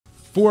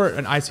For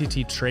an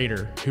ICT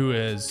trader who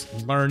is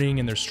learning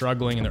and they're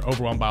struggling and they're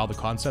overwhelmed by all the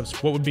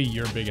concepts, what would be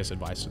your biggest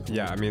advice to them?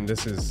 Yeah, I mean,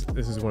 this is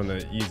one of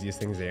the easiest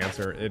things to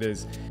answer. It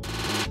is.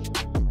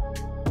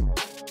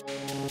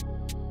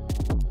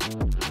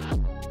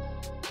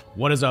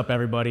 What is up,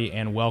 everybody,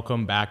 and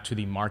welcome back to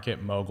the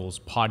Market Moguls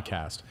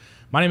Podcast.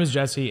 My name is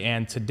Jesse,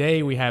 and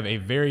today we have a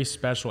very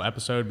special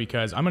episode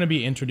because I'm going to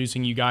be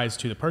introducing you guys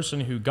to the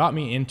person who got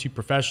me into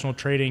professional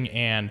trading.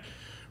 And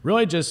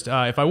really just,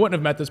 if I wouldn't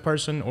have met this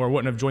person or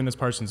wouldn't have joined this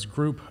person's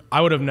group, I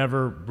would have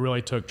never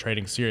really took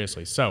trading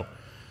seriously. So,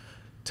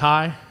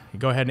 Ty,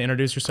 go ahead and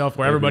introduce yourself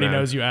where everybody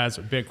knows you as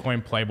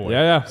Bitcoin Playboy.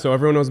 Yeah. So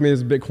everyone knows me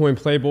as Bitcoin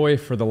Playboy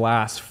for the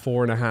last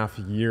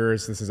 4.5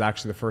 years. This is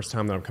actually the first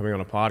time that I'm coming on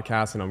a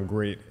podcast, and I'm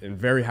great and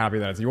very happy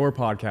that it's your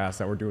podcast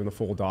that we're doing the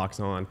full docs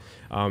on.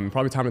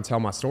 Probably time to tell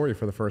my story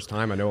for the first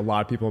time. I know a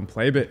lot of people in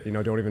Playbit,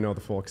 don't even know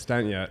the full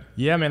extent yet.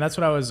 Yeah, man, that's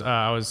what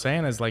I was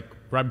saying is like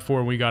right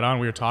before we got on,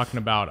 we were talking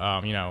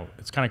about,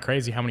 it's kind of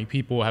crazy how many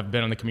people have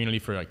been in the community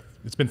for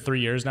it's been 3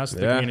 years now since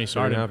the community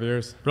started. 3.5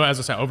 years. Really, as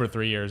I said, over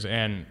 3 years.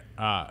 And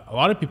a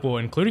lot of people,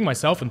 including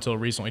myself until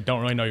recently,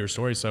 don't really know your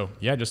story. So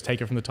yeah, just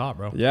take it from the top,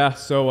 bro. Yeah,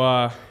 so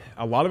a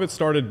lot of it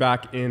started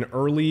back in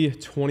early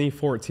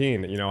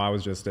 2014. I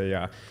was just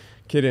a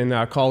kid in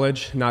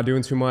college, not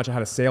doing too much. I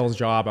had a sales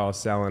job. I was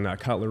selling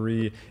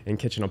cutlery and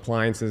kitchen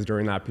appliances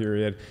during that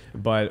period.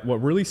 But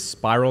what really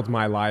spiraled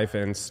my life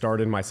and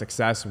started my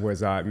success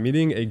was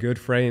meeting a good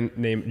friend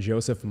named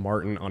Joseph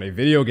Martin on a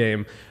video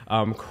game.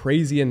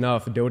 Crazy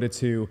enough, Dota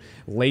 2,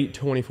 late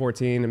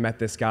 2014, met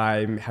this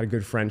guy, had a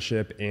good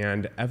friendship,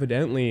 and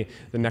evidently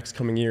the next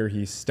coming year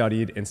he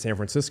studied in San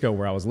Francisco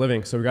where I was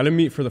living. So we got to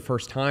meet for the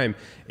first time.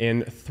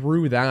 And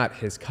through that,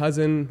 his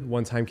cousin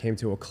one time came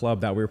to a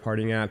club that we were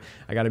partying at.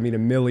 I got to meet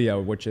Emilio,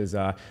 which is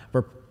a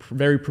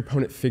very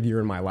proponent figure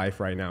in my life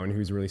right now and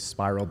who's really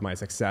spiraled my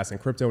success in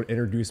crypto and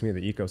introduced me to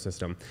the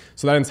ecosystem.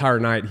 So that entire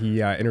night,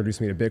 he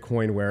introduced me to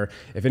Bitcoin, where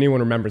if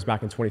anyone remembers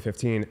back in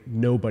 2015,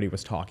 nobody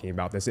was talking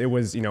about this. It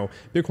was,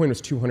 Bitcoin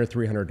was $200,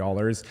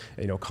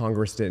 $300.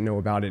 Congress didn't know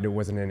about it. It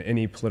wasn't in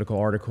any political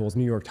articles.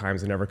 New York Times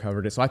had never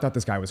covered it. So I thought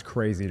this guy was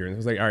crazy. I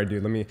was like, all right,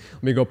 dude, let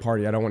me go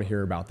party. I don't want to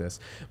hear about this.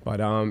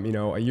 But,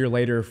 a year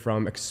later,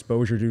 from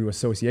exposure to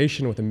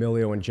association with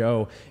Emilio and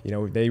Joe,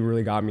 they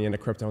really got me into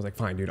crypto. I was like,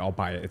 fine, dude, I'll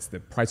buy it. It's the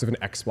price of an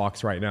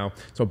Xbox right now.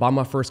 So I bought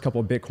my first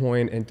couple of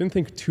Bitcoin and didn't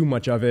think too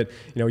much of it.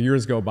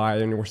 Years go by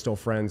and we're still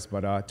friends.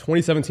 But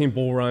 2017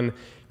 bull run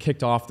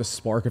kicked off the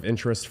spark of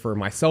interest for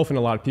myself and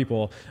a lot of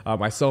people,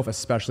 myself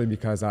especially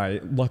because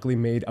I luckily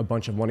made a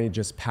bunch of money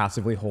just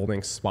passively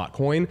holding spot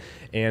coin,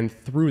 and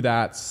through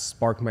that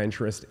sparked my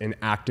interest in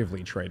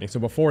actively trading. So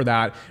before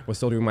that, I was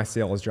still doing my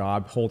sales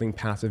job, holding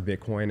passive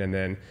Bitcoin, and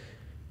then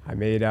I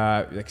made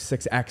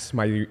 6x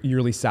my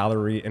yearly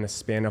salary in a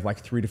span of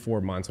 3 to 4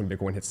 months when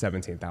Bitcoin hit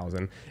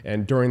 17,000.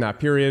 And during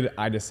that period,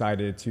 I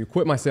decided to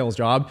quit my sales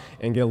job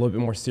and get a little bit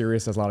more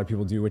serious, as a lot of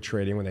people do with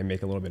trading when they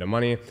make a little bit of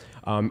money.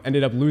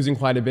 Ended up losing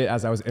quite a bit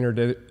as I was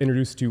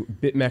introduced to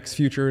BitMEX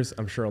futures.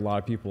 I'm sure a lot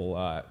of people,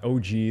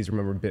 OGs,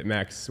 remember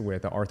BitMEX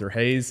with Arthur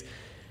Hayes.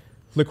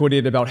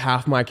 Liquidated about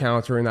half my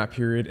account during that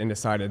period and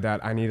decided that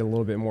I need a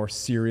little bit more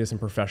serious and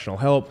professional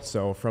help.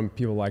 So from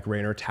people like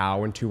Rainer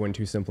Tao and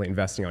 212 Simply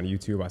Investing on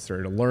YouTube, I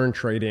started to learn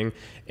trading.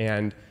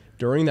 And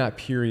during that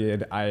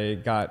period, I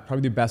got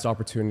probably the best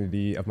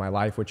opportunity of my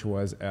life, which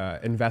was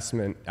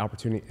investment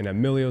opportunity in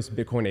Emilio's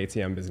Bitcoin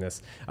ATM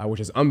business, which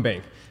is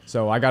Unbanked.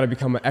 So I got to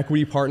become an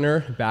equity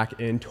partner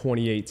back in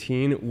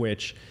 2018,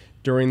 which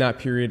during that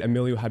period,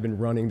 Emilio had been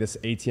running this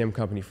ATM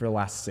company for the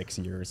last 6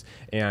 years.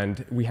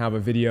 And we have a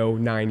video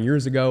 9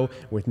 years ago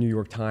with New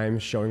York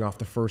Times showing off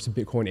the first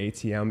Bitcoin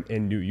ATM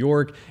in New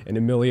York. And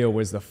Emilio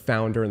was the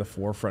founder and the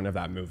forefront of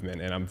that movement.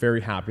 And I'm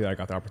very happy that I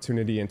got the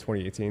opportunity in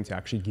 2018 to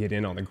actually get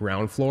in on the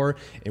ground floor.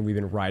 And we've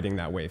been riding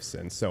that wave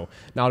since. So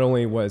not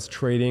only was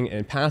trading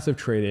and passive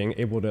trading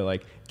able to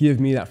give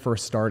me that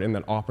first start and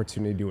that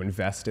opportunity to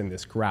invest in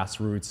this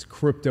grassroots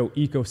crypto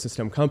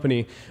ecosystem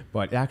company,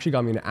 but it actually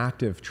got me into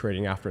active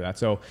trading after that.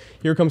 So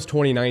here comes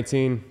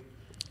 2019.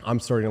 I'm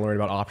starting to learn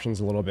about options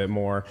a little bit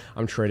more.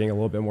 I'm trading a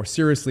little bit more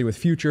seriously with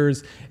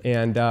futures,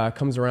 and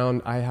comes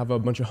around, I have a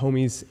bunch of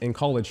homies in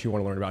college who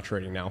want to learn about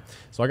trading now.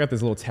 So I got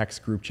this little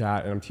text group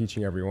chat, and I'm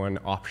teaching everyone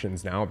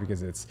options now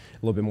because it's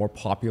a little bit more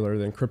popular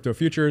than crypto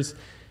futures.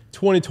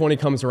 2020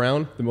 comes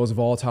around, the most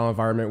volatile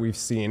environment we've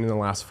seen in the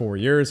last 4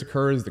 years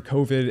occurs, the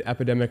COVID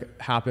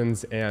epidemic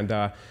happens, and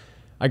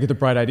I get the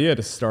bright idea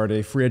to start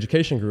a free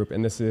education group,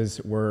 and this is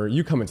where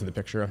you come into the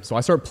picture. So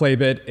I start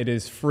Playbit. It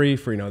is free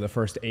for the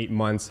first 8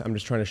 months. I'm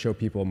just trying to show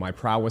people my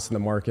prowess in the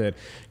market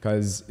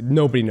because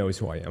nobody knows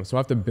who I am. So I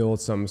have to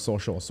build some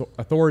social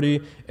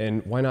authority,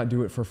 and why not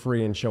do it for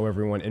free and show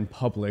everyone in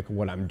public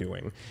what I'm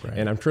doing? Right.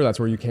 And I'm sure that's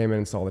where you came in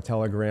and saw the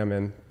Telegram,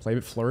 and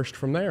Playbit flourished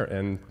from there.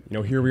 And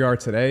here we are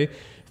today.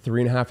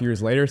 3.5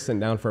 years later, sitting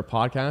down for a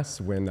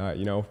podcast when,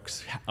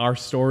 our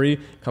story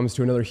comes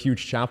to another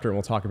huge chapter, and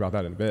we'll talk about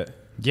that in a bit.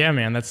 Yeah,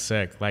 man, that's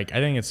sick. I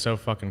think it's so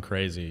fucking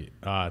crazy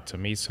to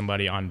meet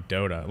somebody on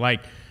Dota.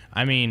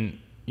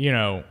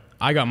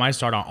 I got my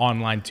start on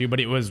online too, but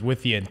it was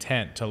with the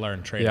intent to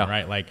learn trading,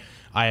 right? Like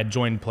I had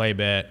joined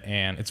Playbit,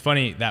 and it's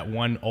funny that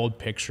one old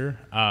picture,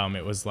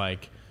 it was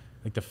like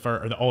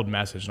the old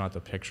message, not the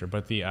picture,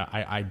 but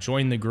I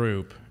joined the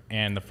group,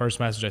 and the first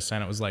message I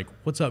sent, it was like,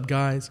 "What's up,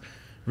 guys?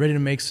 Ready to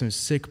make some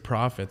sick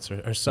profits,"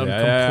 or some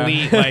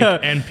complete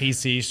like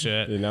NPC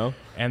shit, you know.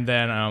 And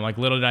then like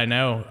little did I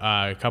know,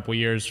 a couple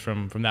years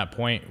from that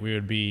point, we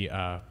would be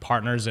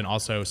partners and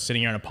also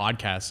sitting here on a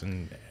podcast,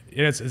 and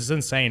it's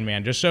insane,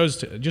 man. Just goes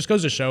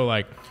to show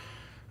like,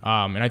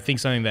 and I think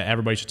something that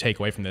everybody should take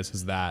away from this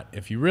is that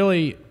if you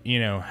really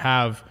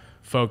have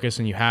focus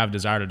and you have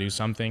desire to do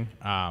something,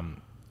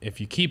 if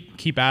you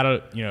keep at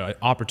it,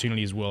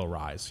 opportunities will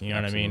arise. You know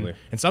Absolutely. What I mean?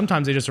 And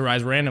sometimes they just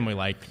arise randomly,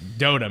 like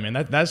Dota,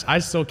 man. That's I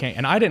still can't,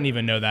 and I didn't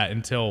even know that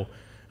until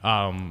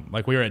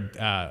like we were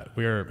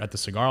at the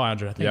cigar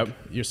lounge. I think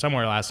you're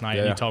somewhere last night,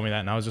 and you told me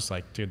that, and I was just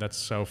like, dude, that's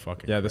so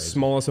fucking crazy. The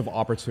smallest of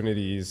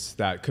opportunities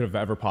that could have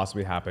ever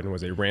possibly happened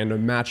was a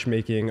random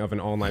matchmaking of an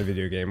online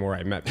video game where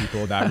I met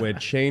people that would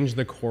change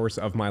the course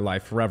of my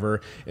life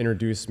forever,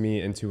 introduce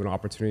me into an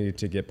opportunity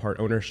to get part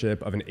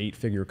ownership of an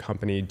 8-figure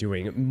company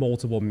doing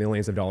multiple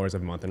millions of dollars a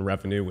month in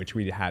revenue, which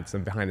we had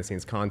some behind the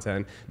scenes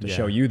content to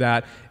show you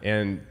that.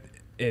 And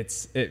it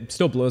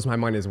still blows my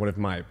mind as one of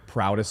my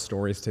proudest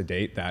stories to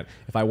date, that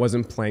if I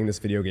wasn't playing this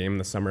video game in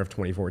the summer of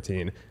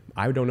 2014,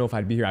 I don't know if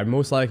I'd be here. I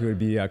most likely would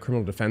be a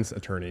criminal defense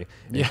attorney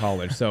in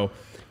college. So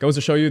goes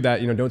to show you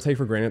that, don't take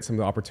for granted some of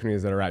the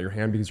opportunities that are at your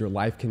hand, because your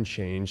life can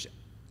change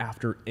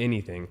after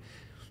anything.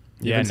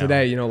 Even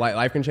today,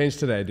 life can change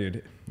today,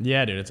 dude.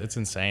 Yeah, dude, it's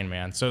insane,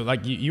 man. So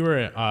like you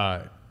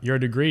were your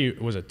degree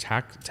was a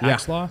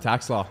tax law?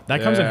 Tax law.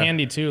 That comes in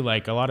handy too.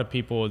 Like a lot of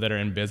people that are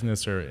in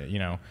business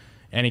or,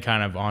 any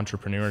kind of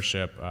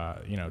entrepreneurship,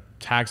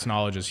 tax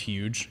knowledge is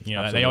huge.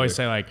 They always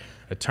say like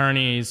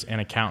attorneys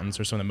and accountants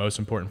are some of the most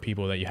important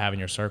people that you have in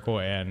your circle.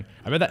 And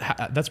I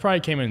bet that's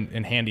probably came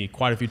in handy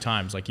quite a few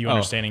times, like you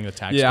understanding the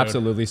tax code.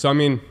 Absolutely. So, I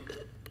mean,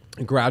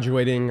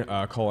 graduating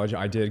college,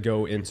 I did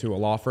go into a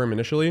law firm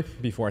initially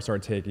before I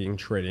started taking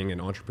trading and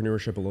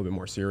entrepreneurship a little bit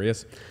more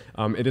serious.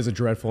 It is a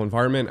dreadful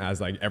environment, as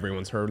like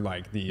everyone's heard,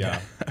 like the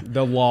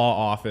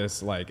law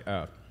office, like,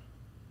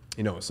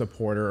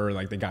 supporter, or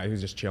like the guy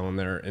who's just chilling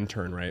there,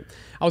 intern, right?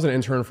 I was an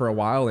intern for a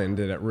while, and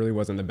it really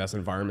wasn't the best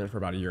environment for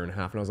about a year and a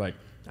half. And I was like,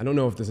 I don't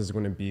know if this is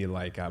going to be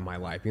like my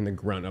life, being the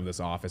grunt of this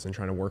office and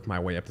trying to work my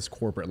way up this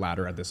corporate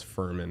ladder at this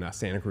firm in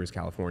Santa Cruz,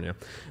 California.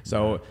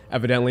 So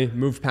evidently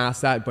moved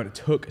past that, but it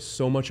took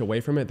so much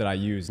away from it that I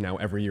use now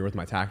every year with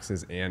my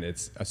taxes. And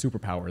it's a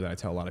superpower that I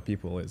tell a lot of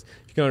people is,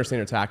 if you can understand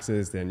your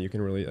taxes, then you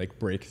can really like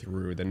break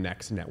through the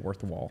next net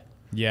worth wall.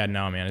 Yeah,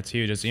 no, man, it's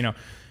huge. It's,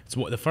 it's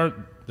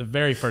the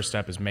very first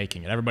step is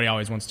making it. Everybody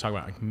always wants to talk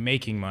about like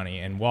making money,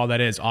 and while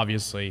that is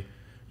obviously,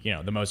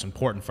 the most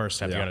important first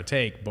step you got to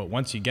take, but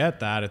once you get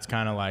that, it's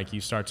kind of like you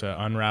start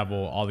to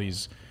unravel all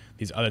these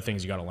other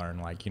things you got to learn,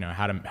 like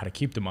how to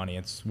keep the money.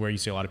 It's where you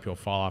see a lot of people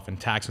fall off, and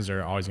taxes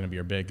are always going to be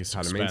your biggest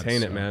expense. How to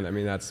maintain it, man. I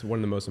mean, that's one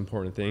of the most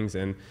important things.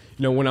 And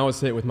when I was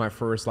hit with my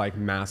first like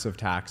massive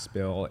tax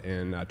bill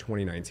in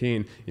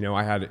 2019,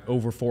 I had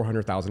over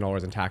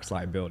 $400,000 in tax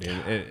liability,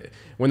 and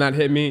when that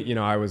hit me,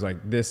 I was like,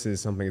 this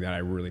is something that I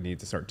really need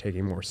to start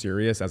taking more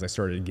serious. As I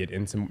started to get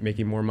into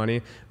making more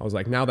money, I was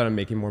like, now that I'm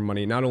making more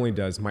money, not only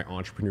does my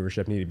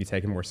entrepreneurship need to be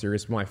taken more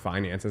serious, but my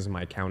finances and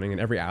my accounting and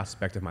every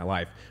aspect of my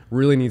life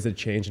really needs to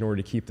change in order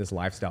to keep this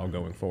lifestyle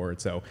going forward.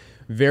 So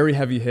very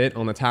heavy hit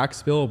on the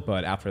tax bill,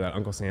 but after that,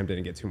 Uncle Sam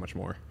didn't get too much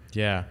more.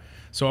 Yeah.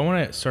 So I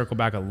want to circle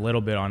back a little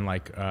bit on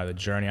like the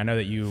journey. I know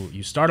that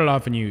you started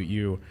off and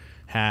you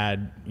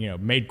had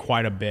made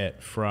quite a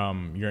bit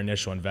from your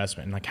initial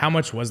investment, and like how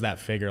much was that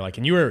figure? Like,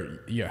 and you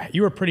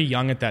were pretty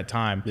young at that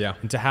time. Yeah.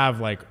 And to have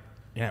like,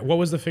 what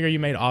was the figure you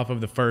made off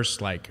of the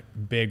first like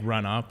big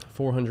run up?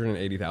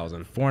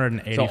 480,000.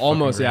 480. So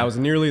almost, I was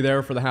nearly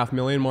there for the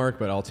 $500,000 mark,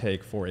 but I'll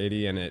take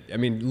 480, and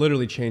it,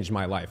 literally changed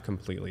my life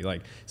completely.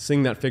 Like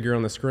seeing that figure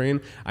on the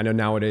screen, I know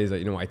nowadays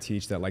that I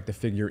teach that like the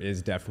figure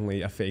is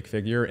definitely a fake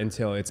figure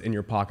until it's in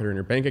your pocket or in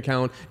your bank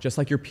account. Just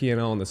like your P&L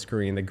on the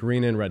screen, the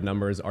green and red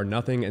numbers are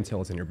nothing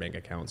until it's in your bank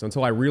account. So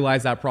until I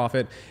realized that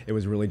profit, it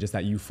was really just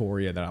that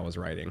euphoria that I was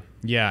writing.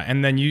 Yeah,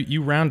 and then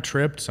you round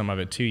tripped some of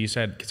it too. You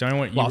said, because I know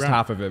what you lost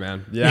half of it,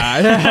 man.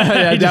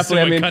 Yeah,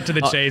 definitely. Cut to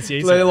the chase.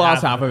 They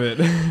lost half of it.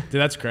 Dude,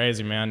 that's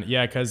crazy, man.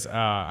 Yeah, because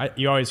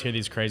you always hear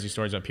these crazy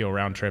stories about people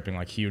round tripping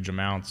like huge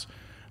amounts,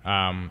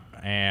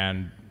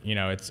 and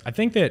it's. I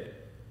think that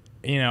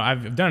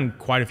I've done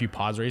quite a few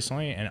pods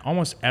recently, and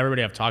almost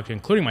everybody I've talked to,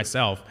 including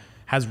myself,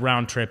 has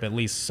round trip at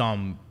least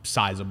some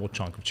sizable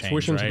chunk of change.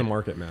 Switch into the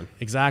market, man.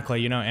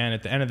 Exactly. And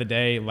at the end of the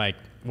day, like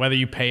whether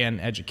you pay in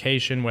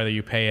education, whether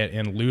you pay it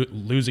in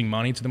losing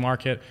money to the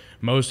market,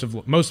 most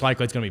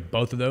likely it's going to be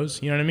both of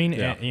those. You know what I mean?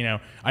 Yeah. And,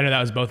 I know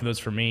that was both of those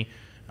for me.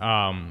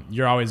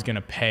 you're always going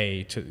to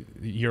pay to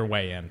your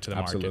way into the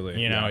market.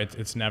 Absolutely, You know, yeah.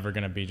 it's never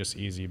going to be just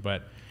easy.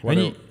 But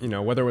Whether,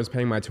 whether it was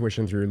paying my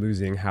tuition through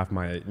losing half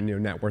my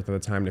net worth at the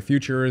time to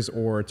futures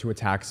or to a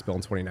tax bill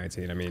in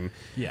 2019. I mean,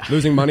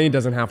 losing money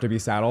doesn't have to be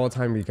sad all the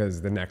time,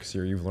 because the next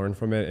year you've learned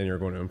from it and you're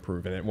going to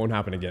improve, and it won't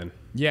happen again.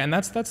 Yeah, and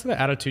that's the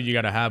attitude you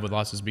got to have with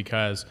losses,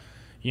 because,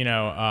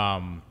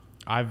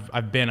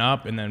 I've been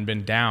up and then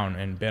been down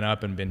and been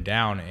up and been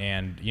down,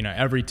 and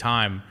every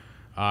time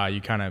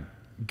you kind of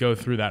go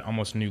through that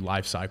almost new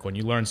life cycle, and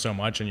you learn so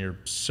much, and you're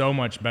so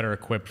much better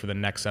equipped for the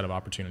next set of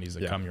opportunities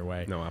that come your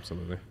way. No,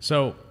 absolutely.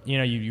 So,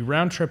 you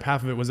round trip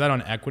half of it. Was that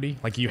on equity?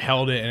 Like you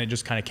held it and it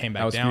just kind of came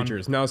back That was down?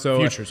 futures. No, so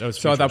futures.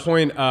 So at that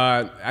point,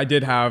 I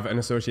did have an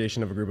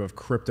association of a group of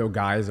crypto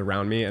guys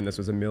around me, and this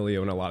was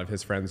Emilio and a lot of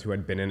his friends who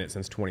had been in it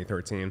since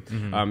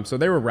 2013. So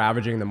they were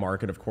ravaging the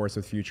market, of course,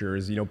 with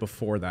futures.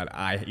 Before that,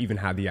 I even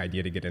had the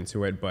idea to get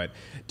into it, but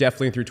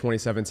definitely through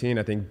 2017,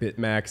 I think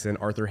BitMEX and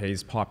Arthur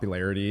Hayes'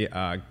 popularity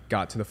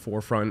got to the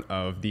forefront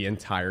of the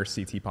entire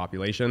CT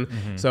population.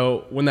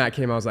 So when that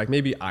came, I was like,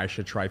 maybe I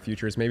should try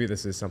futures. Maybe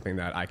this is something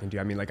that I can do.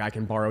 I mean, like I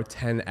can borrow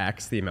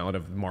 10x the amount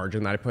of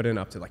margin that I put in,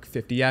 up to like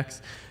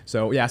 50x.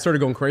 So yeah, I started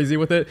going crazy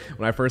with it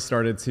when I first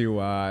started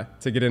to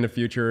get into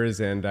futures,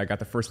 and I got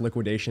the first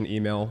liquidation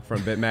email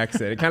from BitMEX.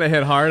 And it kind of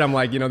hit hard. I'm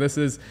like, we got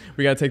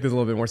to take this a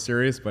little bit more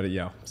serious. But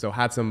so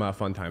had some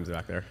fun times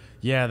back there.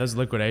 Yeah, those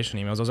liquidation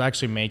emails. I was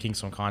actually making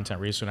some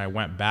content recently. I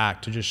went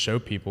back to just show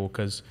people,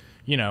 because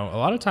a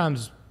lot of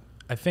times,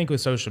 I think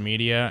with social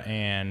media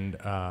and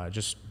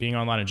just being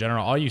online in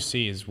general, all you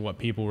see is what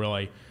people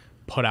really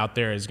put out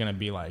there is going to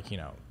be like,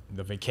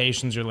 the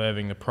vacations you're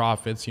living, the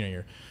profits,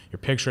 your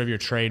picture of your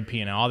trade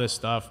P&L, all this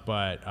stuff.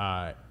 But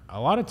a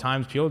lot of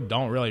times people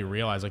don't really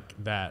realize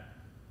that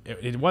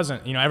it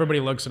wasn't, everybody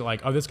looks at it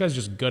like, oh, this guy's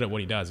just good at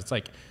what he does. It's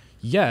like,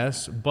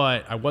 yes,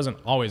 but I wasn't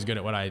always good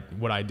at what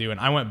I do. And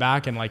I went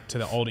back and to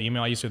the old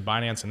email I used to with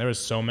Binance, and there was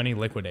so many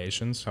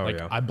liquidations.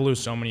 I blew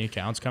so many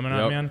accounts coming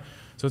up, man.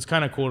 So it's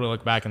kind of cool to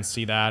look back and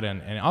see that.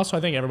 And also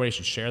I think everybody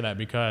should share that,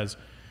 because,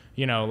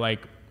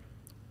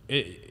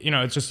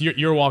 it's just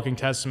you're a walking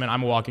testament.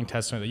 I'm a walking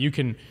testament that you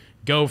can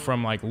go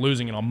from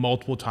losing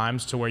multiple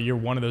times to where you're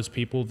one of those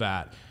people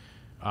that,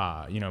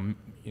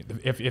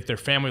 if their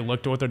family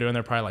looked at what they're doing,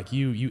 they're probably like,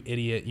 you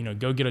idiot,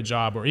 go get a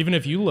job. Or even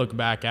if you look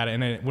back at it,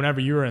 and then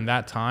whenever you were in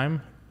that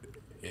time,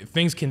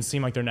 things can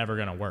seem like they're never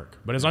going to work.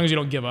 But as long as you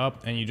don't give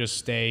up and you just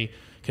stay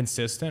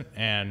consistent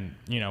and,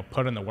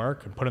 put in the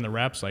work and put in the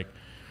reps,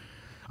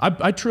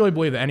 I truly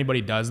believe that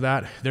anybody does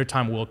that, their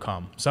time will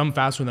come. Some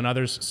faster than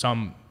others,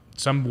 some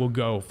will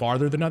go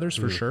farther than others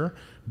for sure.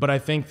 But I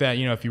think that,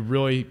 if you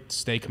really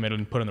stay committed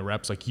and put in the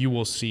reps, you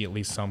will see at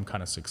least some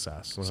kind of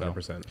success.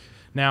 100%. So,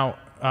 now,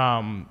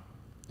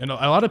 and a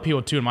lot of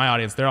people too in my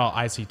audience, they're all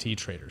ICT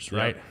traders,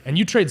 right? Yep. And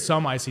you trade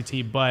some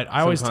ICT, but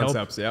I always tell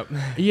concepts,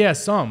 yeah,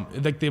 some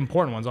the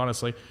important ones,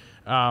 honestly.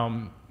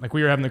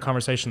 We were having the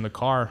conversation in the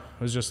car.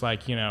 It was just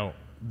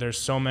there's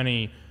so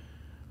many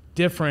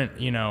different,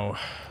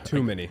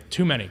 too many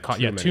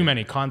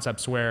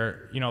concepts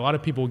where, a lot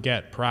of people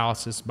get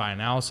paralysis by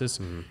analysis.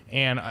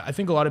 And I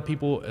think a lot of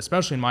people,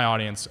 especially in my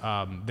audience,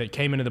 that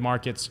came into the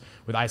markets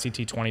with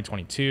ICT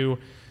 2022,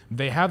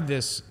 they have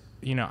this,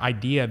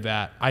 idea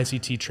that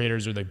ICT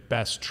traders are the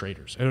best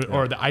traders,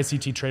 or the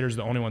ICT traders are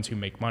the only ones who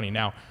make money.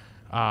 Now,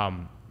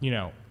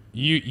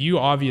 you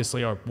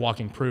obviously are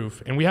walking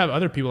proof, and we have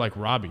other people like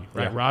Robbie,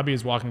 right? Yeah. Robbie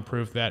is walking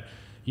proof that,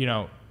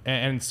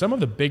 and some of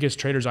the biggest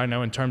traders I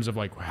know in terms of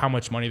how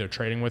much money they're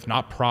trading with,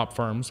 not prop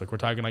firms, we're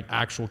talking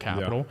actual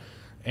capital,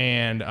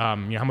 and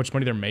how much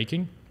money they're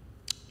making.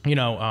 You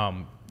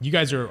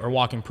guys are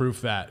walking proof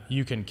that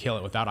you can kill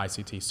it without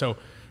ICT. So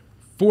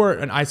for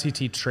an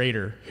ICT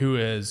trader who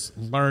is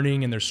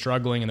learning and they're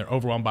struggling and they're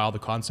overwhelmed by all the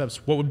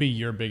concepts, what would be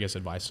your biggest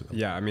advice to them?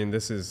 Yeah, I mean,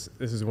 this is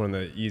one of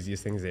the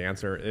easiest things to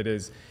answer. It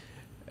is,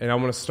 and I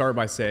want to start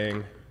by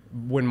saying,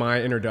 when my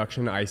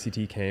introduction to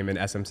ICT came and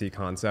SMC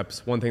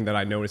concepts, one thing that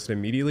I noticed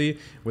immediately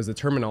was the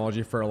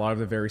terminology for a lot of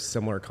the very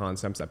similar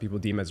concepts that people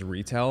deem as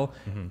retail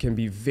can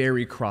be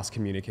very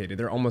cross-communicated.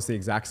 They're almost the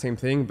exact same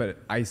thing,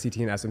 but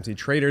ICT and SMC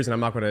traders, and I'm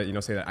not going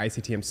to say that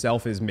ICT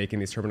himself is making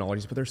these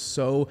terminologies, but there's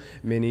so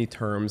many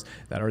terms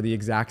that are the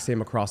exact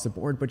same across the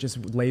board, but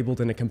just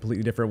labeled in a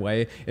completely different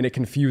way, and it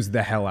confused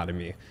the hell out of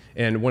me.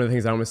 And one of the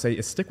things I want to say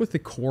is stick with the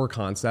core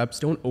concepts.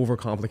 Don't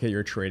overcomplicate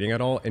your trading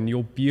at all, and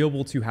you'll be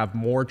able to have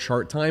more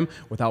chart time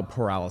without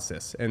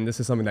paralysis. And this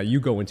is something that you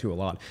go into a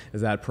lot,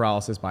 is that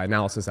paralysis by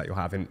analysis that you'll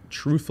have. And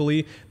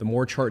truthfully, the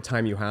more chart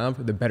time you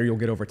have, the better you'll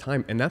get over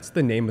time. And that's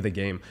the name of the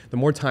game. The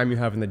more time you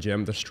have in the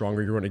gym, the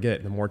stronger you're going to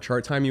get. The more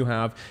chart time you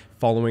have,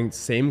 following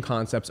same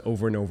concepts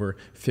over and over,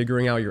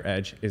 figuring out your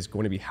edge is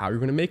going to be how you're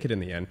going to make it in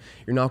the end.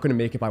 You're not going to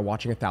make it by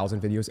watching 1,000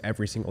 videos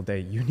every single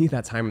day. You need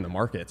that time in the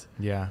market.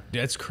 Yeah,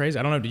 it's crazy.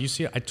 I don't know. Did you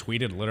see it? I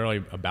tweeted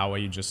literally about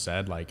what you just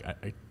said,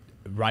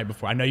 right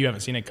before. I know you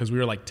haven't seen it because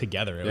we were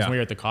together. It was when we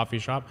were at the coffee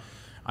shop.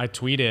 I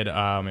tweeted,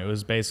 it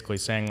was basically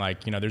saying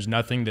there's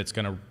nothing that's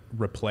going to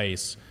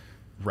replace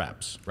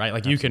reps, right?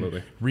 Like Absolutely.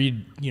 you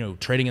can read,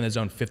 Trading in the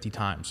Zone 50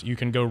 times. You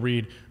can go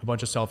read a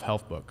bunch of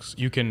self-help books.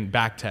 You can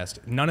back test.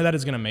 None of that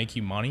is going to make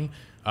you money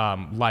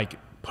like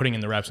putting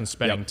in the reps and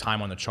spending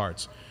time on the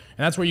charts.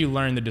 And that's where you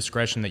learn the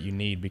discretion that you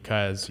need,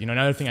 because,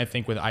 another thing I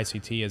think with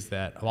ICT is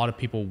that a lot of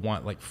people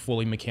want like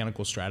fully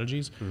mechanical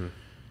strategies. Mm-hmm.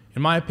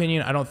 In my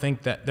opinion, I don't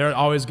think that there's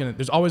always going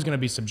to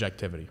be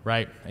subjectivity,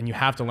 right? And you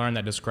have to learn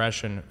that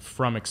discretion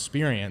from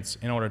experience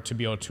in order to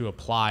be able to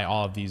apply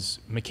all of these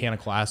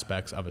mechanical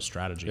aspects of a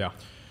strategy. Yeah.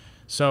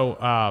 So,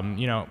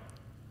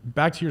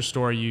 back to your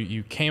story,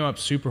 you came up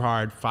super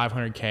hard,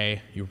 500K,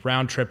 you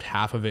round tripped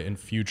half of it in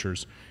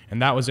futures.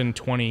 And that was in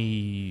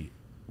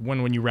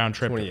when you round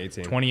tripped?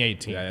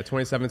 2018. Yeah,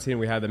 2017,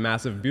 we had the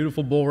massive,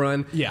 beautiful bull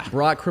run. Yeah.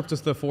 Brought crypto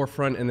to the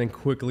forefront and then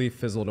quickly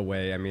fizzled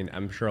away. I mean,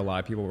 I'm sure a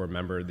lot of people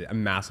remember a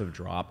massive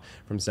drop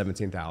from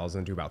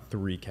 17,000 to about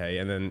 3K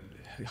and then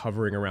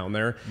hovering around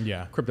there.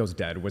 Yeah. Crypto's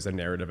dead was a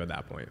narrative at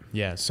that point.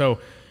 Yeah.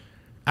 So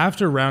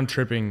after round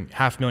tripping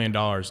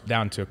 $500,000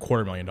 down to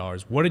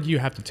 $250,000, what did you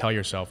have to tell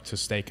yourself to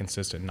stay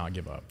consistent and not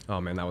give up?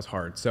 Oh man, that was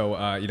hard. So,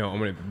 I'm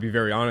going to be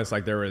very honest.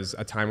 Like there was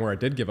a time where I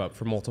did give up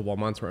for multiple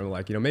months where I'm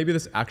like, maybe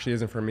this actually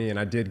isn't for me. And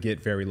I did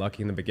get very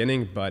lucky in the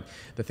beginning. But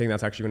the thing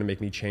that's actually going to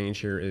make me change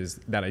here is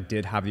that I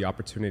did have the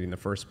opportunity in the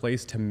first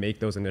place to make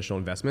those initial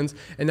investments.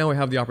 And now I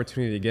have the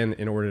opportunity again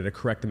in order to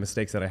correct the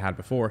mistakes that I had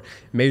before,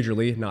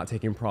 majorly not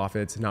taking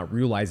profits, not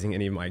realizing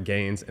any of my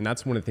gains. And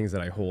that's one of the things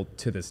that I hold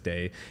to this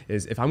day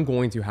is if I'm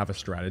going to have a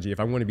strategy, if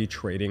I'm going to be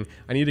trading,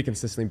 I need to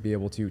consistently be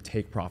able to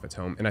take profits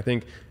home. And I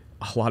think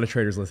a lot of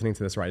traders listening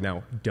to this right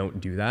now don't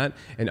do that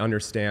and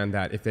understand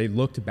that if they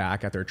looked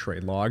back at their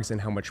trade logs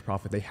and how much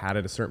profit they had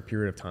at a certain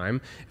period of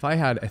time, if I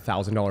had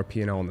 $1,000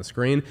 P&L on the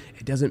screen,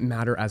 it doesn't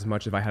matter as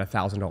much if I had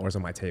 $1,000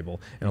 on my table.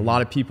 And a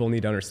lot of people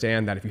need to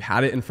understand that if you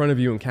had it in front of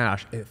you in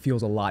cash, it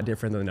feels a lot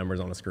different than the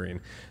numbers on the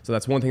screen. So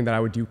that's one thing that I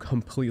would do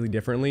completely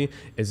differently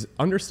is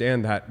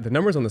understand that the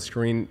numbers on the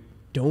screen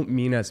don't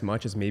mean as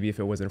much as maybe if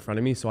it was in front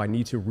of me. So I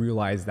need to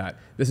realize that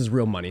this is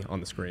real money on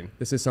the screen.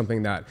 This is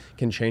something that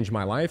can change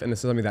my life. And this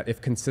is something that if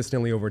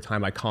consistently over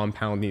time I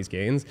compound these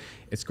gains,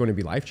 it's going to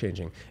be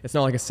life-changing. It's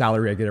not like a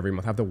salary I get every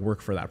month. I have to work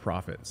for that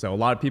profit. So a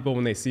lot of people,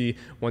 when they see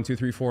 1, 2,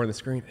 3, 4 on the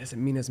screen, it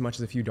doesn't mean as much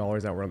as a few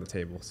dollars that were on the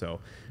table. So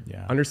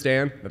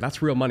understand that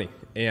that's real money.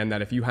 And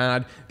that if you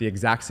had the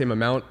exact same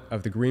amount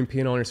of the green P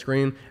on your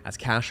screen as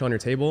cash on your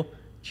table,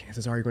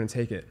 chances are you're going to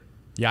take it.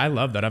 Yeah, I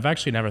love that. I've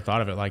actually never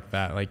thought of it like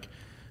that. Like,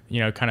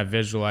 kind of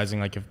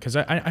visualizing, like, because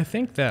I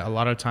think that a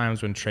lot of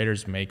times when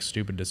traders make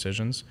stupid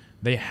decisions,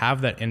 they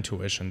have that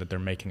intuition that they're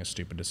making a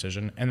stupid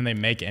decision, and then they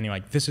make it anyway.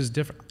 Like, this is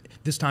different.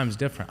 This time's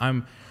different.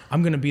 I'm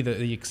going to be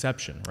the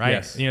exception, right?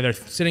 Yes. They're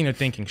sitting there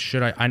thinking,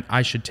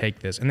 I should take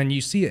this, and then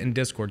you see it in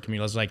Discord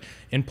communities, like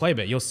in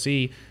Playbit, you'll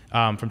see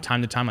from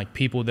time to time like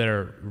people that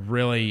are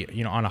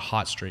really on a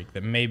hot streak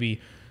that maybe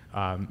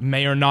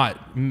may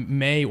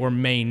or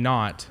may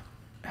not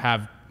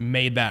have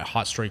made that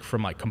hot streak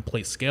from like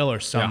complete skill or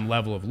some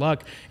level of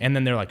luck, and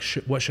then they're like,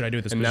 what should I do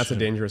with this? And that's a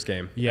dangerous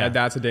game. Yeah,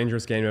 that's a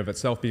dangerous game of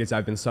itself, because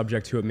I've been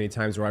subject to it many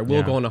times where I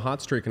will go on a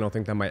hot streak and I'll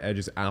think that my edge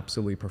is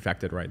absolutely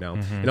perfected right now,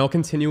 and I'll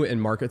continue it in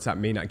markets that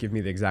may not give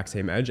me the exact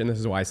same edge. And this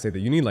is why I say that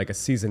you need like a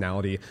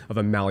seasonality of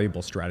a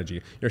malleable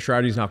strategy. Your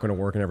strategy is not going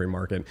to work in every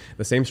market.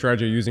 The same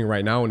strategy you're using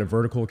right now in a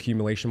vertical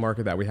accumulation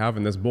market that we have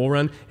in this bull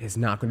run is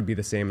not going to be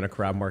the same in a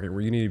crab market where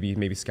you need to be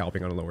maybe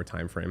scalping on a lower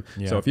time frame.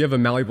 So if you have a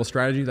malleable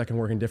strategy that can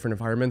work in different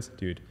environments,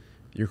 dude,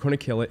 you're going to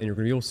kill it, and you're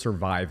going to be able to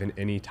survive in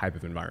any type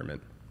of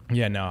environment.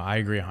 Yeah, no, I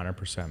agree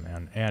 100%,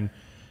 man. And,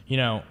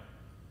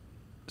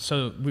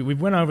 so we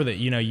went over that,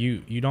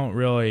 you don't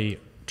really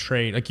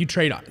trade, like you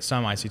trade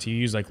some ICT, you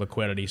use like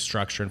liquidity,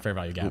 structure, and fair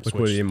value gaps.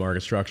 Liquidity and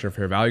market structure,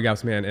 fair value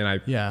gaps, man. And I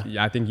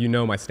think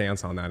my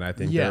stance on that. I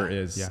think there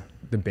is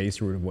the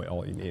base root of what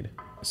all you need.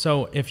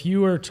 So if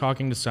you were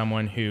talking to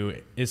someone who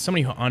is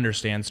somebody who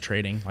understands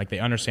trading, like they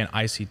understand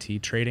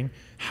ICT trading,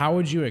 how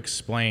would you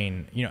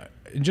explain,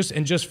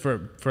 just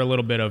for a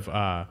little bit of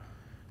kind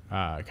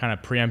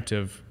of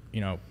preemptive,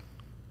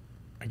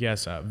 I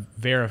guess,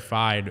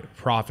 verified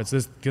profits,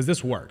 because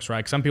this works,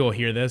 right? Some people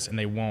hear this and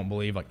they won't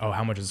believe, like, oh,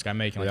 how much is this guy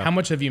making? Like, how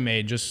much have you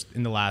made just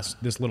in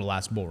this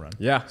last bull run?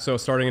 Yeah, so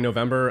starting in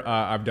November,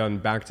 I've done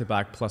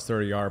back-to-back plus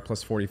 30R,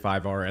 plus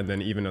 45R, and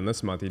then even in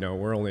this month,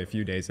 we're only a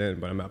few days in,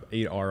 but I'm up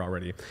 8R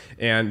already.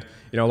 And,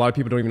 a lot of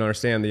people don't even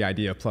understand the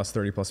idea of plus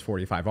 30, plus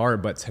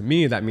 45R, but to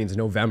me, that means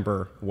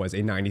November was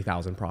a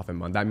 90,000 profit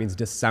month. That means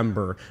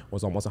December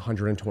was almost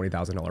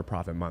 $120,000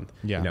 profit month.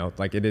 Yeah.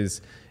 Like it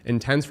is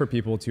intense for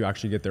people to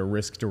actually get their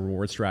risk to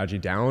reward strategy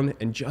down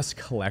and just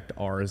collect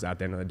R's at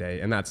the end of the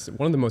day. And that's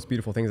one of the most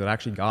beautiful things that I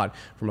actually got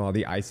from all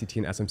the ICT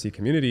and SMC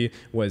community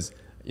was,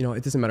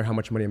 it doesn't matter how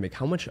much money I make,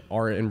 how much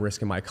R in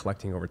risk am I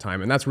collecting over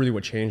time? And that's really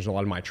what changed a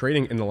lot of my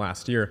trading in the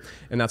last year.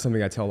 And that's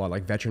something I tell a lot of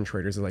like veteran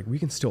traders is like, we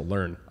can still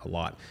learn a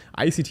lot.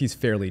 ICT is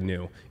fairly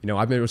new.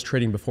 I was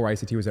trading before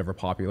ICT was ever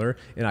popular,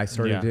 and I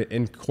started to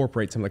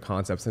incorporate some of the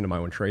concepts into my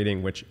own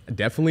trading, which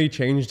definitely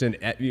changed and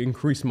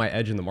increased my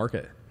edge in the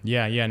market.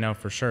 Yeah, no,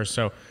 for sure.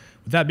 So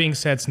with that being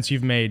said, since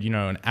you've made,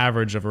 an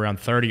average of around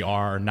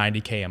 30R or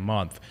 90K a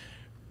month,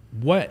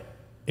 what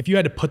if you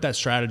had to put that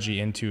strategy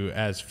into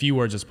as few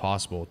words as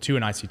possible to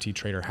an ICT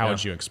trader, how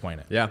would you explain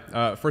it?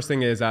 Yeah. First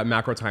thing is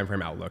macro time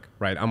frame outlook,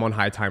 right? I'm on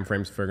high time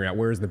frames figuring out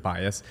where's the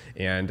bias.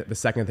 And the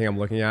second thing I'm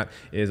looking at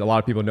is a lot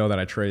of people know that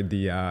I trade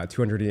the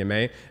 200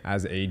 EMA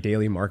as a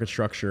daily market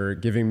structure,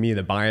 giving me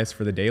the bias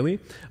for the daily.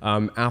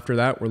 After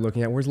that, we're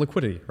looking at where's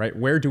liquidity, right?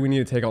 Where do we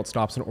need to take out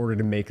stops in order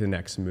to make the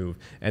next move?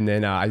 And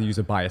then I use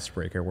a bias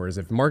breaker, whereas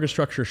if market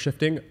structure is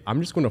shifting, I'm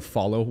just going to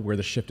follow where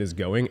the shift is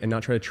going and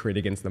not try to trade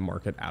against the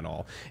market at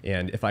all.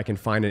 And if I can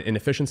find an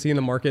inefficiency in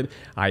the market,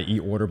 i.e.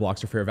 order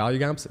blocks or fair value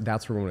gaps,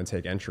 that's where we're going to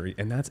take entry.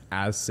 And that's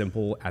as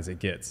simple as it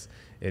gets.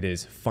 It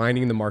is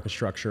finding the market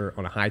structure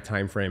on a high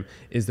time frame.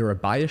 Is there a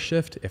bias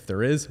shift? If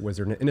there is, was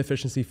there an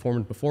inefficiency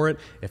formed before it?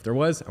 If there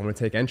was, I'm going to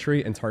take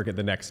entry and target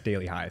the next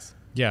daily highs.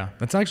 Yeah,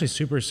 that's actually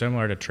super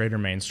similar to trader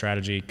main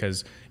strategy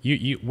because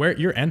where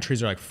your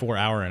entries are like 4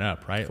 hour and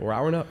up, right? 4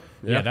 hour and up.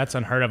 Yeah, that's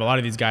unheard of. A lot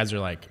of these guys are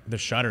like, they're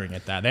shuddering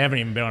at that. They haven't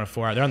even been on a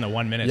 4 hour. They're on the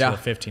 1 minute to the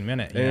 15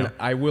 minute. And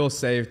I will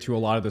say to a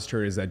lot of those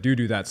traders that do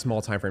that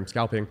small time frame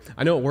scalping,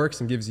 I know it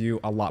works and gives you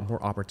a lot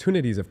more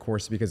opportunities, of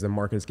course, because the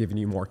market is giving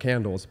you more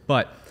candles.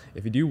 But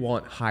if you do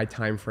want high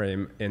time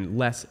frame and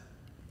less,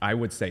 I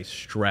would say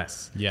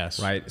stress.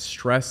 Yes. Right.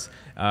 Stress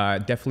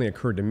definitely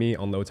occurred to me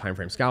on low time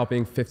frame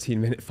scalping, 15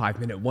 minute, 5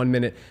 minute, 1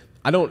 minute.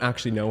 I don't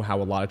actually know how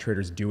a lot of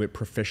traders do it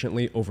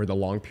proficiently over the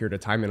long period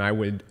of time. And I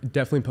would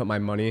definitely put my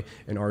money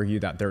and argue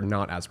that they're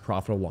not as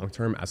profitable long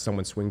term as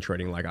someone swing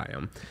trading like I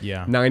am.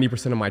 Yeah.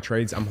 90% of my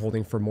trades I'm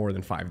holding for more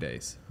than 5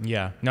 days.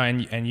 Yeah. No,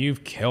 and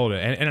you've killed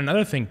it. And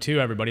another thing too,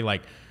 everybody,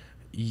 like,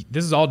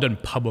 this is all done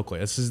publicly.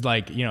 This is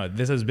like,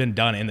 this has been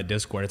done in the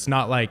Discord. It's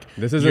not like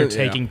you're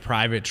taking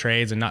private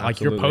trades and not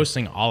like you're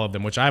posting all of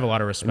them, which I have a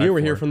lot of respect for. You were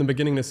here from the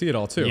beginning to see it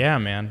all too. Yeah,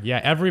 man.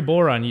 Yeah, every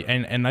bull run.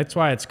 And that's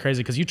why it's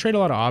crazy because you trade a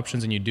lot of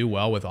options and you do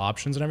well with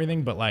options and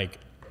everything. But like,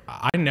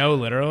 I know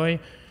literally,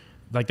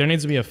 like there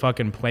needs to be a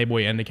fucking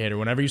Playboy indicator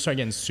whenever you start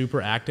getting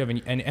super active.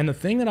 And the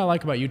thing that I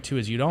like about you too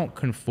is you don't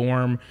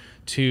conform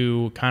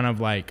to kind of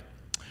like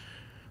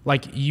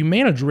you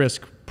manage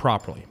risk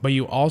properly, but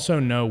you also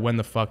know when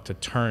the fuck to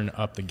turn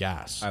up the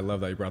gas. I love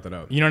that you brought that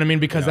up. You know what I mean?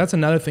 Because that's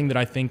another thing that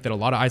I think that a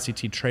lot of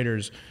ICT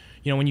traders,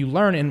 when you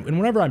learn, and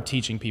whenever I'm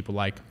teaching people,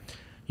 like,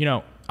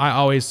 I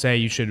always say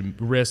you should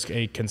risk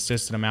a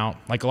consistent amount.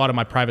 Like a lot of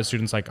my private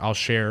students, like I'll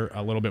share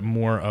a little bit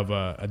more of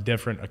a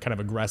different, a kind of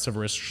aggressive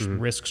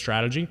risk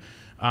strategy.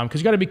 Because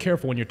you got to be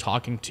careful when you're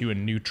talking to a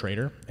new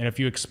trader. And if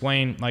you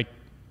explain like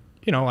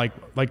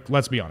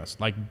let's be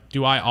honest, like,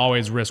 do I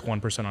always risk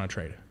 1% on a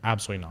trade?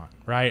 Absolutely not,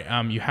 right?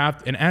 You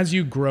have, and as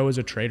you grow as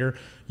a trader,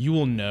 you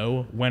will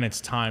know when it's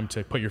time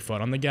to put your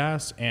foot on the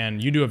gas,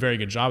 and you do a very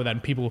good job of that.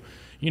 And people,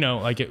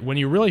 when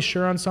you're really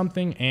sure on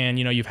something and,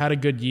 you've had a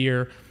good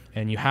year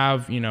and you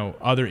have,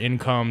 other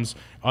incomes,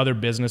 other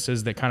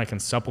businesses that kind of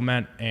can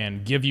supplement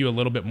and give you a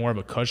little bit more of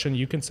a cushion,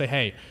 you can say,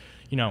 hey,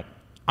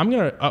 I'm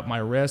going to up my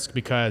risk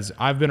because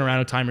I've been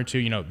around a time or two,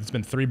 it's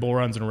been 3 bull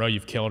runs in a row.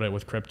 You've killed it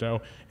with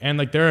crypto. And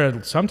like, there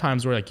are some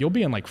times where like, you'll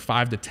be in like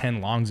 5 to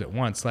 10 longs at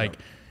once. Like,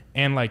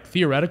 and like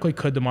theoretically,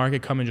 could the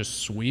market come and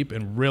just sweep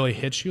and really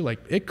hit you? Like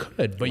it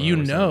could, but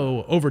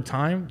 100%. Over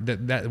time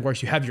that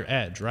works, you have your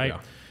edge. Right. Yeah.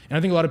 And I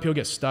think a lot of people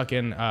get stuck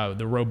in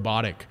the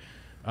robotic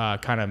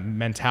kind of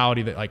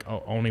mentality that like,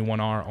 only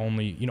 1R,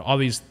 only, all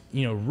these,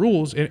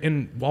 rules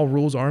and while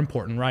rules are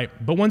important. Right.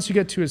 But once you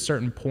get to a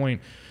certain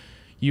point,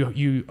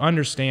 you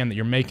understand that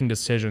you're making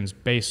decisions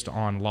based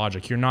on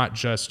logic. You're not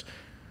just,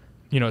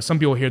 some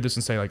people hear this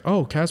and say like,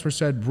 oh, Casper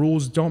said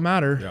rules don't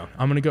matter. Yeah.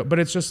 I'm going to go. But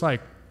it's just like,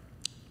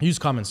 use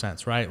common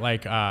sense, right?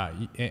 Like,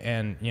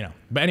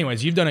 but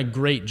anyways, you've done a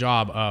great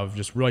job of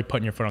just really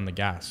putting your foot on the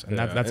gas. And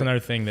that's another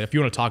thing that if you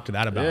want to talk to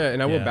that about. Yeah,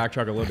 and I will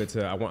backtrack a little bit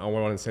to, I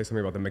want to say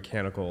something about the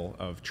mechanical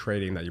of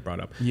trading that you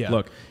brought up. Yeah.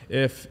 Look,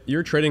 if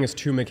your trading is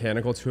too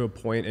mechanical to a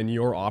point and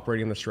you're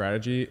operating the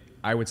strategy,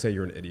 I would say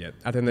you're an idiot.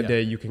 At the end of the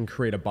day, you can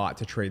create a bot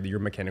to trade your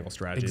mechanical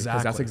strategy. Exactly.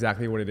 Because that's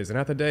exactly what it is. And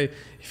at the end of the day,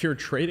 if you're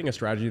trading a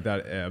strategy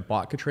that a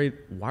bot could trade,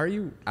 why are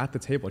you at the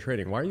table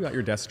trading? Why are you at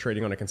your desk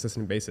trading on a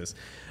consistent basis?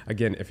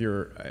 Again, if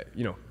you're,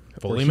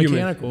 fully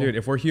mechanical. Dude,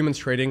 if we're humans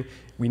trading,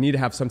 we need to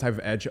have some type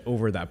of edge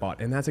over that bot.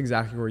 And that's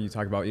exactly where you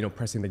talk about,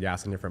 pressing the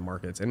gas in different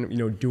markets.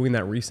 And, doing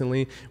that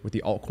recently with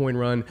the altcoin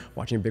run,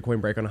 watching Bitcoin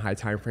break on high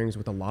time frames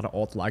with a lot of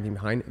alts lagging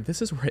behind,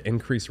 this is where it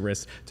increased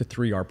risk to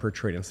 3R per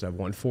trade instead of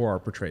 1,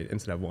 4R per trade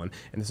instead of 1.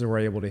 And this is where we're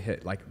able to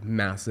hit like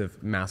massive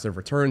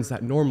returns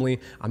that normally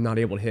I'm not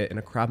able to hit in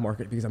a crab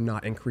market because I'm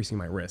not increasing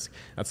my risk.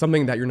 That's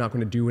something that you're not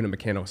going to do in a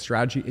mechanical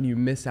strategy, and you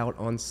miss out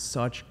on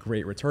such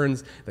great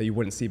returns that you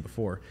wouldn't see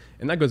before.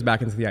 And that goes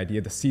back into the idea,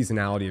 the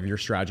seasonality of your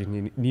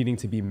strategy needing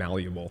to be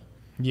malleable.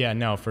 Yeah,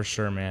 no, for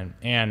sure, man.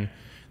 And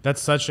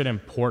that's such an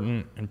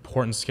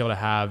important skill to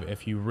have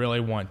if you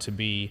really want to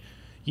be,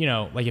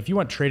 like if you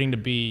want trading to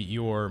be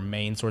your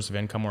main source of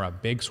income or a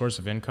big source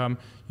of income,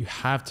 you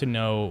have to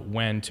know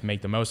when to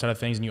make the most out of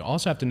things. And you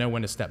also have to know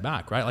when to step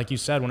back, right? Like you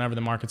said, whenever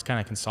the market's kind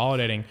of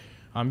consolidating,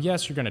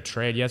 yes, you're going to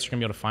trade. Yes, you're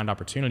going to be able to find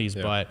opportunities,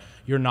 but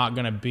you're not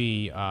going to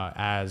be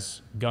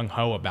as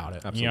gung-ho about it.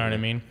 Absolutely. You know what I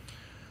mean?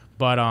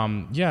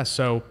 But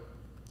so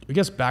I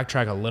guess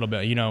backtrack a little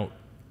bit.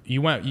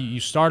 You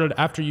started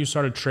after you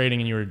started trading,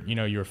 and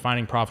you were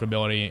finding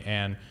profitability,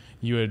 and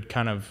you had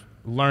kind of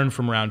learned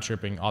from round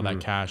tripping all that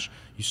cash.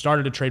 You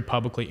started to trade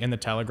publicly in the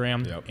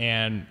Telegram,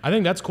 and I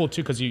think that's cool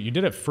too because you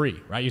did it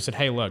free, right? You said,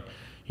 hey, look,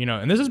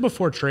 and this is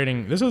before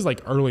trading. This was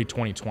like early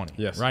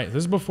 2020, right? This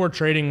is before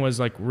trading was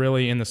like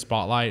really in the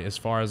spotlight as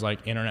far as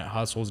like internet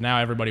hustles. Now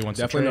everybody wants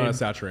to trade. Definitely not as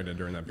saturated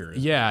during that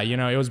period. Yeah,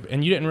 it was,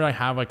 and you didn't really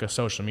have like a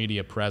social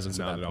media presence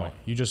at that point.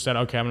 You just said,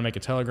 okay, I'm gonna make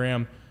a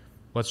Telegram.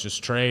 Let's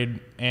just trade.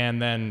 And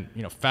then,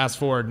 fast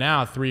forward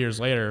now, 3 years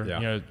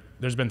later,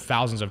 there's been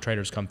thousands of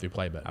traders come through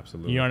Playbit.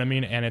 Absolutely. You know what I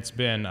mean? And it's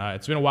been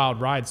a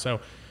wild ride. So,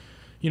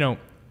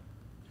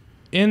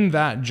 in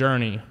that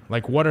journey,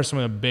 like what are some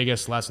of the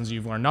biggest lessons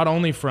you've learned, not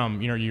only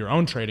from, your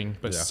own trading,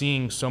 but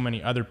seeing so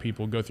many other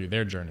people go through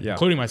their journey,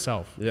 including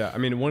myself? Yeah. I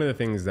mean, one of the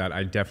things that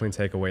I definitely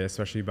take away,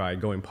 especially by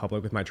going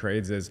public with my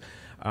trades, is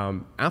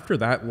after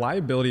that,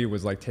 liability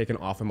was like taken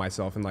off of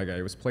myself, and like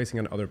I was placing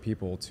on other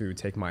people to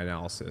take my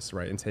analysis,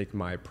 right, and take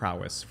my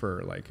prowess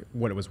for like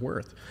what it was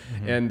worth.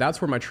 And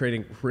that's where my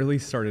trading really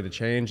started to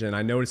change. And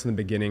I noticed in the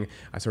beginning,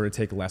 I started to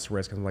take less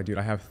risk. I'm like, dude,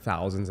 I have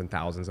thousands and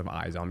thousands of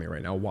eyes on me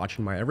right now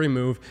watching my every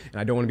move, and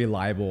I don't want to be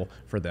liable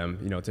for them,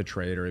 to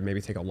trade or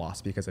maybe take a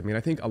loss. Because I mean, I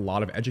think a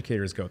lot of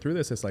educators go through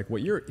this. It's like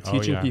what you're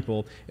teaching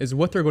people is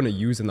what they're going to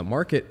use in the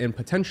market and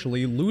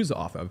potentially lose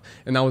off of.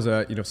 And that was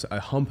a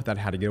hump that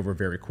I had to get over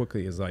very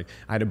quickly. Is like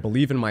I had to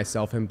believe in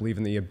myself and believe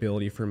in the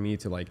ability for me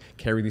to like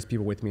carry these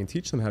people with me and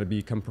teach them how to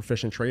become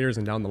proficient traders.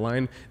 And down the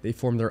line, they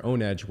form their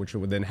own edge, which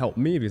would then help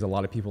me, because a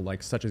lot of people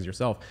like such as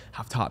yourself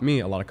have taught me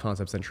a lot of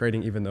concepts in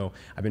trading, even though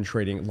I've been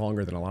trading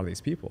longer than a lot of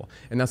these people.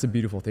 And that's the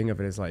beautiful thing of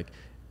it, is like,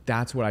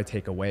 that's what I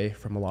take away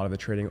from a lot of the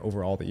trading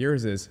over all the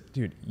years is,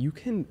 dude, you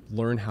can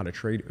learn how to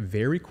trade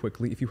very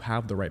quickly if you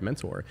have the right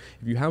mentor.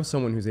 If you have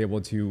someone who's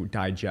able to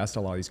digest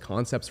a lot of these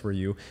concepts for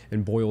you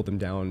and boil them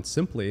down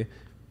simply,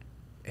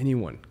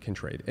 anyone can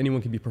trade.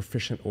 Anyone can be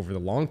proficient over the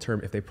long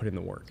term if they put in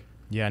the work.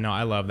 Yeah, no,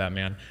 I love that,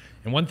 man.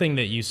 And one thing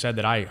that you said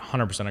that I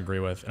 100% agree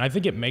with, and I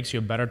think it makes you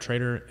a better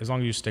trader as long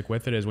as you stick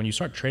with it, is when you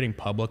start trading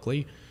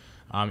publicly,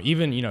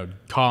 even,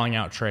 calling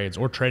out trades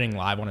or trading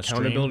live on a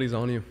stream. Accountability's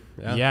on you.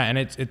 Yeah, and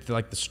it's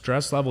like the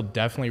stress level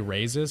definitely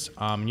raises.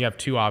 You have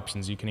two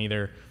options. You can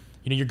either,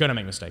 you're going to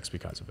make mistakes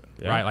because of it,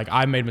 right? Like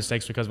I made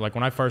mistakes because of, like,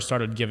 when I first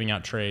started giving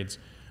out trades,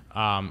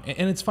 and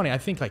it's funny, I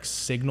think like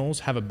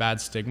signals have a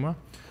bad stigma.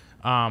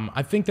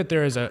 I think that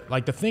there is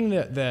the thing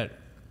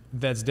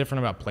that's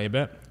different about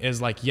Playbit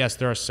is like, yes,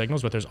 there are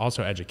signals, but there's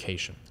also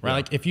education, right?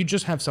 Like if you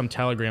just have some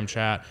Telegram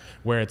chat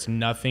where it's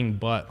nothing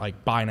but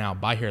like buy now,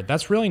 buy here,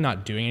 that's really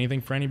not doing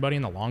anything for anybody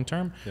in the long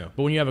term. But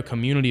when you have a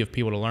community of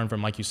people to learn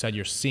from, like you said,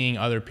 you're seeing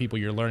other people,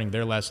 you're learning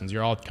their lessons,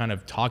 you're all kind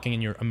of talking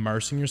and you're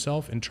immersing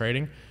yourself in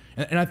trading.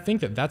 And I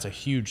think that that's a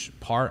huge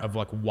part of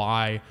like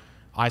why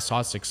I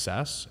saw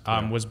success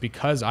was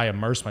because I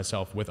immersed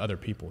myself with other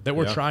people that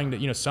were trying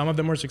to, some of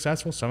them were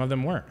successful, some of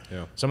them weren't.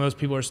 Some of those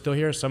people are still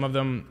here. Some of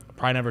them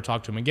probably never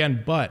talked to them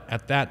again. But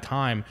at that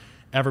time,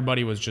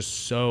 everybody was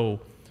just so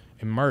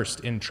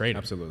immersed in trading.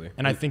 Absolutely.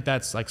 And I think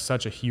that's like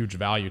such a huge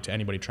value to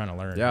anybody trying to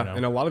learn.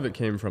 And a lot of it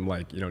came from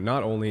like,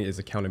 not only is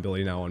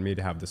accountability now on me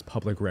to have this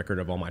public record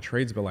of all my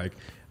trades, but like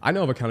I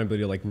know of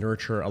accountability to like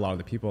nurture a lot of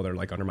the people that are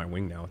like under my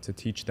wing now, to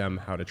teach them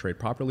how to trade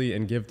properly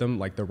and give them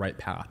like the right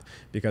path.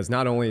 Because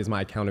not only is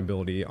my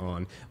accountability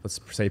on,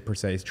 let's say per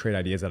se, trade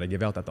ideas that I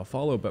give out that they'll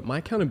follow, but my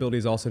accountability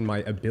is also in my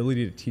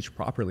ability to teach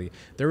properly.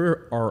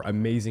 There are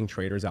amazing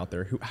traders out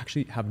there who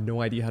actually have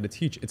no idea how to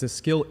teach. It's a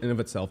skill in of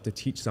itself to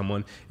teach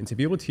someone, and to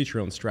be able to teach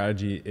your own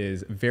strategy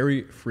is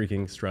very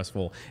freaking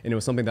stressful. And it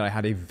was something that I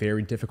had a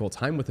very difficult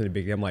time with in the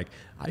beginning. I'm like,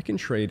 I can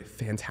trade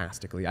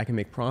fantastically. I can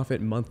make profit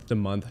month to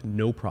month,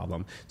 no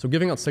problem. So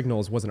giving out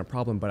signals wasn't a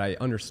problem, but I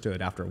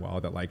understood after a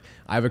while that like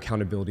I have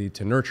accountability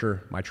to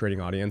nurture my trading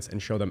audience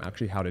and show them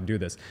actually how to do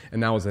this.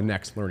 And that was the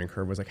next learning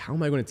curve, was like, how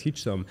am I going to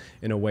teach them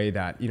in a way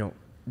that,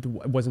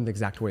 it wasn't the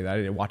exact way that I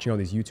did it. Watching all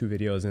these YouTube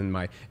videos and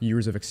my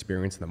years of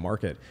experience in the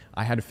market,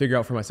 I had to figure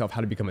out for myself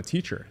how to become a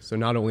teacher. So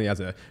not only as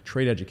a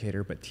trade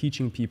educator, but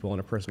teaching people on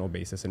a personal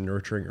basis and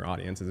nurturing your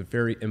audience is a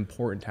very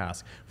important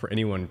task for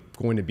anyone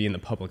going to be in the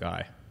public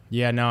eye.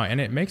 Yeah, no, and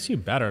it makes you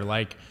better.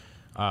 Like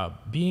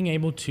being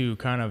able to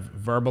kind of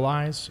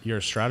verbalize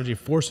your strategy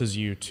forces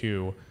you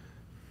to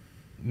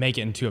make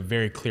it into a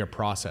very clear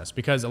process,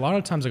 because a lot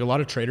of times, like a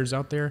lot of traders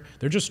out there,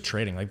 they're just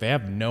trading. Like they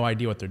have no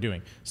idea what they're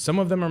doing. Some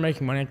of them are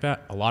making money like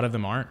that. A lot of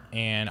them aren't.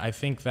 And I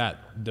think that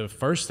the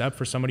first step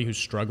for somebody who's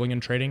struggling in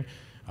trading,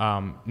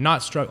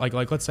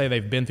 like let's say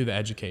they've been through the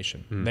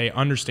education, they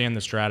understand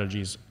the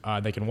strategies,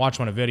 they can watch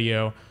them on a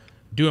video,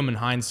 do them in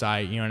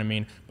hindsight, you know what I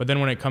mean? But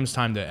then when it comes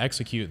time to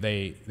execute,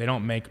 they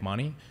don't make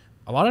money.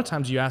 A lot of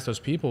times you ask those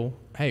people,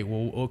 hey,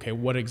 well, okay,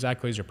 what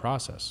exactly is your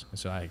process? And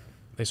so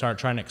they start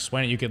trying to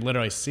explain it. You could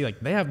literally see like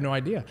they have no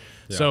idea.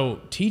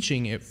 So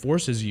teaching, it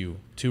forces you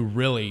to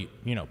really,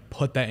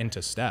 put that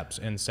into steps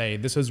and say,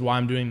 this is why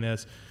I'm doing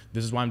this.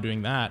 This is why I'm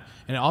doing that.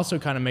 And it also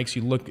kind of makes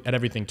you look at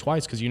everything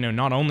twice, because,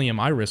 not only am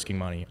I risking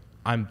money,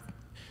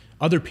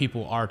 other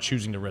people are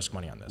choosing to risk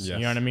money on this. You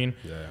know what I mean?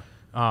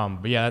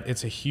 But yeah,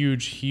 it's a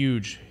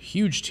huge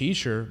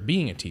teacher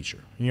being a teacher.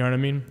 You know what I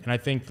mean? And I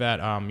think that,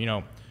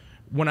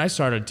 when I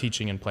started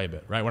teaching in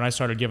Playbit, right? When I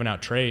started giving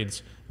out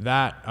trades,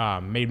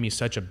 that made me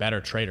such a better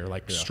trader,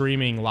 like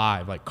streaming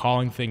live, like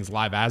calling things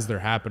live as they're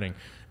happening,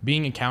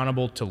 being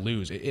accountable to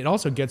lose. It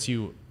also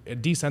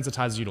it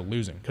desensitizes you to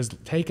losing, because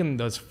taking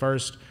those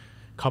first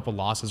couple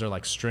losses or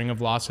like string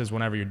of losses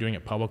whenever you're doing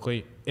it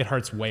publicly, it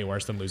hurts way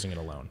worse than losing it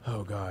alone.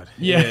 Oh God.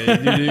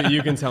 Yeah.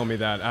 You can tell me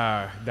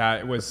that.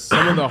 That was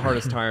some of the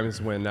hardest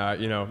times when,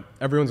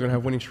 everyone's going to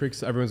have winning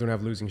streaks, everyone's going to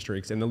have losing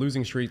streaks. And the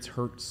losing streaks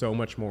hurt so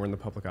much more in the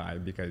public eye,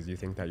 because you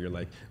think that you're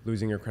like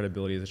losing your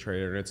credibility as a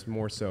trader. And it's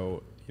more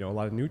so, a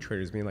lot of new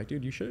traders being like,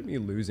 dude, you shouldn't be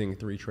losing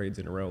 3 trades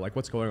in a row. Like,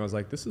 what's going on? I was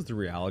like, this is the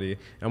reality.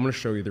 And I'm going to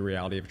show you the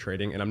reality of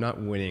trading. And I'm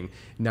not winning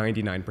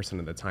 99%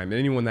 of the time. And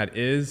anyone that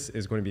is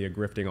going to be a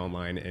grifting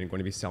online and going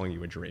to be selling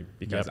you a dream,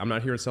 because I'm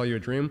not here to sell you a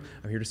dream.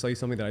 I'm here to sell you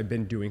something that I've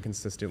been doing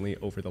consistently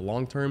over the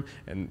long term.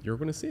 And you're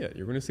going to see it.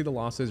 You're going to see the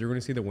losses. You're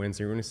going to see the wins.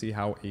 You're going to see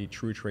how a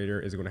true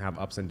trader is going to have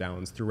ups and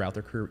downs throughout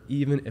their career,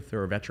 even if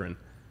they're a veteran.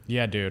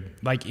 Yeah, dude.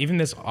 Like, even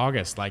this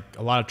August, like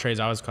a lot of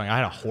trades I was calling, I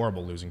had a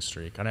horrible losing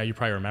streak. I know you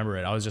probably remember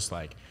it. I was just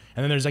like,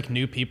 and then there's like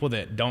new people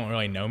that don't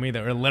really know me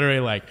that are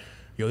literally like,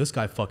 yo, this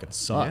guy fucking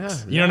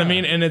sucks. You know what I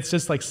mean? And it's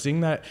just like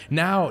seeing that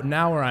now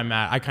where I'm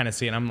at, I kind of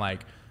see it and I'm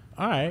like,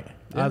 all right,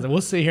 we'll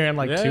see here in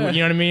like 2, you know what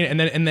I mean?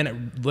 And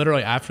then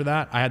literally after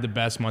that, I had the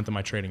best month of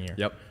my trading year.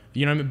 Yep.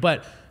 You know what I mean?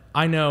 But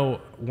I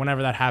know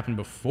whenever that happened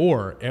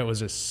before, it was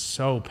just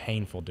so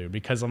painful, dude,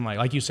 because I'm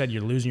like you said,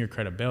 you're losing your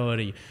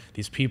credibility.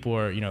 These people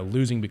are,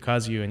 losing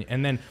because of you.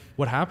 And then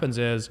what happens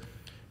is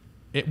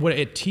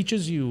it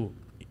teaches you,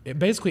 it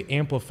basically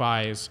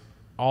amplifies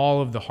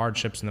all of the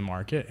hardships in the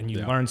market, and you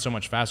learn so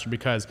much faster,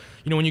 because,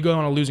 when you go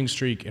on a losing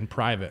streak in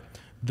private,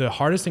 the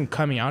hardest thing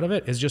coming out of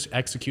it is just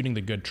executing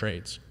the good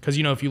trades. Because,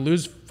 if you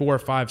lose 4,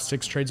 5,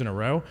 6 trades in a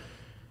row,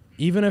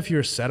 even if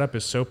your setup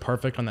is so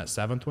perfect on that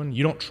 7th one,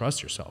 you don't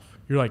trust yourself.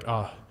 You're like,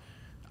 oh,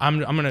 I'm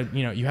gonna,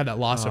 you had that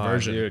loss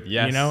aversion, dude,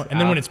 yes, and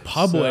then when it's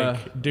public,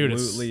 dude,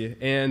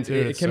 and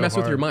it can mess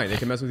with your mind. It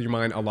can mess with your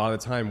mind a lot of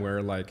the time,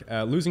 where like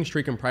losing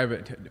streak in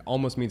private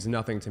almost means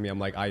nothing to me. I'm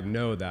like, I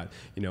know that,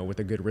 with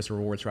a good risk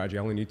reward strategy,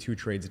 I only need 2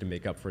 trades to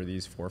make up for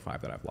these 4 or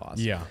 5 that I've lost.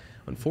 Yeah.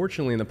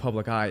 Unfortunately, in the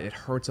public eye, it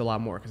hurts a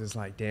lot more, because it's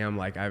like, damn,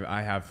 like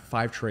I have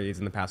 5 trades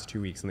in the past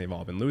 2 weeks and they've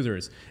all been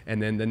losers.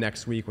 And then the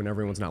next week, when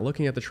everyone's not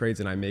looking at the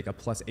trades and I make a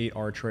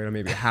 +8R trade on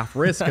maybe a half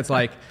risk, it's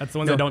like that's the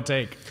ones they don't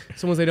take.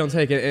 It's the ones they don't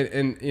take.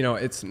 And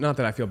it's not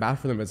that I feel bad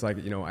for them. It's like,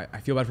 I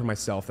feel bad for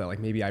myself that like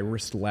maybe I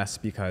risked less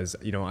because,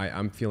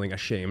 I'm feeling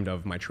ashamed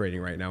of my trading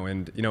right now.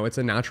 And, it's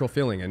a natural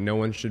feeling and no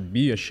one should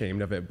be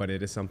ashamed of it, but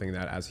it is something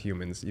that as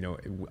humans,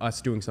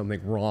 us doing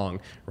something wrong,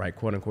 right,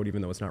 quote unquote,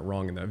 even though it's not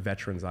wrong in the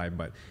veteran's eye,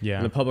 but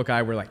in the public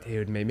eye, we're like,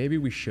 dude, maybe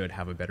we should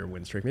have a better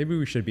win streak. Maybe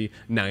we should be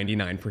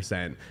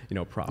 99%,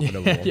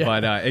 profitable.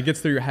 But it gets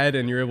through your head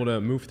and you're able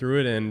to move through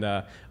it. And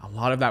a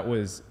lot of that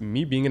was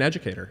me being an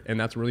educator. And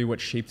that's really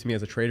what shaped me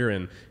as a trader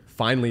and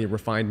finally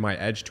refined my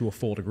edge to a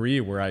full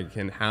degree, where I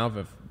can have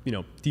a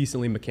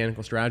decently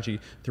mechanical strategy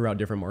throughout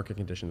different market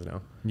conditions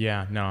now.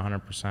 Yeah, no,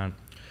 100%.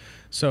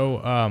 So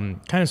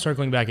kind of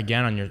circling back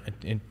again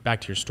on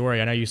back to your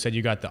story, I know you said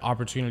you got the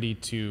opportunity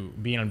to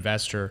be an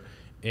investor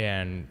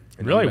in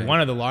really one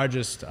of the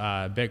largest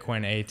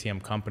Bitcoin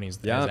ATM companies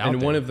that is out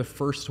and there. One of the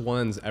first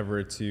ones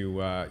ever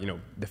to,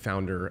 the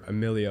founder,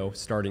 Emilio,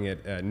 starting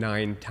it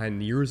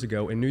 9-10 years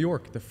ago in New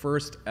York, the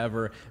first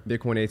ever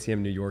Bitcoin ATM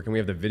in New York. And we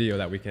have the video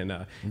that we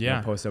can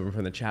post over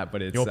from the chat,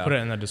 but you'll put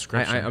it in the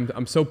description.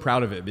 I'm so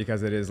proud of it,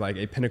 because it is like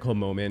a pinnacle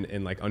moment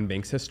in like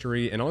Unbanked's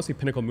history, and honestly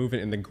pinnacle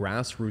movement in the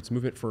grassroots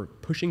movement for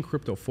pushing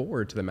crypto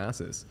forward to the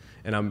masses.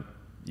 And I'm,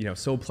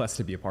 so blessed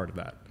to be a part of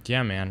that.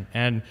 Yeah, man.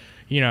 And,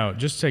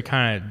 just to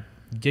kind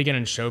of dig in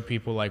and show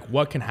people like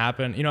what can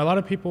happen. A lot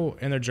of people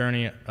in their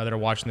journey that are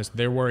watching this,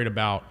 they're worried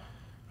about,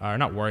 or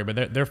not worried,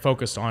 but they're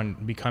focused on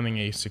becoming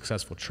a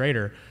successful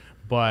trader.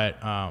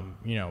 But,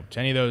 to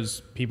any of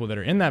those people that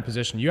are in that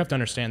position, you have to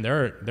understand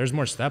there's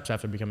more steps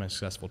after becoming a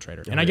successful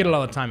trader. And I get it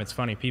all the time. It's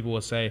funny. People will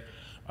say,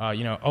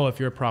 oh, if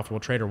you're a profitable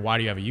trader, why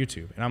do you have a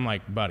YouTube? And I'm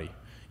like, buddy,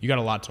 you got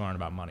a lot to learn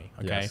about money,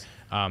 okay? Yes.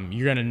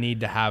 You're gonna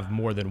need to have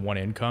more than one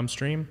income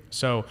stream.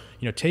 So,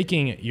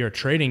 taking your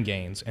trading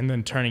gains and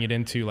then turning it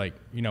into like,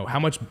 how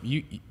much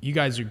you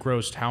guys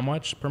grossed how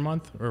much per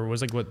month? Or was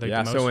like what the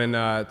most? So in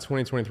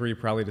 2023,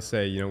 probably to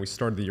say, we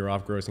started the year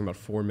off grossing about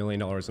 $4 million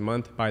a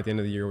month. By the end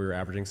of the year, we were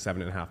averaging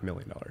 $7.5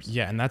 million.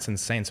 Yeah, and that's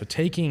insane. So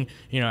taking,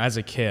 as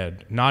a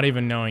kid, not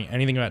even knowing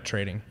anything about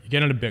trading, you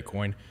get into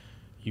Bitcoin,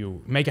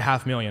 you make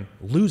 $500,000,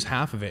 lose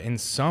half of it,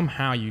 and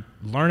somehow you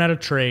learn how to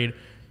trade,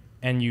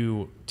 and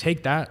you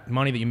take that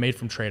money that you made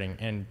from trading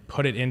and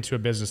put it into a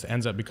business that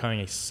ends up becoming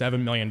a $7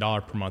 million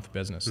per month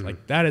business. Mm-hmm.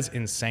 Like, that is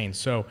insane.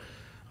 So,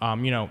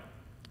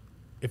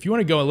 if you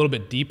want to go a little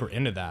bit deeper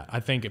into that,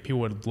 I think people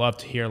would love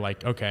to hear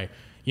like, okay,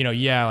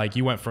 like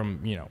you went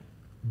from,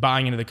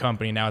 buying into the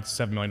company, now it's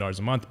 $7 million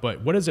a month,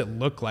 but what does it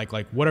look like?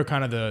 Like, what are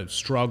kind of the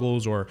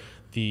struggles or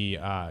the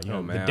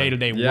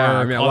day-to-day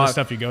work, all the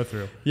stuff you go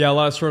through. Yeah, a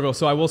lot of struggle.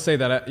 So I will say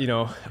that,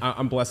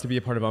 I'm blessed to be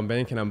a part of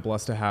Unbanked, and I'm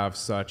blessed to have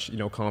such,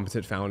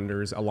 competent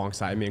founders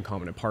alongside me and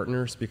competent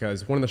partners,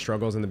 because one of the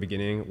struggles in the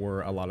beginning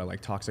were a lot of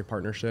like toxic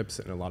partnerships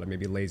and a lot of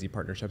maybe lazy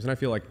partnerships. And I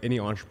feel like any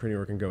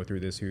entrepreneur can go through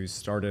this who's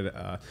started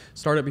a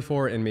startup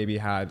before and maybe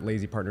had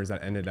lazy partners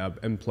that ended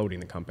up imploding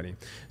the company.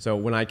 So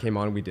when I came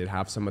on, we did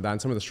have some of that,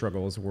 and some of the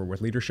struggles were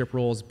with leadership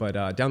roles.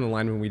 But down the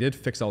line, when we did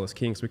fix all this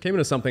kinks, we came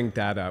into something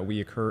that we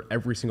occur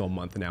every single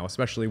month now,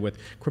 especially with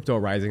crypto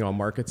rising on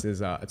markets,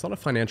 is it's a lot of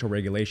financial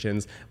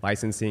regulations,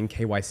 licensing,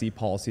 KYC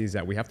policies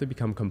that we have to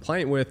become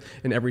compliant with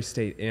in every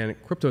state. And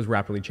crypto is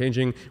rapidly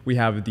changing. We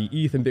have the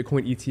ETH and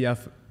Bitcoin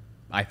ETF,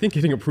 I think,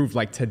 getting approved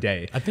like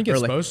today. I think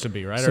it's supposed to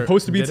be, right?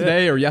 Supposed to be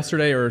today or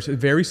yesterday or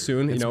very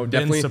soon. It's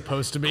definitely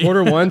supposed to be.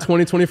 Q1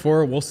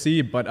 2024. We'll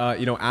see. But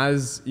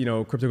as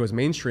crypto goes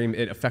mainstream,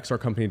 it affects our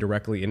company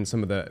directly. And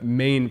some of the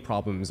main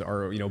problems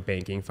are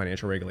banking,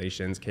 financial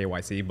regulations,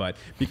 KYC. But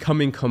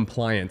becoming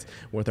compliant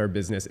with our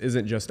business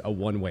isn't just a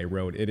one-way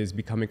road. It is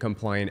becoming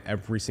compliant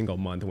every single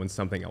month when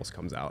something else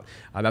comes out.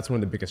 That's one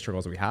of the biggest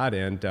struggles we had,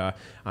 and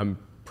I'm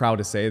proud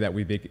to say that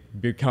we've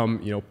become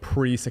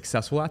pretty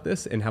successful at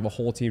this and have a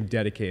whole team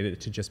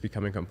dedicated to just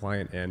becoming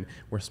compliant, and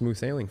we're smooth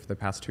sailing for the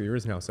past 2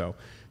 years now, so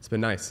it's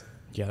been nice.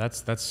 Yeah,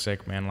 that's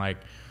sick, man. Like,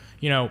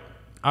 I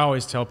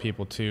always tell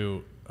people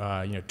to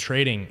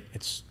trading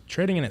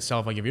in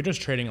itself, like if you're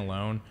just trading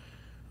alone,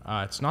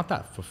 it's not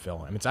that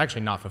fulfilling. I mean, it's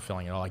actually not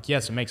fulfilling at all. Like,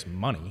 yes, it makes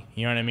money,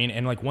 you know what I mean?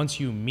 And like once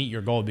you meet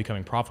your goal of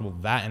becoming profitable,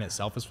 that in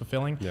itself is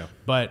fulfilling. Yeah.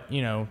 But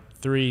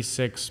 3,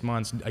 6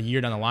 months, a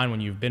year down the line,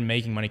 when you've been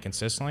making money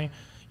consistently,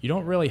 you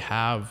don't really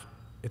have,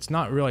 it's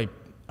not really,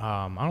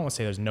 I don't want to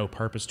say there's no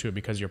purpose to it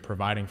because you're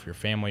providing for your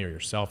family or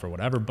yourself or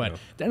whatever, but at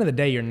the end of the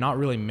day, you're not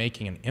really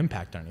making an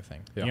impact on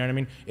anything. Yeah. You know what I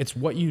mean? It's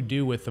what you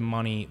do with the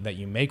money that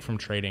you make from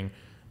trading.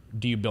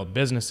 Do you build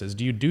businesses?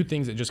 Do you do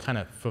things that just kind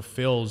of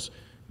fulfills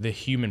the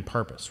human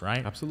purpose,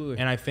 right? Absolutely.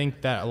 And I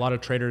think that a lot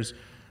of traders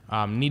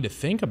need to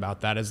think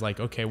about that as like,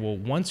 okay, well,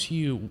 once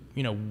you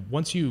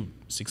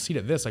succeed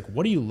at this, like,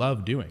 what do you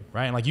love doing,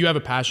 right? And like, you have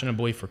a passion and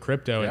belief for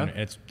crypto, and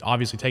it's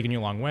obviously taken you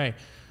a long way.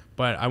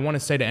 But I want to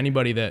say to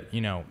anybody that,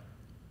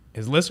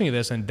 is listening to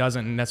this and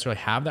doesn't necessarily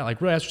have that, like,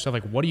 really ask yourself,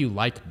 like, what do you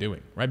like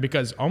doing, right?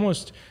 Because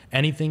almost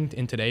anything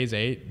in today's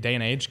day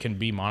and age can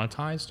be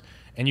monetized,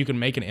 and you can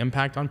make an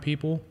impact on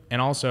people and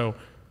also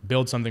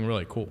build something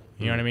really cool.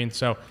 You know what I mean?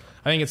 So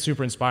I think it's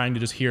super inspiring to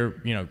just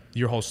hear,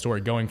 your whole story,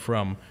 going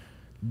from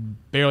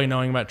barely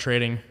knowing about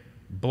trading,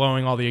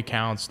 blowing all the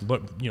accounts,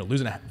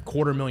 losing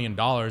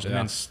 $250,000, and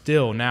then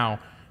still now,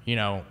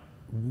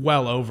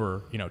 well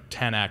over,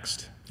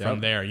 10x'd from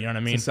there. You know what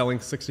I mean? So selling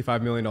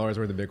 $65 million worth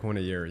of Bitcoin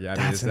a year. Yeah,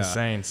 that's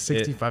insane.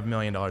 $65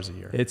 million a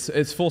year.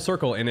 It's full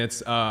circle, and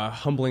it's a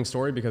humbling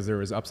story because there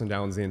was ups and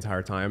downs the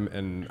entire time.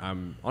 And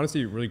I'm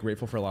honestly really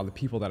grateful for a lot of the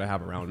people that I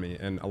have around me,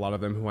 and a lot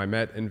of them who I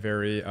met in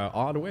very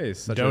odd ways,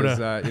 such as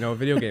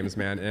video games,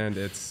 man. And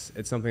it's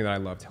something that I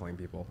love telling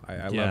people.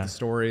 I love the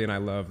story, and I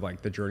love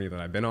like the journey that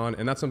I've been on.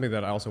 And that's something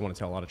that I also want to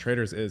tell a lot of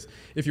traders is,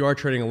 if you are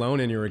trading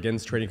alone and you're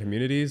against trading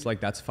communities, like,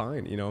 that's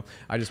fine.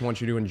 I just want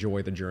you to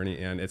enjoy the journey,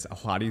 and it's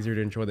a lot easier to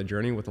enjoy the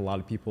journey with a lot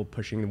of people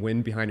pushing the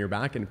wind behind your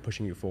back and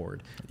pushing you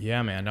forward.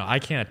 Yeah, man. No, I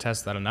can't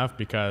attest that enough,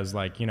 because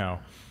like,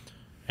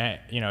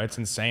 it's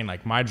insane,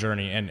 like my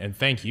journey, and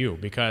thank you,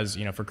 because,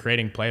 for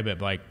creating Playbit,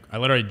 like I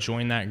literally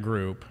joined that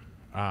group,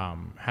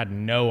 had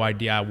no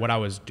idea what I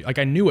was, like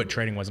I knew what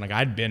trading was, and like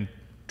I'd been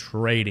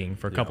trading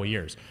for a couple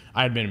years.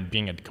 I had been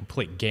being a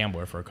complete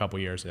gambler for a couple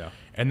years. Yeah.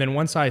 And then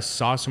once I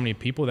saw so many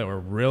people that were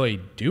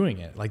really doing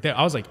it, like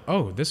I was like,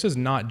 oh, this is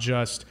not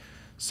just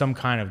some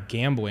kind of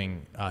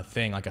gambling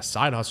thing, like a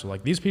side hustle.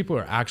 Like, these people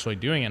are actually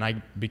doing it, and I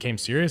became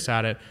serious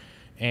at it.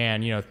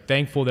 And,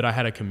 thankful that I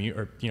had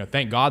a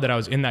thank God that I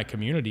was in that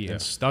community and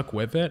stuck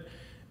with it.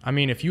 I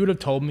mean, if you would have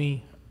told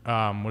me,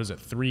 over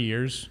 3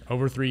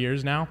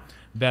 years now,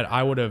 that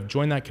I would have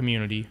joined that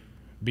community,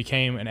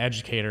 became an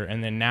educator,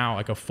 and then now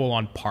like a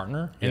full-on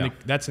partner, and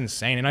that's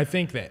insane. And I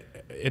think that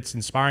it's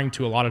inspiring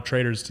to a lot of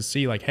traders to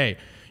see, like, hey,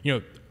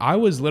 I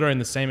was literally in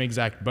the same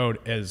exact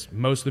boat as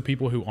most of the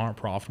people who aren't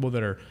profitable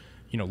that are,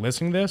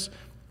 listening to this.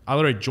 I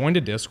literally joined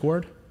a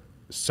Discord.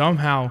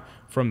 Somehow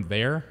from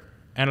there,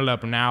 ended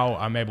up now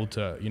I'm able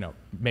to,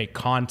 make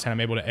content. I'm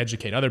able to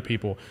educate other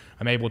people.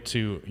 I'm able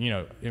to,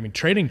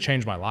 trading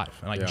changed my life.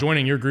 And like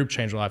joining your group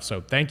changed my life.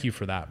 So thank you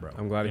for that, bro.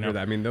 I'm glad to hear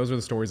that. I mean, those are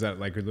the stories that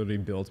like literally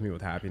builds me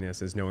with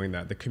happiness, is knowing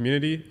that the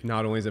community,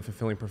 not only is it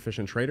fulfilling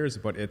proficient traders,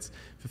 but it's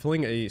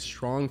fulfilling a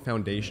strong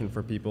foundation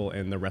for people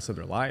in the rest of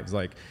their lives.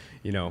 Like,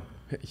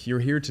 you're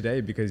here today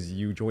because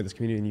you joined this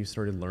community and you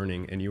started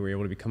learning, and you were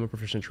able to become a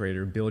proficient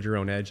trader, build your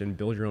own edge, and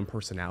build your own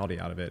personality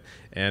out of it.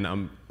 And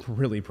I'm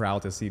really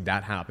proud to see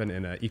that happen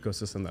in an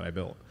ecosystem that I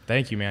built.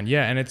 Thank you, man.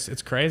 Yeah, and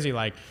it's crazy.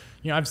 Like,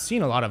 I've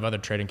seen a lot of other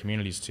trading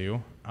communities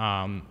too,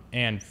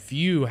 and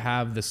few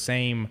have the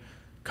same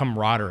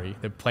camaraderie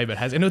that Playbit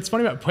has. And what's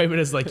funny about Playbit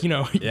is like,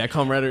 yeah,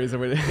 camaraderie is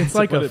it's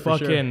like a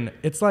fucking, sure.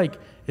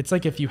 It's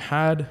like if you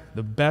had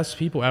the best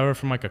people ever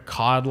from like a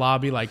COD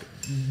lobby, like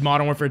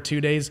Modern Warfare 2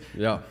 days.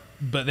 Yeah.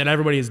 but then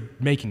everybody is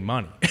making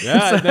money.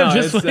 Yeah, so no,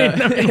 just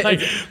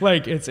it's,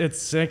 like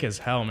it's sick as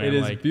hell, man. It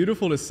is like,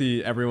 beautiful to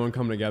see everyone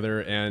come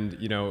together and,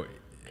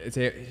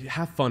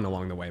 have fun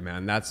along the way,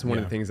 man. That's one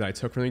of the things that I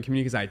took from the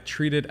community, because I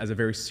treat it as a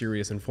very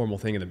serious and formal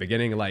thing in the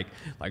beginning. Like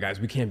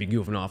guys, we can't be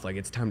goofing off. Like,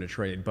 it's time to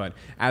trade. But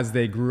as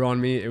they grew on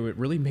me, it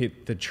really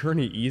made the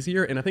journey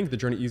easier. And I think the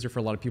journey easier for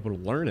a lot of people to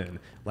learn in.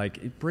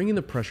 Like, bringing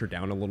the pressure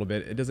down a little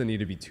bit. It doesn't need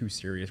to be too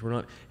serious. We're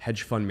not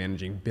hedge fund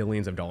managing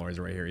billions of dollars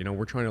right here.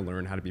 We're trying to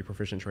learn how to be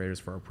proficient traders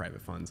for our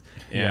private funds.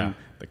 And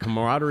the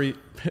camaraderie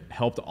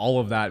helped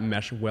all of that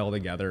mesh well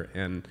together.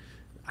 And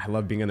I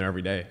love being in there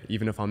every day.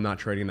 Even if I'm not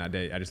trading that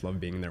day, I just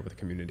love being in there with the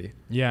community.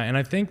 Yeah, and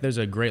I think there's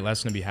a great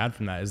lesson to be had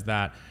from that, is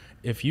that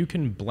if you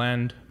can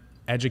blend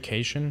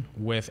education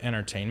with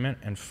entertainment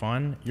and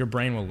fun, your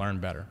brain will learn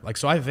better. Like,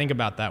 so I think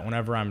about that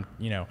whenever I'm,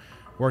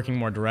 working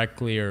more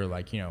directly, or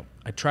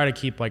I try to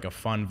keep like a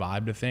fun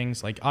vibe to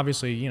things. Like,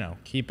 obviously,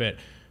 keep it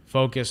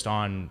focused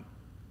on,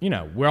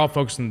 we're all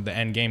focused on the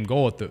end game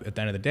goal at the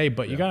end of the day,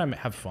 but you gotta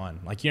have fun.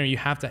 Like, you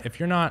have to, if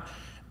you're not.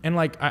 And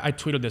like I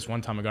tweeted this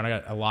one time ago, and I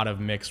got a lot of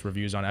mixed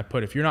reviews on it. I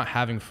put, if you're not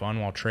having fun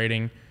while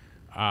trading,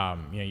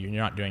 you're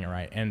not doing it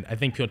right. And I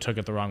think people took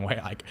it the wrong way.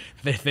 Like,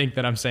 they think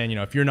that I'm saying,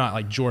 if you're not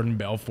like Jordan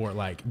Belfort,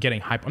 like getting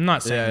hype. I'm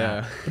not saying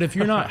that. But if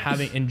you're not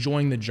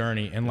enjoying the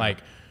journey and like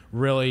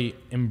really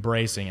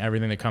embracing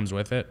everything that comes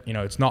with it,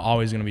 it's not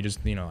always going to be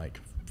just, like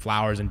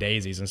flowers and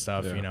daisies and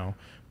stuff,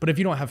 But if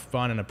you don't have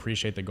fun and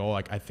appreciate the goal,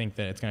 like, I think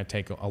that it's going to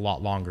take a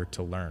lot longer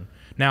to learn.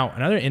 Now,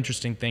 another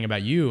interesting thing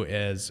about you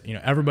is,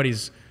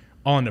 everybody's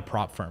all into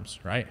prop firms,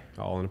 right?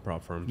 All into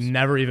prop firms.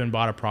 Never even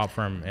bought a prop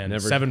firm,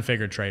 and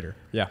seven-figure trader.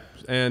 Yeah,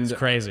 and it's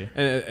crazy.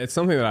 And it's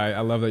something that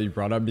I love that you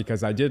brought up,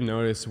 because I did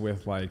notice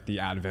with like the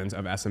advent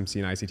of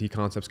SMC and ICT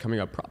concepts coming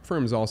up, prop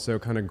firms also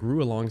kind of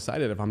grew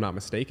alongside it. If I'm not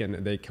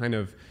mistaken, they kind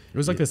of. It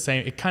was like the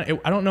same.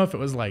 I don't know if it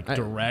was like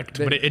direct,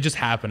 but it just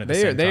happened at the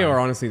same time. They are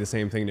honestly the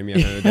same thing to me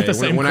at the end of the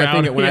day. When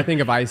I think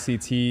of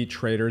ICT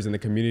traders in the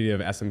community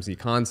of SMC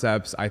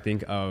concepts, I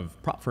think of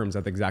prop firms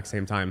at the exact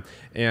same time.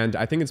 And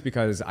I think it's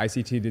because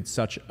ICT did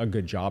such a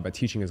good job at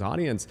teaching his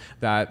audience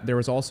that there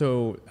was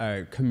also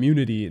a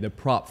community, the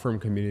prop firm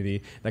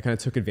community, that kind of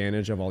took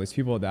advantage of all these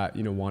people that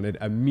wanted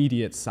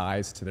immediate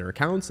size to their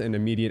accounts and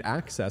immediate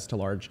access to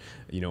large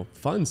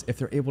funds if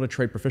they're able to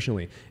trade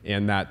proficiently.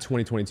 And that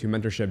 2022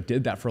 mentorship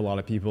did that for a lot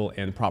of people,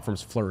 and prop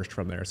firms flourished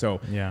from there. So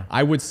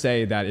I would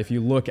say that if you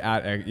look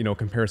at a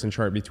comparison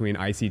chart between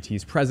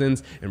ICT's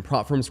presence and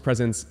prop firms'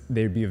 presence,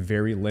 they'd be a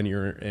very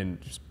linear and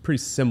pretty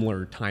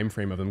similar time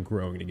frame of them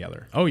growing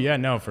together. Oh yeah,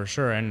 no, for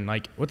sure. And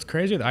like, what's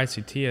crazy with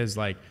ICT is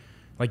like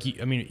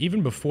I mean,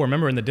 even before,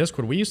 remember in the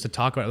Discord, we used to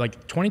talk about,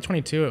 like,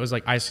 2022, it was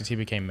like ICT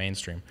became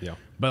mainstream. Yeah.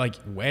 But like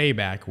way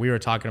back, we were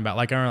talking about,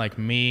 like, I remember like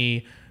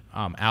me,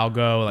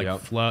 Algo,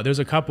 like Flo. There's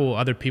a couple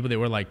other people that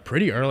were like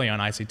pretty early on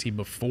ICT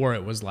before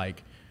it was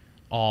like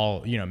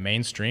all,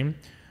 mainstream.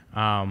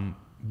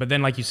 But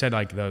then, like you said,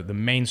 like the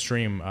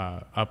mainstream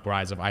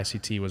uprise of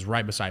ICT was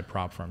right beside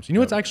prop firms. You know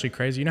what's actually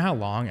crazy? You know how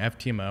long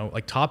FTMO,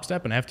 like Top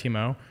Step and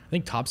FTMO, I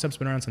think Top Step's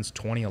been around since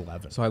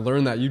 2011. So I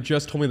learned that. You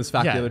just told me this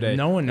fact the other day.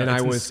 No one knows. And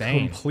I was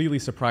completely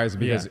surprised,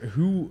 because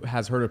who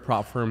has heard of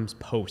prop firms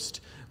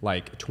post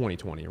like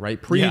 2020, right?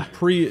 Pre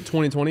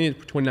 2020,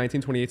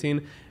 2019,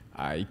 2018,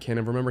 I can't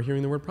ever remember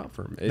hearing the word prop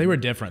firm. They were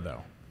different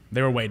though.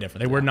 They were way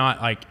different. They were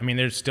not like, I mean,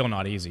 they're still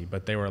not easy,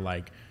 but they were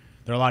like,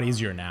 they're a lot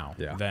easier now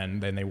than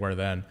they were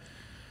then.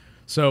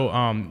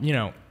 So,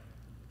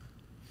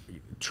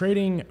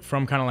 trading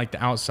from kind of like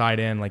the outside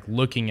in, like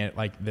looking at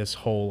like this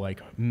whole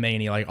like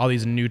mania, like all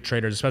these new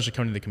traders, especially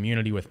coming to the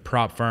community with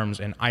prop firms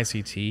and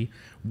ICT,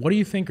 what do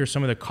you think are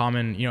some of the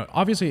common,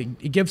 obviously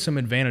it gives some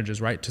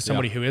advantages, right, to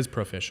somebody who is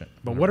proficient,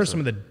 but 100%. What are some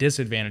of the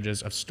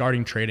disadvantages of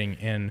starting trading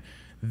in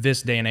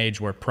this day and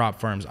age where prop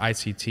firms,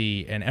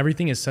 ICT, and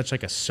everything is such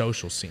like a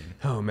social scene?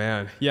 Oh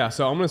man. Yeah.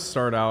 So I'm going to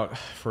start out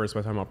first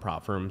by talking about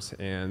prop firms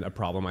and a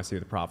problem I see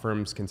with prop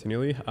firms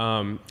continually.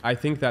 I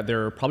think that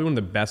they're probably one of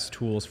the best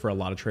tools for a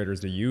lot of traders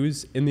to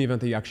use in the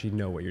event that you actually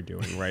know what you're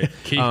doing, right?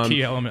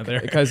 key element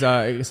there. Because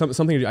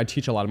something I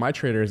teach a lot of my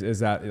traders is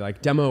that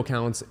like demo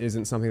accounts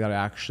isn't something that I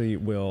actually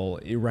will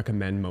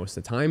recommend most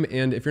of the time.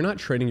 And if you're not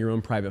trading your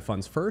own private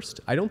funds first,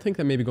 I don't think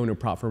that maybe going to a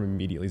prop firm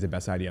immediately is the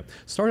best idea.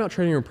 Start out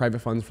trading your own private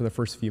funds for the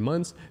first few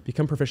months,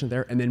 become proficient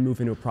there, and then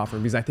move into a prop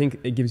firm, because I think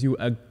it gives you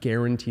a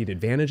guaranteed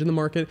advantage in the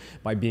market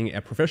by being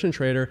a proficient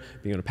trader,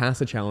 being able to pass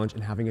the challenge,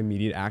 and having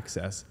immediate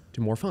access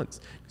to more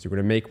funds. Because you're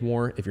going to make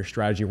more. If your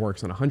strategy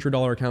works on a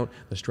 $100 account,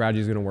 the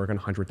strategy is going to work on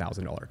a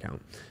 $100,000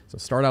 account. So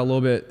start out a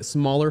little bit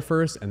smaller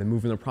first, and then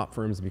move into prop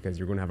firms, because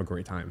you're going to have a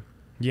great time.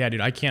 Yeah,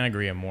 dude, I can't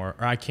agree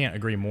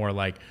more.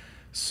 Like,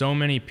 so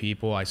many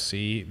people I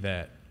see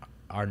that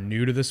are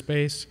new to the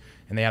space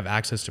and they have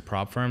access to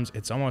prop firms,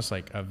 it's almost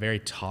like a very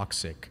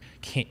toxic,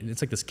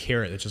 it's like this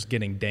carrot that's just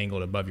getting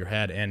dangled above your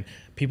head. And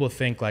people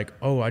think like,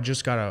 oh, I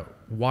just got to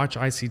watch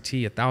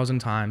ICT 1,000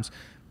 times,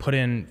 put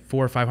in $400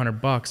 or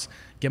 $500,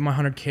 get my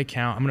 100K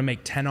account. I'm going to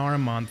make 10R a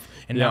month.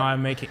 And now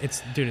I'm making,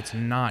 it's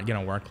not going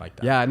to work like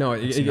that. Yeah, no,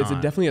 it's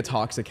definitely a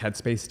toxic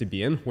headspace to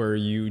be in, where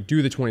you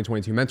do the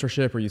 2022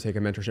 mentorship, where you take a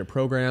mentorship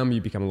program,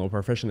 you become a little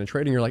proficient in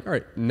trading. You're like, all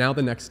right, now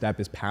the next step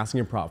is passing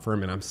a prop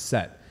firm and I'm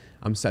set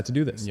to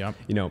do this. Yep.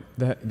 You know,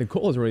 the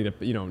goal is really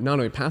to, not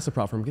only pass the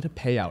prop firm, get a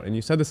payout. And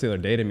you said this the other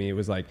day to me, it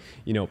was like,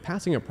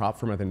 passing a prop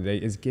firm at the end of the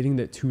day is getting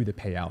it to the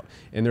payout.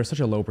 And there's such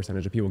a low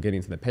percentage of people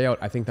getting to the payout.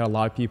 I think that a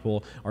lot of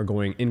people are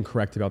going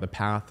incorrect about the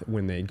path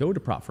when they go to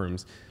prop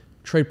firms.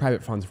 Trade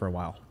private funds for a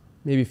while,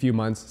 maybe a few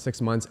months,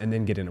 6 months, and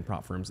then get into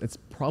prop firms. It's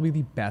probably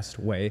the best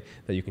way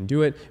that you can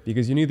do it,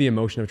 because you need the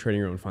emotion of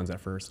trading your own funds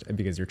at first, and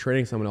because you're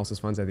trading someone else's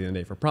funds at the end of the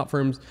day for prop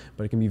firms,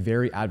 but it can be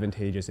very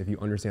advantageous if you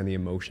understand the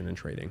emotion in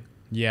trading.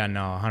 Yeah,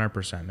 no,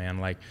 100%, man.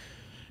 Like,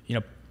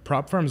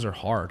 prop firms are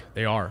hard.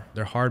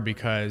 They're hard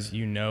because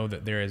you know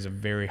that there is a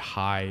very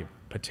high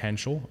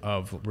potential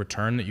of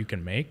return that you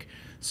can make.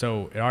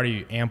 So it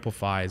already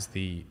amplifies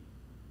the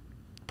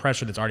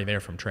pressure that's already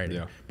there from trading.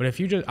 Yeah. But if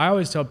I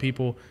always tell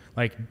people,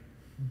 like,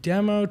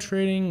 demo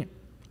trading,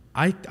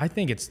 I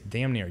think it's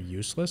damn near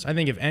useless. I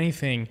think if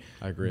anything,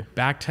 I agree.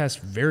 Backtest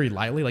very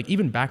lightly. Like,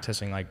 even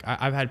backtesting, like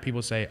I've had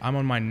people say, I'm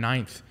on my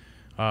 9th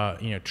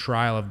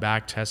trial of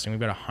backtesting. We've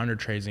got 100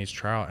 trades in each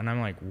trial. And I'm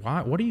like,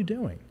 why? What are you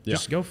doing? Yeah.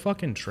 Just go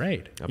fucking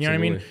trade. Absolutely. You know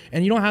what I mean?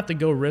 And you don't have to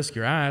go risk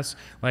your ass.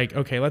 Like,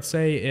 okay, let's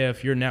say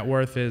if your net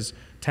worth is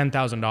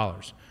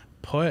 $10,000,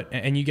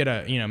 and you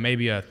get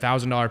maybe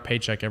 $1,000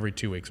 paycheck every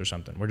 2 weeks or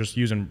something. We're just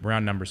using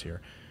round numbers here.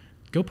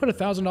 Go put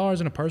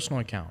 $1,000 in a personal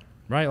account,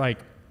 right? Like,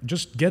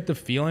 just get the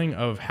feeling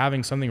of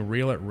having something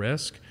real at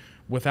risk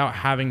without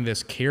having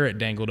this carrot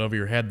dangled over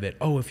your head that,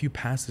 oh, if you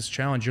pass this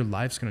challenge, your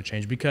life's going to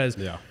change. Because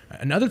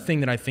another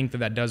thing that I think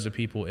that does to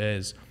people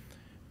is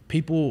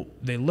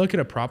they look at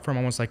a prop firm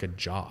almost like a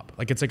job.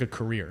 Like, it's like a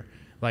career.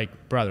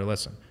 Like, brother,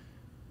 listen,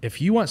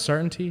 if you want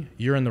certainty,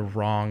 you're in the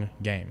wrong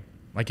game.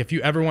 Like, if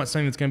you ever want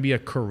something that's going to be a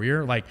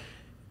career, like,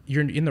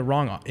 you're in the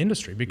wrong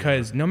industry,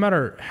 because no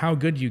matter how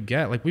good you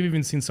get, like, we've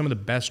even seen some of the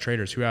best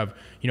traders who have,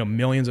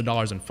 millions of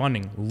dollars in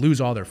funding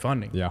lose all their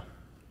funding. Yeah.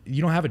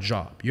 You don't have a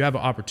job. You have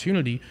an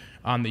opportunity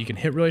that you can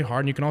hit really hard,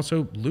 and you can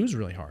also lose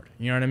really hard.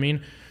 You know what I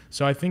mean?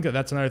 So I think that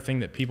that's another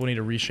thing that people need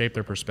to reshape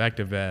their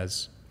perspective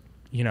as,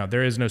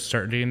 there is no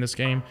certainty in this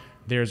game.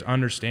 There's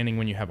understanding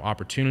when you have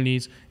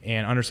opportunities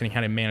and understanding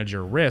how to manage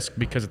your risk,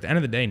 because at the end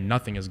of the day,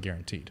 nothing is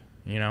guaranteed,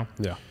 Yeah,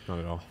 not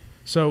at all.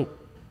 So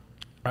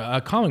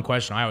a common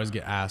question I always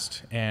get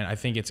asked, and I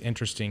think it's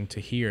interesting to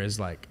hear, is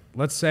like,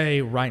 let's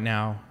say right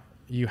now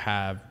you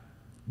had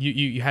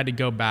to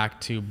go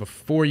back to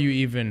before you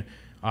even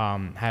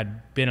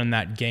had been in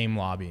that game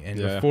lobby, and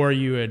before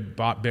you had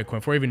bought Bitcoin,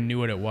 before you even knew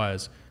what it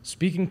was.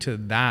 Speaking to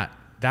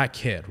that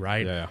kid,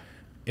 right? Yeah.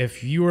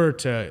 If you were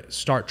to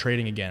start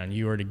trading again and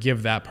you were to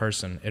give that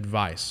person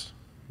advice,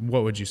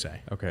 what would you say?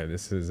 Okay,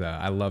 this is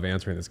I love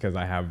answering this, because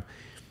I have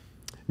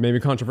maybe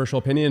a controversial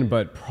opinion,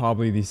 but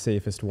probably the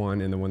safest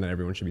one and the one that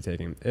everyone should be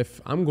taking.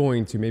 If I'm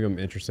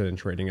interested in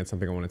trading, it's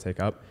something I want to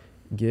take up,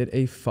 get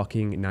a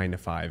fucking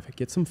 9-to-5.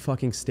 Get some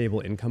fucking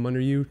stable income under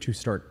you to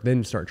start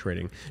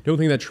trading. Don't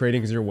think that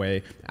trading is your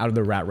way out of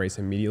the rat race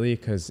immediately,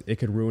 because it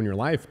could ruin your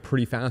life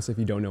pretty fast if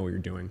you don't know what you're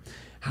doing.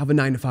 Have a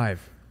 9-to-5.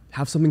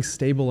 Have something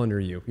stable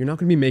under you. You're not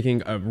going to be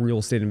making a real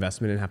estate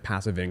investment and have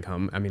passive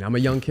income. I mean, I'm a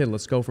young kid.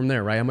 Let's go from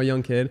there, right? I'm a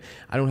young kid.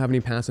 I don't have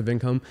any passive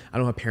income. I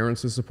don't have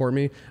parents to support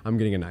me. I'm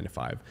getting a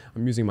 9-to-5.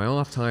 I'm using my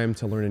off time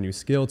to learn a new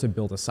skill, to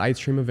build a side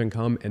stream of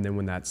income. And then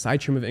when that side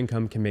stream of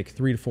income can make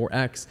 3 to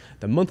 4x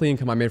the monthly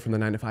income I made from the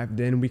 9-to-5,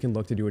 then we can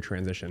look to do a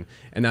transition.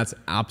 And that's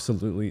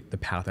absolutely the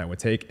path I would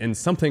take. And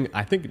something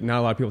I think not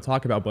a lot of people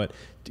talk about, but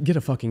get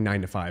a fucking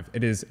 9-to-5.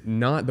 It is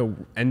not the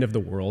end of the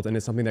world, and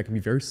it's something that can be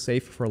very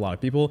safe for a lot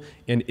of people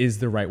and is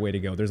the right way to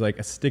go. There's like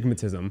a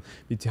stigmatism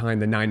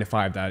behind the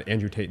 9-to-5 that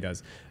Andrew Tate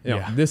does.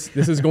 This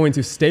is going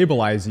to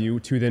stabilize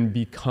you to then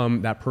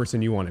become that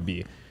person you want to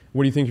be.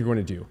 What do you think you're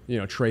going to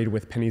do? Trade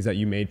with pennies that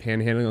you made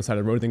panhandling on the side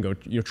of the road, then go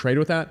trade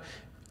with that?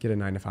 Get a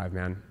 9-to-5,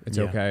 man. It's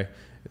okay.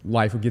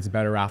 Life gets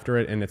better after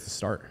it, and it's a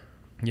start.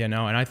 Yeah,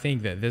 no, and I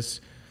think that this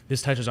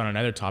touches on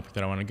another topic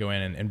that I want to go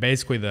in, and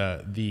basically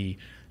the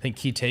I think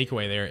key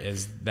takeaway there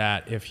is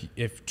that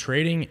if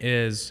trading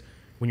is,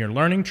 when you're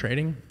learning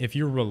trading, if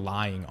you're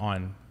relying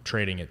on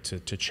trading it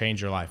to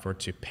change your life or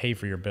to pay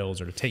for your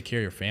bills or to take care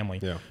of your family,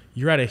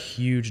 you're at a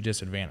huge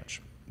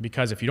disadvantage.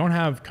 Because if you don't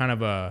have kind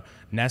of a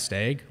nest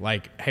egg,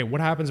 like, hey,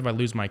 what happens if I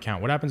lose my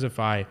account? What happens if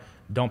I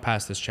don't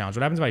pass this challenge?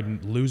 What happens if I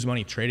lose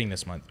money trading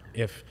this month?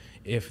 If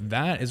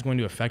that is going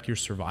to affect your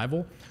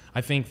survival,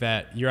 I think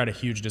that you're at a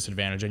huge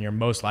disadvantage, and you're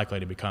most likely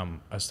to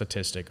become a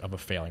statistic of a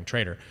failing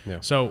trader.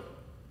 So,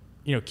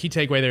 key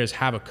takeaway there is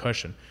have a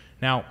cushion.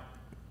 Now,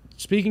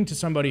 speaking to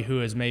somebody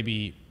who is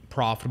maybe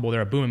profitable,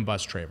 they're a boom and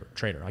bust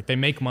trader. Like, they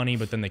make money,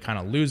 but then they kind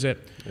of lose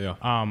it.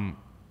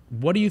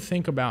 what do you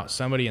think about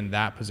somebody in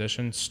that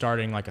position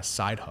starting like a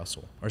side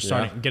hustle or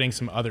getting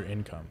some other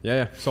income?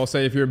 Yeah. So I'll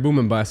say if you're boom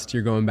and bust,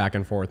 you're going back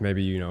and forth.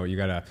 Maybe, you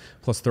got a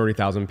plus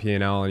 30,000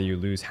 P&L and you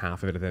lose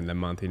half of it at the end of the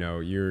month.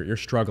 You're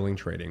struggling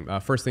trading.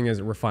 First thing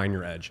is refine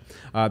your edge.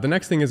 The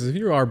next thing is if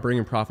you are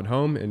bringing profit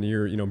home and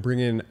you're,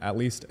 bringing at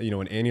least, an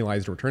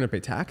annualized return to pay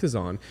taxes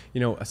on,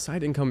 a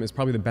side income is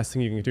probably the best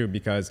thing you can do,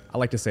 because I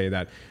like to say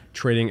that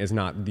trading is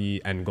not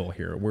the end goal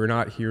here. We're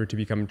not here to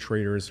become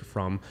traders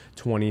from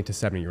 20 to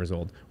 70 years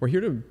old. We're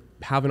here to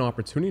have an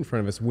opportunity in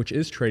front of us, which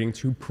is trading,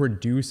 to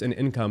produce an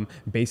income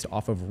based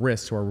off of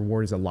risk. So our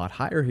reward is a lot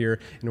higher here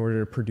in order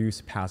to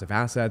produce passive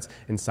assets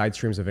and side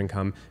streams of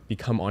income,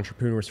 become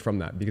entrepreneurs from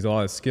that. Because a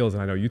lot of the skills,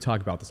 and I know you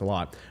talk about this a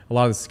lot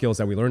of the skills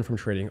that we learn from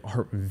trading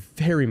are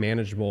very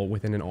manageable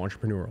within an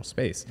entrepreneurial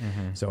space.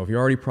 So if you're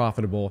already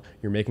profitable,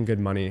 you're making good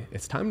money,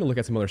 it's time to look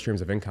at some other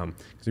streams of income.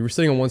 Because if you're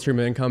sitting on one stream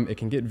of income, it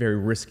can get very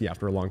risky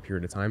after a long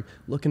period of time.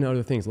 Look into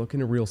other things, look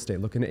into real estate,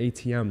 look into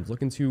ATMs,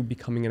 look into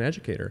becoming an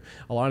educator.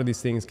 A lot of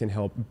these things can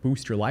help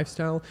boost your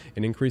lifestyle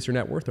and increase your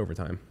net worth over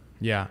time.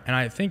 Yeah, and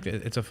I think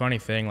it's a funny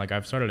thing. Like,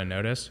 I've started to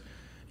notice,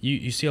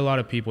 you see a lot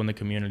of people in the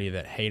community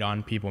that hate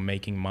on people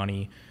making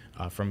money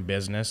from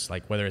business,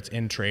 like whether it's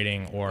in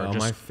trading or just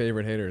my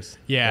favorite haters.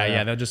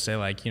 Yeah, they'll just say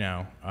like,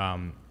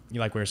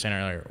 like we were saying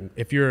earlier,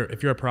 if you're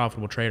a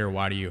profitable trader,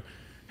 why do you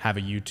have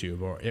a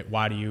YouTube, or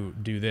why do you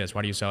do this?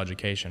 Why do you sell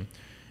education?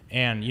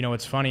 And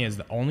what's funny is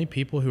the only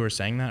people who are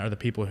saying that are the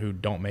people who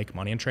don't make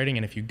money in trading.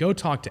 And if you go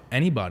talk to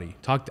anybody,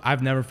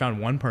 I've never found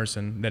one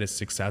person that is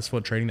successful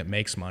at trading that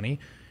makes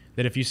money,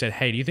 that if you said,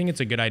 hey, do you think it's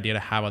a good idea to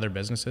have other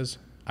businesses?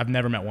 I've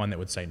never met one that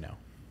would say no.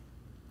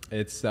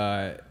 It's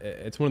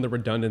one of the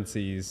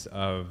redundancies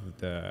of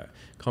the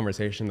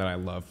conversation that I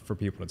love for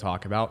people to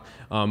talk about.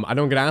 I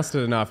don't get asked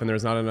it enough, and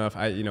there's not enough.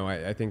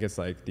 I think it's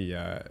like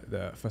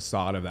the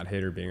facade of that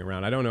hater being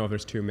around. I don't know if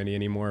there's too many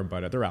anymore,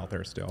 but they're out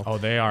there still. Oh,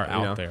 they are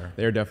out there.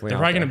 They're definitely. They're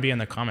probably going to be in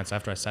the comments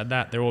after I said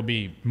that. There will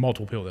be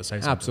multiple people that say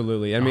something.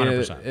 Absolutely. I mean,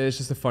 it's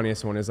just the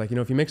funniest one is like,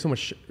 if you make so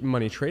much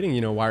money trading,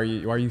 why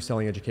are you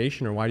selling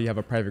education, or why do you have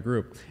a private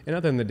group? And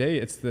at the end of the day,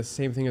 it's the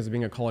same thing as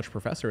being a college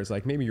professor. It's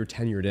like, maybe you're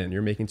tenured in,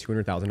 you're making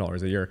 $200,000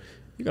 a year.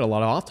 You got a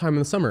lot of off time in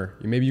the summer.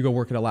 Maybe you go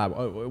work at a lab.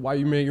 Why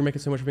you're making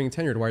so much being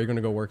tenured? Why are you going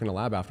to go work in a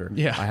lab after?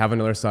 Yeah. I have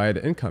another side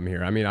income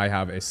here. I mean, I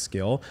have a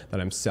skill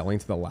that I'm selling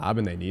to the lab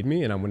and they need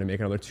me, and I'm going to make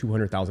another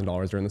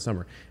 $200,000 during the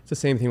summer. It's the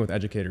same thing with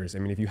educators. I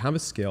mean, if you have a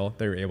skill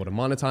that you're able to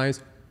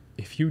monetize,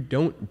 if you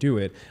don't do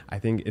it, I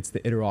think it's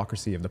the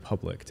idiocracy of the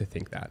public to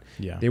think that.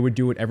 Yeah. They would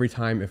do it every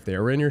time if they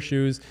were in your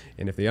shoes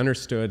and if they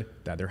understood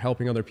that they're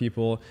helping other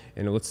people.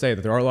 And let's say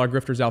that there are a lot of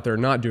grifters out there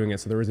not doing it,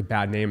 so there is a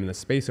bad name in the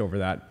space over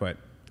that, but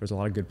there's a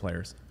lot of good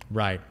players.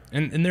 Right.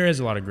 And there is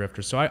a lot of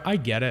grifters. So I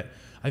get it.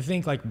 I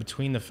think like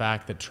between the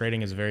fact that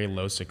trading is very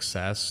low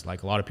success,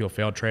 like a lot of people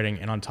fail trading,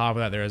 and on top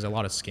of that, there is a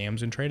lot of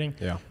scams in trading.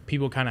 Yeah.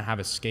 People kind of have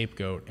a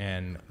scapegoat,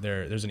 and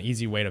there's an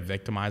easy way to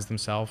victimize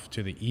themselves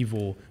to the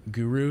evil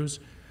gurus.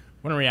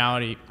 When in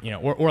reality,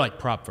 or like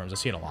prop firms, I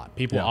see it a lot.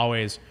 People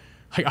always,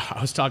 like,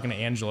 I was talking to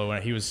Angelo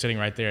when he was sitting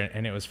right there,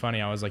 and it was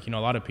funny. I was like, a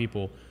lot of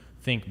people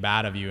think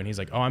bad of you, and he's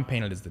like, oh, I'm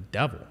painted as the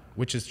devil,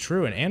 which is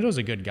true. And Angelo's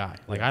a good guy.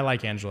 Like, I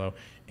like Angelo,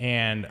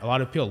 and a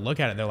lot of people look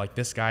at it, they're like,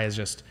 this guy is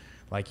just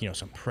like,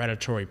 some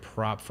predatory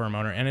prop firm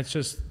owner. And it's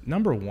just,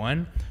 number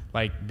one,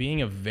 like,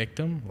 being a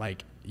victim,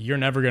 like, you're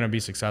never going to be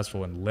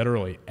successful in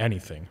literally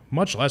anything,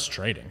 much less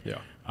trading.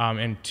 Yeah.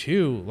 And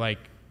two, like,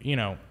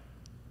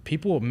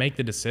 people make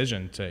the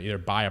decision to either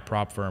buy a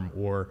prop firm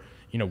or,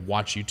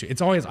 watch YouTube.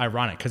 It's always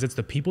ironic because it's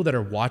the people that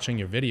are watching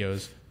your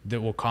videos that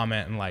will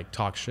comment and like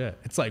talk shit.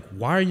 It's like,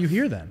 why are you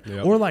here then?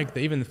 Yep. Or like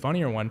the even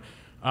funnier one,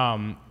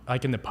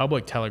 like in the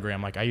public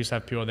Telegram, like I used to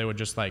have people, they would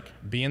just like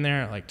be in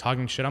there like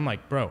talking shit. I'm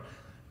like, bro,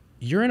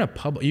 you're in a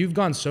public, you've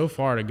gone so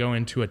far to go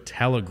into a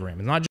Telegram.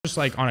 It's not just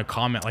like on a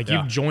comment, like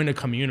you've joined a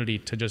community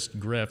to just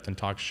grift and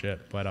talk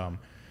shit. But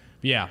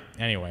yeah,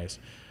 anyways.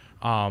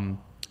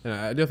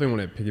 I definitely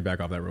want to piggyback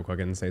off that real quick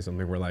and say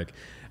something where, like,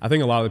 I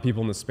think a lot of the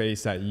people in the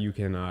space that you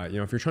can,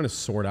 if you're trying to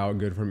sort out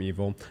good from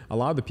evil, a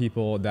lot of the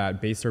people that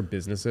base their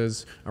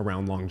businesses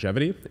around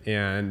longevity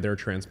and their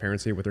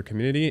transparency with their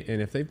community,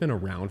 and if they've been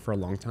around for a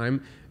long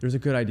time, there's a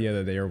good idea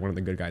that they are one of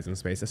the good guys in the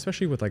space,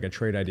 especially with like a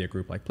trade idea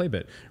group like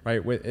Playbit,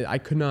 right? I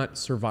could not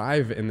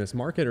survive in this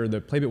market, or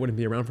the Playbit wouldn't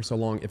be around for so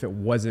long if it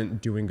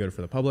wasn't doing good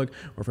for the public,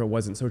 or if it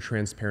wasn't so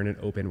transparent and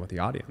open with the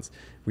audience.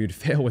 We'd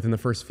fail within the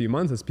first few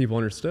months as people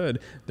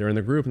understood they're in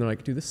the group and they're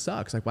like, dude, this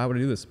sucks. Like, why would I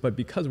do this? But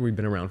because we've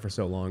been around for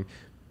so long,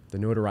 the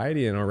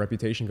notoriety and our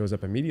reputation goes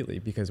up immediately,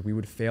 because we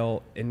would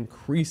fail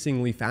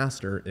increasingly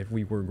faster if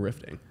we were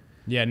grifting.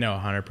 Yeah, no,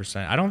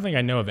 100%. I don't think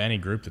I know of any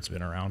group that's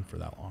been around for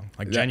that long.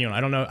 Like, genuine. I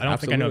don't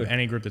think I know of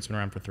any group that's been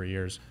around for 3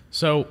 years.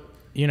 So,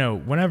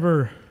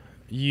 whenever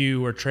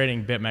you were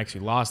trading BitMEX,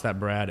 you lost that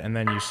bread, and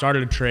then you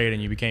started a trade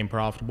and you became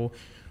profitable.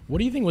 What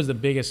do you think was the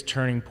biggest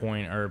turning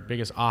point or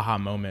biggest aha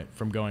moment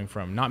from going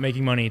from not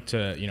making money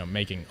to,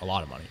 making a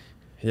lot of money?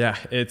 Yeah,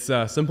 it's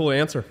a simple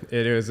answer.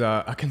 It is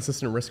a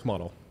consistent risk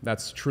model.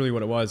 That's truly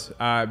what it was.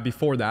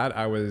 Before that,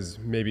 I was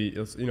maybe,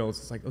 let's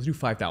do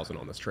 5,000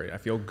 on this trade. I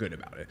feel good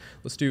about it.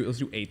 Let's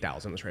do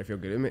 8,000 on this trade. I feel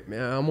good. Man,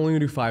 I'm only gonna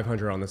do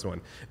 500 on this one.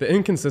 The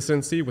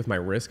inconsistency with my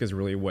risk is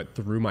really what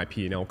threw my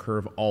P&L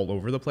curve all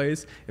over the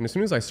place. And as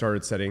soon as I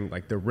started setting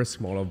like the risk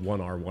model of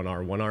 1R,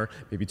 1R, 1R,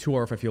 maybe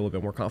 2R if I feel a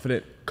bit more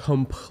confident,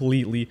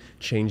 completely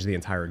changed the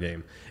entire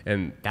game.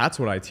 And that's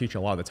what I teach a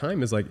lot of the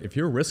time is like, if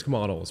your risk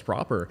model is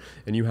proper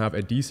and you have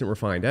a decent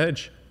refined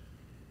edge,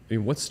 I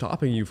mean, what's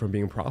stopping you from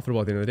being profitable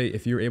at the end of the day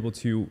if you're able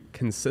to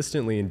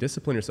consistently and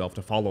discipline yourself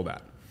to follow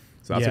that?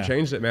 So that's what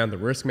changed it, man. The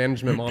risk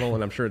management model,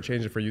 and I'm sure it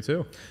changed it for you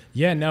too.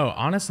 Yeah, no,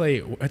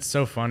 honestly, it's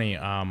so funny.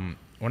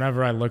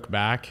 Whenever I look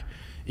back,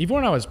 even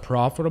when I was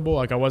profitable,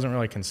 like I wasn't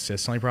really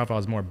consistently profitable. I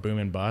was more boom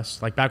and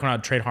bust. Like back when I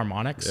would trade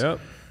harmonics,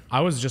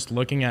 I was just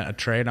looking at a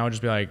trade and I would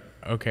just be like,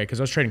 okay, because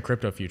I was trading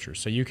crypto futures.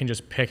 So you can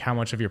just pick how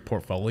much of your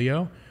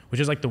portfolio, which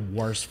is like the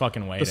worst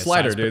fucking way. The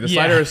slider, dude. The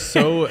slider is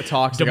so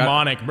toxic.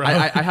 Demonic, bro.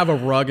 I have a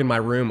rug in my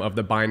room of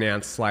the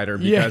Binance slider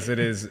because it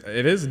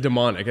is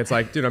demonic. It's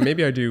like, dude,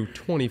 maybe I do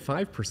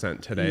 25%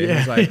 today.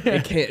 It's like,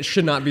 it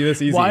should not be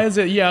this easy. Why is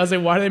it? Yeah, I was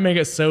like, why do they make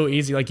it so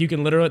easy? Like you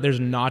can literally, there's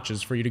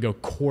notches for you to go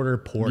quarter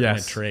port in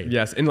a trade.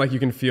 Yes, and like you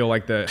can feel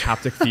like the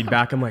haptic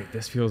feedback. I'm like,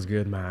 this feels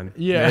good, man.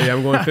 Yeah,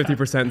 I'm going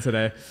 50%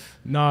 today.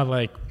 No,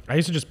 like I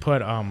used to just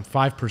put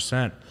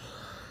 5%.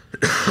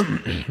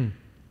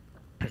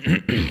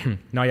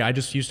 No, I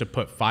just used to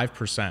put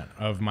 5%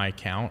 of my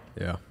account,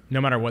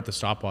 no matter what the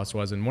stop loss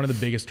was. And one of the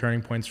biggest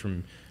turning points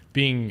from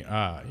being,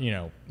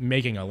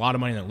 making a lot of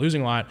money and then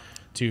losing a lot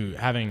to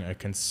having a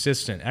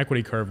consistent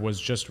equity curve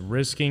was just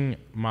adjusting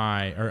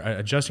my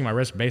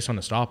risk based on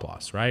the stop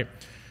loss, right?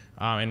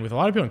 And with a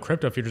lot of people in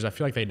crypto futures, I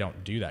feel like they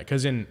don't do that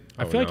because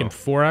I feel like in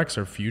Forex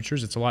or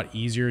futures, it's a lot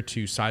easier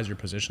to size your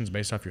positions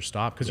based off your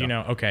stop because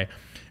okay,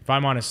 if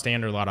I'm on a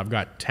standard lot, I've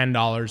got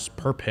 $10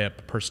 per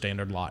pip per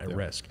standard lot at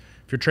risk.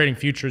 If you're trading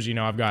futures,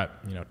 I've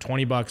got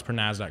 $20 per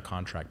NASDAQ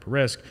contract per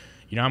risk.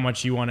 You know how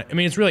much you want to, I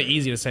mean, it's really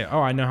easy to say,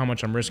 oh, I know how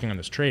much I'm risking on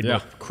this trade.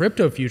 But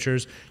crypto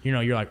futures,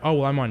 you're like, oh,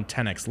 well, I'm on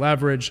 10x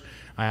leverage.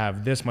 I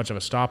have this much of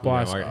a stop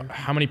loss.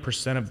 How many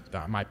percent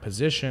of my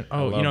position?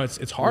 Oh,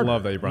 it's hard. I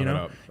love that you brought that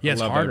up. Yeah,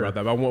 it's harder.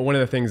 But one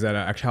of the things that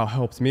actually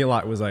helped me a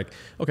lot was like,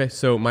 okay,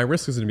 so my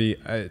risk is going to be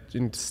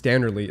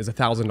standardly is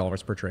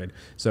 $1,000 per trade.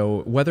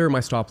 So whether my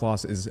stop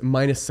loss is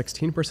minus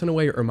 16%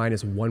 away or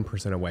minus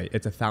 1% away,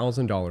 it's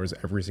 $1,000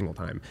 every single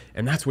time.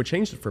 And that's what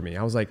changed it for me.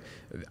 I was like,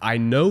 I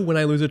know when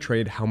I lose a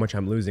trade how much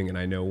I'm losing, and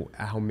I know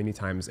how many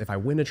times if I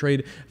win a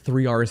trade,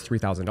 3R is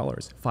 $3,000,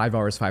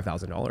 5R is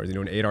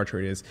 $5,000. An 8R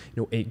trade is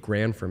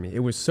 $8,000 for me. It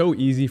was so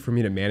easy for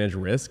me to manage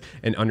risk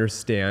and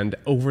understand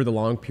over the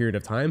long period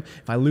of time.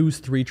 If I lose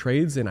 3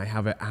 trades and I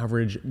have an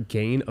average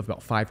gain of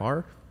about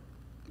 5R,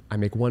 I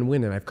make 1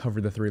 win and I've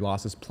covered the 3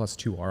 losses plus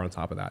 2R on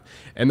top of that.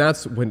 And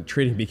that's when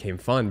trading became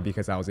fun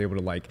because I was able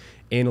to like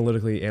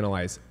analytically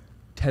analyze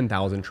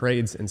 10,000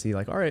 trades and see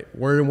like, all right,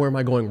 where am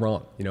I going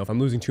wrong? If I'm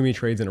losing too many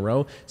trades in a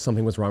row,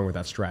 something was wrong with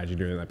that strategy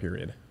during that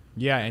period.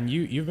 Yeah, and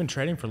you've been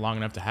trading for long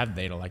enough to have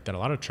data like that. A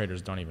lot of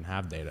traders don't even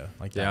have data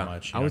like that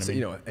much. I would say,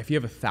 if you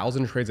have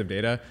 1,000 trades of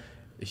data,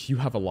 you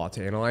have a lot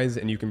to analyze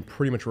and you can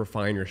pretty much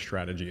refine your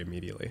strategy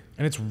immediately.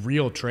 And it's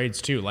real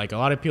trades too. Like a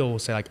lot of people will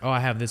say like, oh, I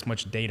have this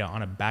much data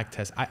on a back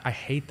test. I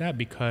hate that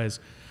because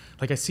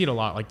like I see it a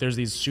lot. Like there's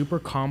these super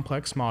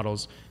complex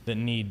models that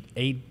need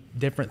 8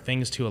 different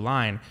things to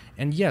align.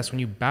 And yes, when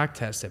you back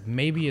test it,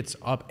 maybe it's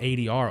up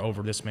ADR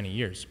over this many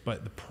years.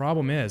 But the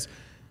problem is,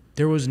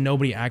 there was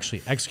nobody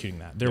actually executing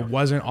that. There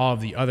wasn't all of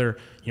the other,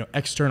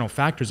 external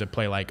factors at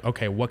play. Like,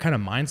 okay, what kind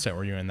of mindset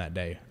were you in that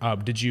day?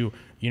 Did you,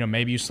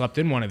 maybe you slept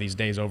in one of these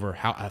days over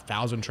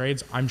 1,000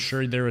 trades? I'm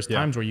sure there was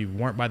times where you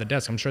weren't by the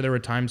desk. I'm sure there were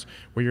times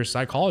where your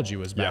psychology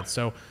was bad.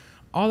 So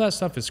all that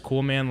stuff is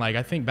cool, man. Like,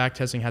 I think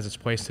backtesting has its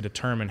place to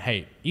determine,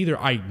 hey, either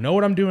I know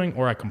what I'm doing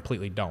or I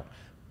completely don't.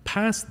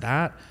 Past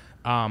that,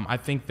 I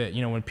think that,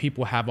 when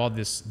people have all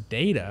this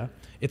data,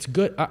 it's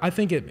good. I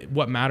think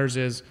what matters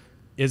is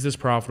this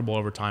profitable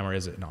over time or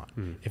is it not?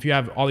 If you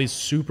have all these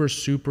super,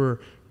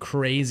 super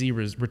crazy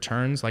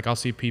returns, like I'll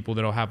see people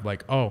that'll have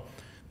like, oh,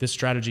 this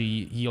strategy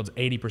yields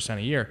 80%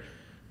 a year.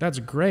 That's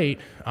great.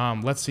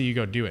 Let's see you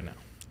go do it now.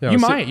 Yeah,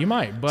 you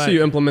might. But so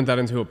you implement that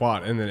into a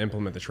bot and then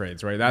implement the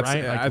trades, right? That's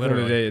right? At the end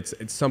of the day,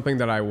 it's something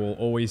that I will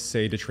always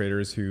say to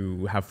traders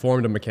who have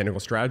formed a mechanical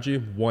strategy.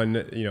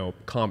 One,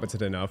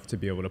 competent enough to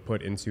be able to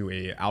put into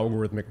a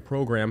algorithmic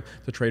program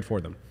to trade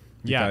for them.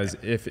 Because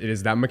if it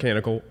is that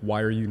mechanical,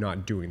 why are you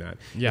not doing that?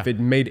 If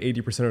it made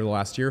 80% of the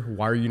last year,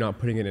 why are you not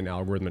putting it in an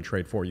algorithm to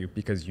trade for you?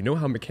 Because you know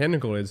how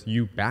mechanical it is.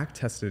 You back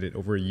tested it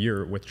over a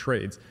year with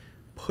trades.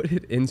 Put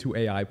it into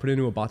AI, put it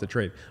into a bot to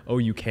trade. Oh,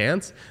 you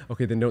can't?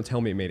 Okay, then don't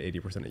tell me it made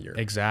 80% a year.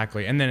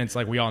 Exactly. And then it's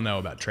like we all know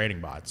about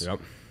trading bots. Yep.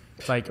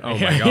 It's like, oh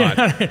my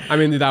God. I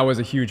mean, that was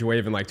a huge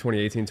wave in like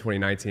 2018,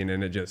 2019,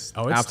 and it just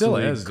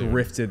absolutely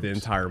grifted the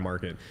entire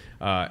market.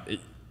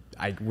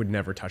 I would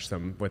never touch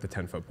them with a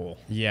 10-foot pole.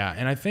 Yeah,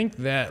 and I think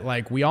that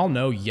like we all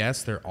know,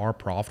 yes, there are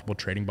profitable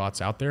trading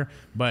bots out there,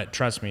 but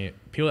trust me,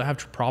 people that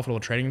have profitable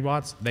trading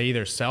bots, they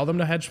either sell them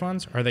to hedge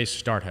funds or they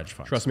start hedge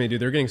funds. Trust me,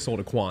 dude, they're getting sold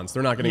to quants.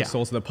 They're not getting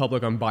sold to the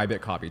public on Bybit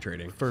copy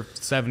trading. For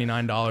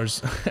 $79,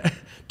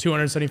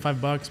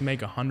 $275, make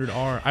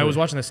 $100. I was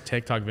watching this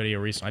TikTok video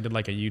recently. I did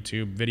like a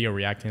YouTube video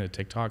reacting to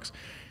TikToks,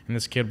 and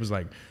this kid was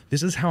like,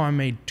 this is how I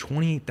made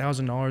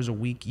 $28,000 a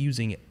week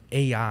using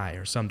AI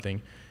or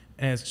something.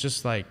 And it's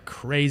just like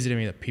crazy to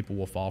me that people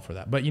will fall for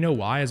that. But you know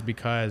why? Is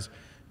because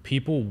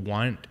people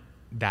want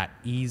that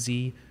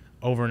easy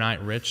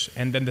overnight rich.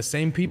 And then the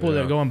same people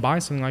that go and buy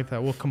something like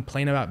that will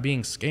complain about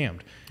being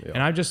scammed. Yeah.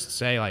 And I just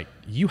say, like,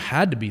 you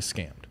had to be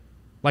scammed.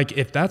 Like,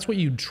 if that's what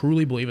you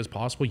truly believe is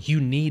possible, you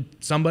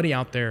need somebody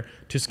out there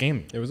to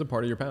scam you. It was a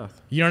part of your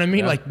path. You know what I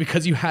mean? Yeah. Like,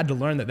 because you had to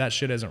learn that that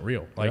shit isn't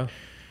real. Like,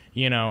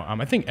 you know,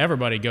 I think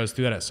everybody goes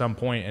through that at some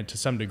point and to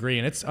some degree,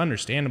 and it's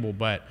understandable.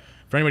 But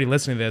for anybody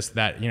listening to this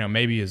that, you know,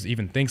 maybe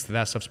even thinks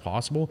that stuff's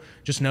possible,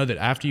 just know that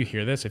after you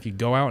hear this, if you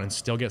go out and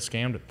still get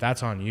scammed,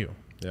 that's on you.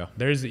 Yeah.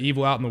 There's the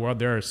evil out in the world.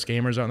 There are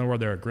scammers out in the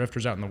world. There are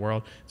grifters out in the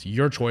world. It's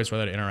your choice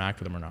whether to interact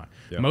with them or not.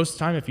 Yeah. Most of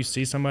the time, if you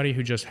see somebody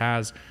who just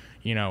has,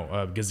 you know,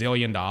 a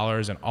gazillion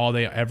dollars and all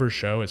they ever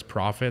show is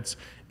profits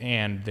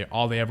and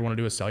all they ever want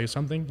to do is sell you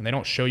something and they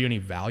don't show you any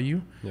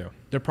value,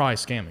 they're probably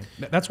scamming.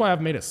 That's why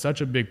I've made it such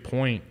a big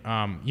point.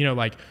 You know,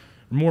 like,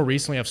 more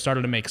recently, I've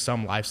started to make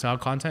some lifestyle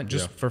content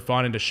just for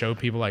fun and to show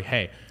people like,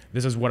 hey,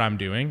 this is what I'm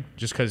doing,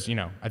 just because, you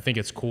know, I think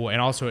it's cool. And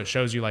also it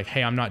shows you like,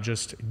 hey, I'm not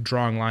just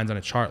drawing lines on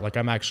a chart. Like,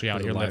 I'm actually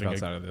out here living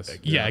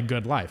a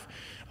good life.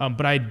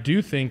 But I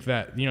do think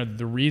that, you know,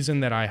 the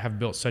reason that I have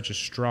built such a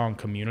strong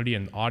community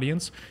and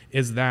audience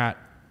is that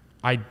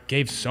I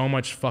gave so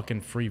much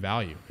fucking free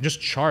value.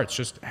 Just charts,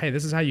 just, hey,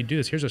 this is how you do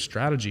this. Here's a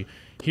strategy.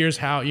 Here's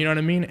how, you know what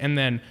I mean? And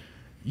then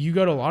you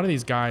go to a lot of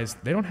these guys,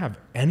 they don't have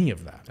any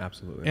of that.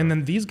 Absolutely. And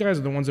then these guys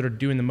are the ones that are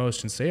doing the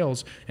most in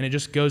sales. And it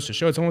just goes to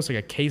show, it's almost like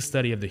a case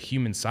study of the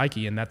human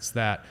psyche. And that's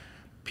that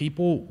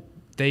people,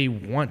 they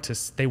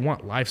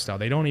want lifestyle.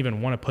 They don't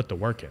even want to put the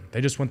work in. They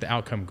just want the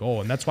outcome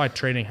goal. And that's why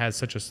trading has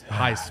such a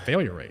high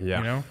failure rate, you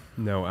know?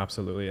 No,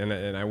 absolutely.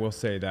 And I will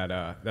say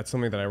that that's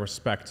something that I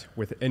respect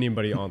with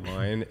anybody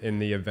online in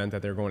the event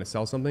that they're going to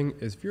sell something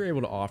is if you're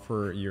able to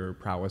offer your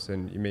prowess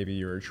and maybe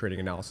your trading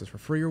analysis for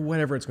free or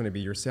whatever it's going to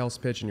be, your sales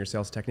pitch and your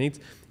sales techniques,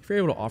 if you're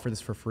able to offer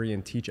this for free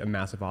and teach a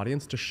massive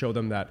audience to show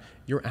them that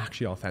you're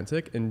actually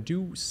authentic and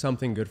do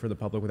something good for the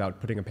public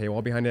without putting a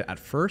paywall behind it at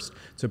first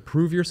to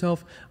prove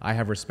yourself, I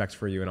have respect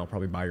for you and I'll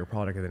probably buy your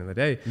product at the end of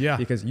the day. Yeah.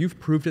 Because you've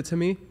proved it to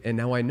me and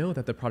now I know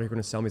that the product you're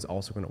going to sell me is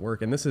also going to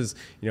work. And this is,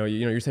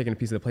 you're taking a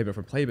piece of the Playbit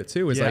from Playbit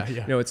too. Is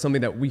it's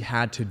something that we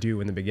had to do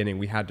in the beginning.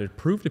 We had to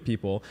prove to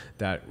people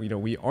that,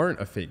 we aren't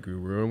a fake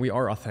guru and we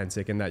are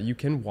authentic and that you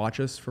can watch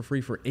us for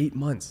free for 8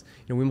 months.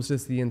 We almost did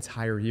this the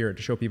entire year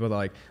to show people that,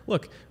 like,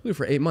 look, we do it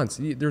for 8 months.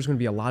 There's going to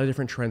be a lot of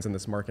different trends in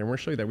this market and we're going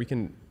to show you that we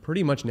can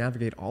pretty much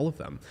navigate all of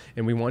them.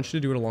 And we want you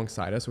to do it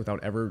alongside us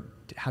without ever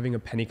having a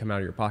penny come out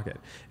of your pocket.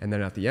 And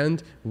then at the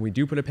end, when we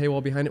do put a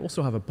paywall behind it, we'll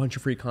still have a bunch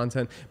of free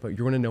content, but you're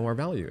going to know our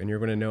value and you're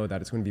going to know that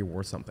it's going to be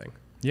worth something.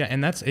 Yeah,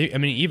 and that's, I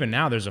mean, even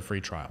now there's a free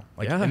trial.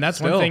 And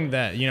that's one thing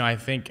that, I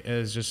think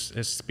is just,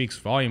 it speaks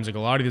volumes. Like, a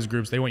lot of these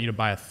groups, they want you to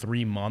buy a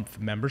 3-month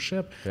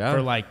membership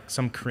for like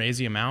some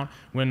crazy amount,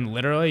 when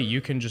literally you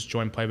can just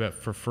join Playbit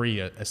for free,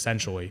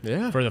 essentially,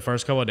 for the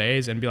first couple of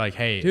days and be like,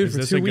 hey, dude, is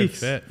this a good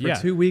fit? For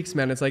 2 weeks,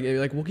 man, it's like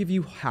we'll give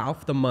you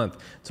half the month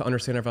to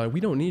understand our value.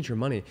 We don't need your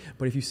money,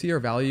 but if you see our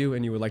value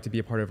and you would like to be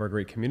a part of our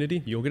great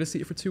community, you'll get to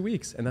see it for 2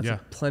 weeks. And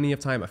that's plenty of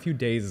time. A few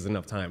days is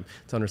enough time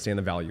to understand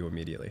the value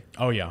immediately.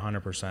 Oh yeah,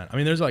 100%. I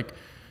mean, there's like,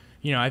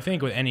 I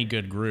think with any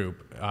good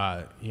group,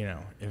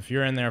 if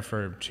you're in there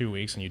for 2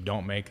 weeks and you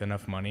don't make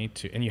enough money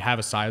and you have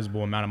a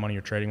sizable amount of money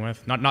you're trading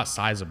with, not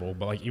sizable,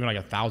 but like even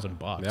like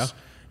 $1,000,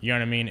 you know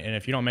what I mean? And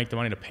if you don't make the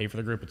money to pay for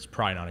the group, it's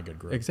probably not a good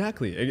group.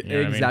 Exactly.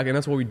 Exactly. And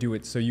that's why we do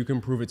it. So you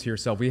can prove it to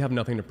yourself. We have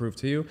nothing to prove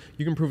to you.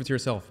 You can prove it to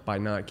yourself by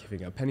not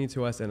giving a penny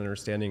to us and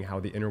understanding how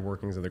the inner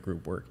workings of the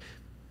group work.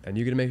 And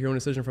you get to make your own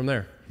decision from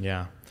there.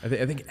 Yeah. I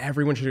think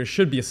everyone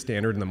should be a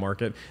standard in the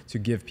market to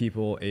give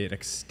people an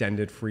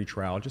extended free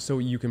trial, just so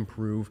you can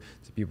prove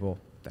to people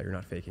that you're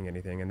not faking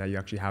anything and that you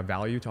actually have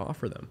value to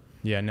offer them.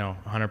 Yeah, no,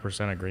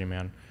 100% agree,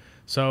 man.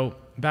 So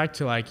back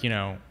to like,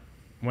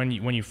 when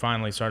you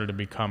finally started to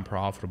become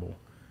profitable,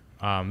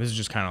 this is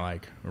just kind of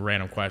like a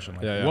random question.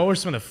 Like, what were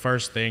some of the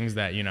first things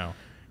that,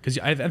 because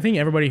I think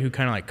everybody who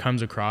kind of like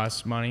comes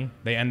across money,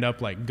 they end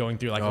up like going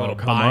through like a little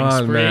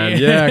buying spree. Man.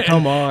 Yeah,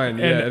 come on.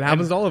 It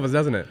happens to all of us,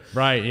 doesn't it?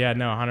 Right. Yeah.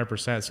 No.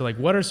 100%. So like,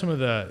 what are some of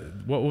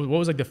what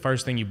was like the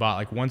first thing you bought?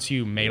 Like, once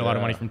you made a lot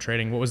of money from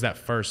trading, what was that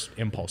first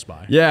impulse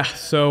buy? Yeah.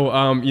 So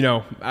I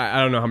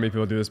don't know how many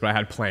people do this, but I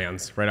had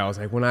plans. Right. I was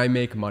like, when I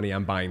make money,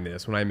 I'm buying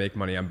this. When I make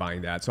money, I'm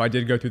buying that. So I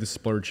did go through the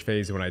splurge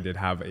phase when I did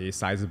have a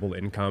sizable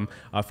income.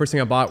 First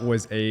thing I bought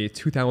was a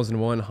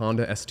 2001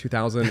 Honda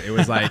S2000. It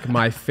was like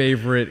my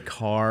favorite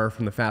car car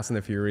from the Fast and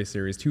the Furious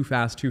series, Too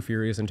Fast, Too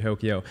Furious in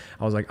Tokyo.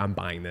 I was like, I'm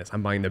buying this.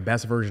 I'm buying the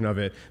best version of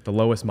it, the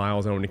lowest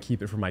miles. I want to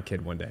keep it for my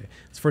kid one day.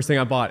 It's the first thing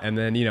I bought. And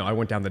then, I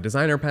went down the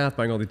designer path,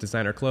 buying all these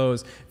designer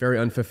clothes, very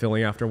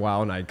unfulfilling after a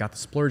while. And I got the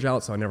splurge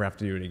out, so I never have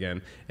to do it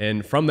again.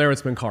 And from there,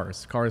 it's been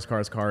cars.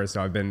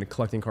 So I've been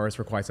collecting cars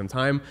for quite some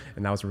time.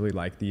 And that was really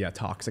like the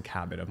toxic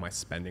habit of my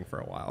spending for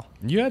a while.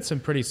 You had some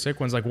pretty sick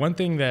ones. Like one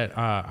thing that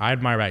I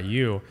admire about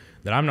you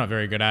that I'm not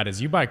very good at is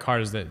you buy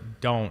cars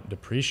that don't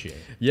depreciate.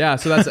 Yeah,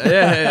 so that's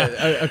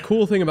a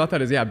cool thing about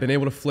that is I've been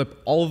able to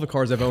flip all of the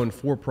cars I've owned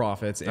for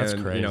profits. That's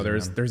and crazy,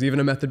 there's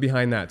even a method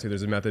behind that too.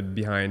 There's a method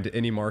behind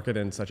any market,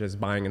 and such as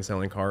buying and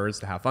selling cars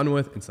to have fun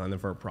with and selling them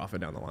for a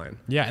profit down the line.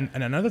 Yeah,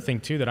 and another thing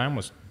too that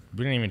we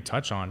didn't even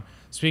touch on.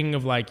 Speaking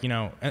of like,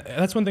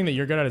 that's one thing that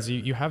you're good at is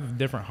you have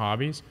different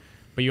hobbies,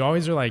 but you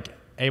always are like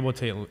able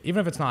to, even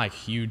if it's not like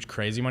huge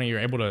crazy money, you're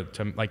able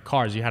to like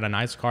cars. You had a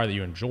nice car that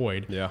you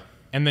enjoyed. Yeah.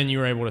 And then you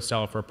were able to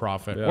sell it for a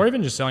profit, or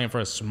even just selling it for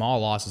a small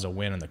loss as a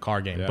win in the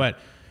car game. Yeah. But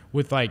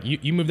with like,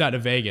 you moved out to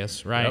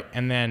Vegas, right? Yep.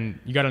 And then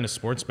you got into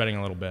sports betting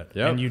a little bit.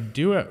 Yep. And you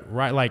do it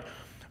right. Like,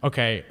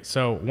 okay,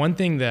 so one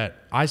thing that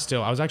I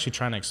was actually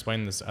trying to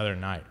explain this other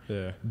night.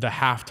 Yeah. The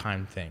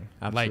halftime thing.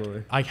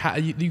 Absolutely.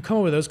 You come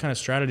up with those kind of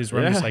strategies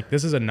where I'm just like,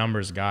 this is a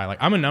numbers guy. Like,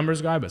 I'm a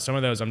numbers guy, but some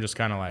of those I'm just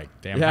kind of like,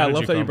 damn. Yeah, I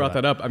love that you brought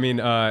that up. I mean,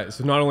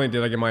 so not only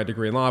did I get my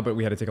degree in law, but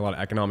we had to take a lot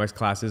of economics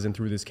classes, and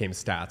through this came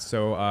stats.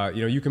 So,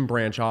 you can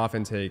branch off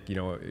and take,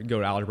 go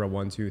to algebra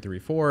 1, 2, 3,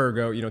 4, or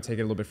go, take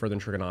it a little bit further in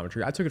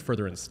trigonometry. I took it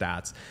further in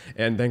stats,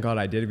 and thank God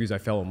I did, because I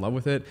fell in love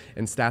with it.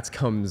 And stats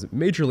comes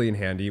majorly in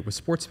handy with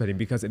sports betting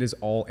because it is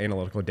all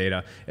analytical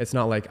data. It's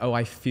not like, oh,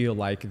 I feel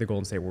like the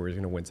Golden State Warriors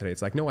are going to win today.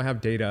 It's like, no, I have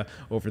data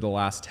over the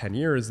last 10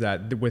 years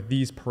that with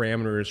these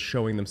parameters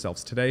showing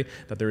themselves today,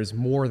 that there is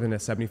more than a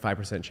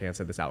 75% chance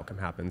that this outcome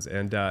happens.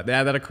 And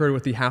that occurred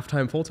with the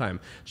halftime full-time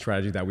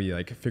strategy that we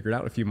figured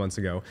out a few months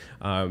ago.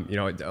 A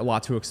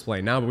lot to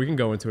explain now, but we can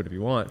go into it if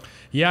you want.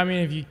 Yeah, I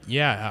mean,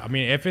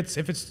 if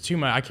it's too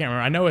much, I can't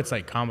remember. I know it's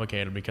like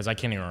complicated because I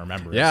can't even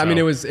remember. Yeah, so. I mean,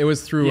 it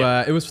was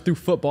through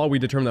football. We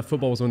determined that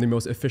football was one of the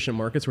most efficient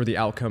markets where the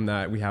outcome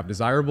that we have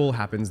desirable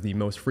happens the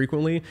most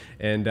frequently.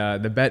 And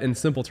the bet in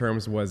simple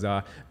terms was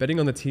betting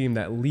on the team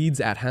that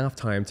leads at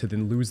halftime to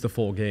then lose the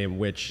full game,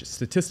 which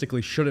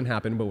statistically shouldn't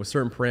happen, but with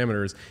certain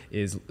parameters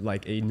is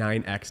like a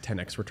 9x,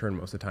 10x return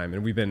most of the time.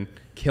 And we've been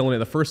killing it.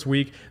 The first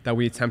week that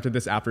we attempted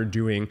this after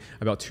doing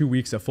about 2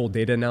 weeks of full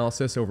data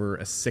analysis over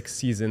a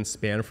 6-season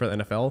span for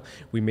the NFL,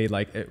 we made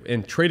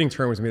in trading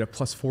terms, we made a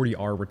plus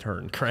 40R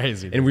return.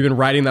 Crazy. And we've been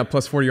riding that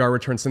plus 40R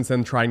return since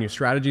then, trying new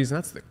strategies. And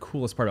that's the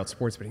coolest part about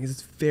sports betting is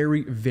it's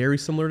very, very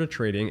similar to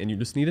trading, and you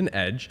just need an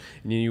edge.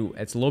 And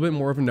it's a little bit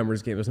more of a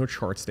numbers game. There's no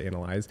charts to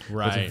analyze.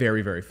 Right. But it's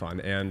very, very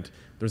fun. And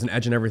there's an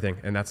edge in everything.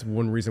 And that's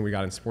one reason we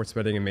got in sports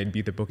betting and made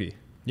Beat the Bookie.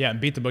 Yeah,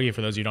 Beat the Boogie,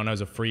 for those of you who don't know,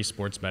 is a free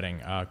sports betting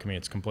community.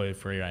 It's completely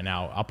free right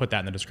now. I'll put that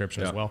in the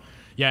description as well.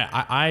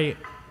 Yeah,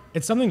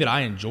 it's something that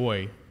I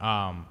enjoy.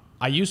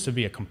 I used to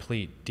be a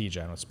complete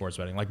degen with sports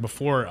betting, like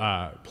before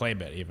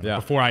Playbit even,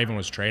 before I even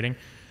was trading.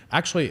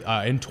 Actually,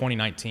 in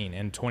 2019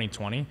 and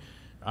 2020,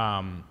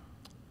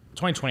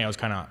 2020 I was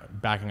kind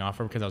of backing off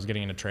because I was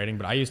getting into trading,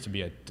 but I used to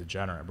be a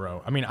degenerate,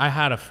 bro. I mean, I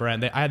had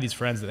these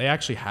friends that they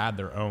actually had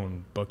their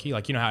own bookie.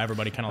 Like, you know how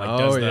everybody kind of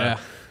does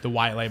the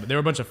white label. They were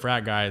a bunch of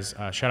frat guys.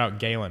 Shout out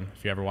Galen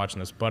if you're ever watching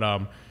this.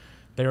 But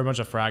they were a bunch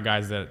of frat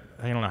guys that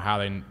I don't know how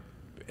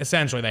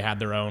they had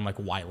their own like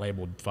white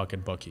labeled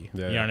fucking bookie.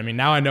 You know what I mean?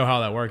 Now I know how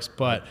that works,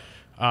 but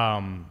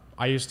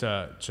I used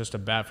to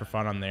just bet for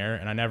fun on there,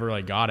 and I never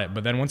really got it.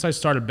 But then once I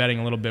started betting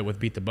a little bit with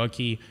Beat the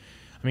Bookie,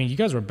 I mean, you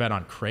guys were betting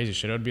on crazy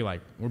shit. It would be like,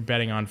 we're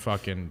betting on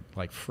fucking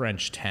like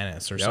French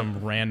tennis or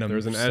some random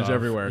There's an stuff. edge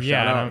everywhere.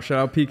 Yeah, shout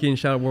out Peaky and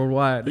shout out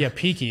Worldwide. Yeah,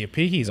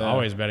 Peaky's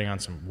always betting on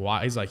some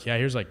wild. He's like,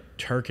 here's like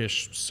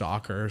Turkish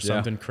soccer or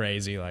something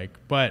crazy. Like,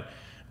 but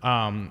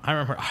I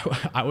remember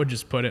I would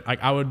just put it,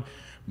 like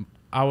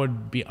I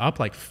would be up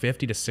like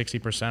 50 to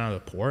 60% of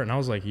the port. And I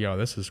was like, yo,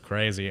 this is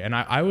crazy. And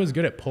I was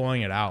good at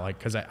pulling it out. Like,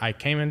 cause I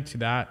came into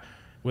that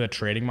with a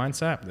trading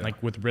mindset,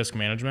 like with risk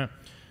management.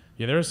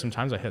 Yeah, there were some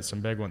times I hit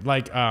some big ones.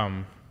 Like,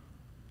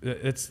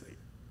 it's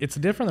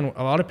different than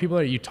a lot of people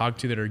that you talk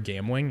to that are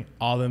gambling.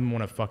 All of them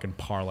want to fucking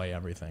parlay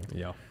everything.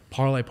 Yeah,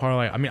 parlay.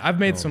 I mean, I've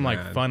made some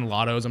like fun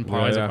lottos and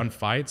parlays and fun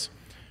fights.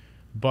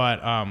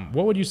 But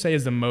what would you say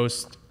is the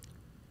most,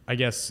 I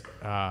guess,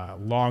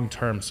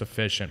 long-term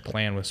sufficient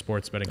plan with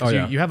sports betting?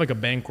 Because you have like a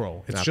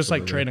bankroll. It's just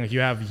like trading. Like you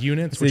have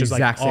units, which is like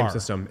exact same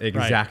system.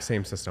 Exact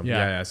same system.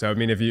 Yeah. So I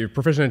mean, if you're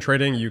proficient in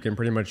trading, you can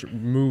pretty much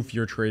move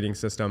your trading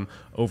system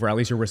over, at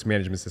least your risk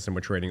management system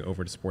with trading,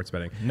 over to sports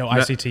betting. No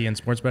ICT in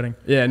sports betting.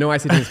 Yeah, no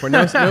ICT in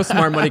sports. No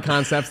smart money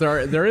concepts. There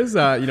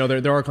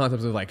are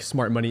concepts of like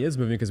smart money is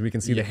moving because we can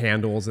see the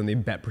handles and the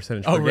bet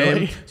percentage per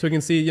game. So we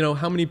can see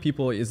how many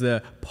people is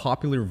the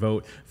popular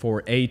vote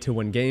for A to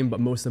win game, but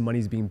most of the money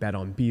is being bet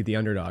on B be the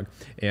underdog.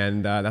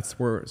 And that's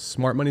where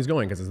smart money is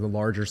going, because it's the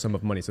larger sum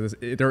of money. So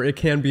it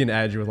can be an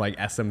edge with like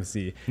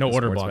SMC. No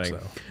order blocks though.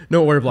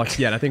 No order blocks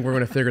yet. I think we're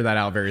going to figure that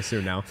out very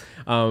soon now.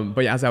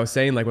 But yeah, as I was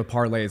saying, like with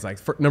parlays, like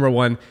number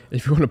one,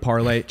 if you want to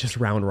parlay, just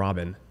round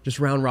robin. Just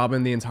round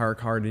robin the entire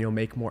card and you'll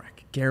make more.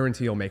 I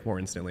guarantee you'll make more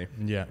instantly.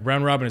 Yeah.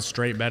 Round robin is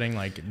straight betting,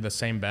 like the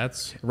same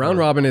bets? Round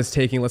robin is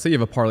taking, let's say you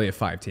have a parlay of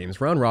 5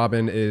 teams. Round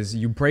robin is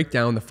you break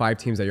down the 5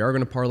 teams that you are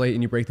going to parlay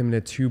and you break them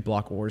into 2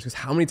 block orders. Because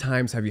how many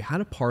times have you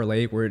had a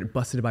parlay where it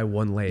busted by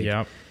 1 leg?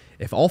 Yep.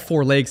 If all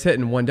 4 legs hit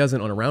and 1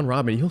 doesn't on a round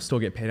robin, you'll still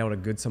get paid out a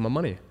good sum of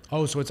money.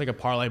 Oh, so it's like a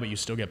parlay, but you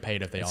still get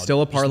paid if they all.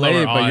 Still a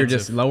parlay, but you're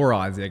just lower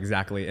odds.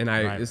 Exactly. And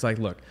it's like,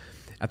 look,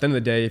 at the end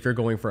of the day, if you're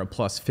going for a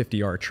plus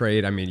 50-yard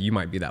trade, I mean, you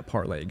might be that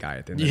parlay guy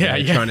at the end of the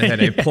day, trying to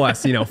hit a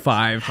plus,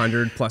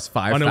 500, plus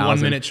 5,000. On a 1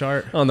 minute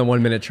chart. On the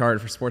 1 minute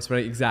chart for sports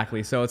betting.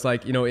 Exactly. So it's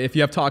like, if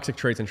you have toxic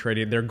traits in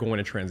trading, they're going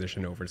to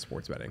transition over to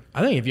sports betting.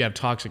 I think if you have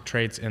toxic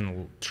traits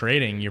in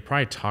trading, you're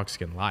probably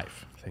toxic in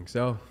life. I think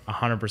so.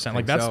 100%.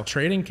 Like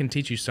trading can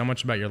teach you so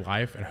much about your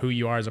life and who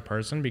you are as a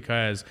person,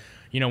 because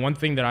one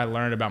thing that I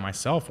learned about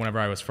myself whenever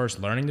I was first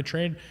learning to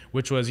trade,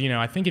 which was,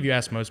 I think if you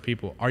ask most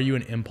people, are you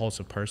an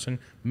impulsive person?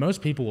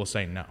 Most people will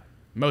say no.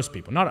 Most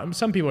people, not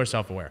some people are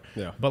self-aware.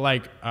 Yeah. But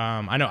like,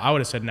 I know I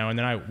would have said no. And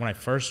then when I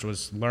first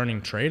was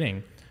learning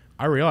trading,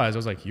 I realized I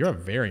was like, you're a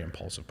very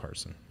impulsive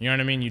person. You know what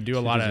I mean? You do a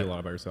lot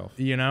about yourself.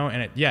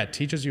 And it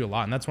teaches you a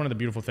lot. And that's one of the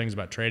beautiful things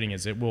about trading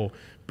is it will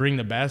bring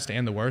the best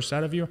and the worst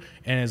out of you.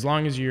 And as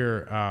long as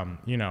you're,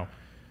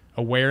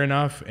 aware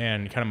enough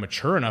and kind of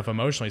mature enough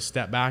emotionally,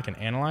 step back and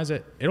analyze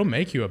it, it'll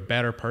make you a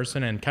better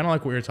person and kind of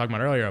like what we were talking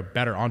about earlier, a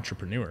better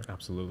entrepreneur.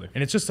 Absolutely.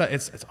 And it's just,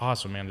 it's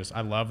awesome, man.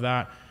 I love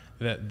that.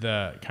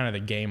 The kind of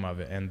the game of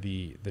it and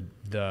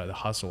the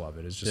hustle of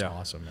it is just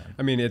awesome, man.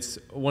 I mean, it's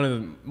one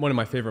of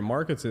my favorite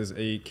markets is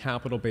a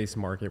capital-based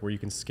market where you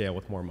can scale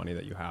with more money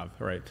that you have,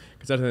 right?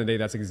 Because at the end of the day,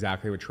 that's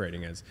exactly what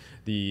trading is.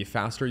 The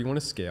faster you want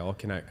to scale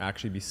can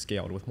actually be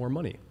scaled with more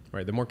money,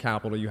 right? The more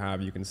capital you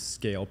have, you can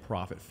scale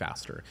profit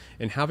faster.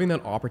 And having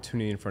that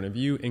opportunity in front of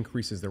you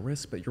increases the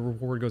risk, but your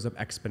reward goes up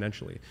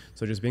exponentially.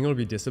 So just being able to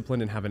be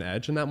disciplined and have an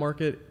edge in that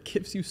market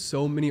gives you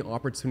so many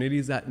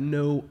opportunities that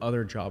no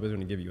other job is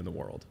going to give you in the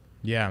world.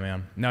 Yeah,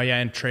 man. No, yeah,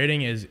 and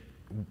trading is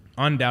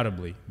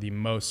undoubtedly the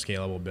most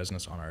scalable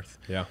business on earth.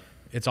 Yeah.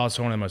 It's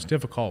also one of the most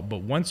difficult,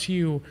 but once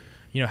you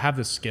have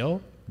the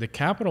skill, the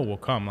capital will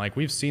come. Like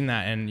we've seen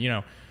that, and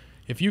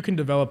if you can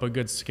develop a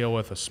good skill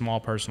with a small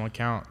personal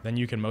account, then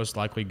you can most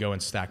likely go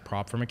and stack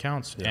prop firm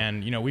accounts. Yeah.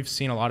 And we've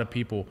seen a lot of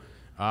people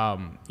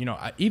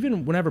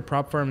even whenever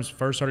prop firms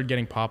first started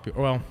getting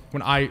popular, well,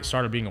 when I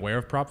started being aware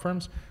of prop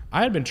firms,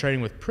 I had been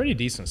trading with pretty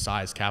decent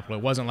sized capital.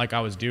 It wasn't like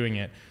I was doing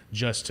it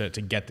just to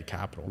get the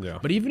capital. Yeah.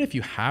 But even if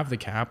you have the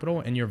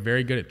capital and you're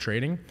very good at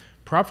trading,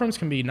 prop firms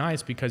can be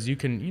nice because you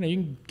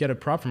can get a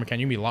prop firm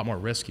account. You can be a lot more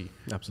risky.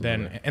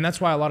 Absolutely. And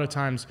that's why a lot of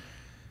times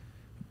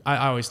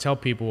I always tell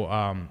people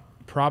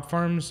prop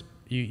firms,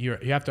 you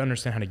have to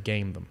understand how to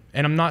game them.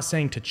 And I'm not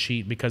saying to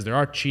cheat, because there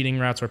are cheating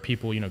routes where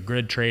people,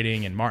 grid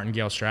trading and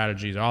martingale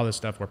strategies, all this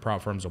stuff where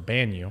prop firms will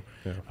ban you.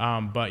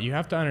 Yeah. But you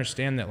have to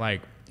understand that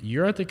like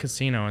you're at the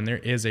casino and there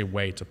is a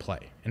way to play.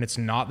 And it's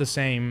not the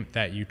same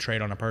that you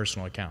trade on a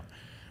personal account.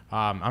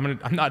 I'm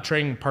not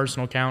trading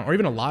personal account or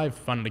even a live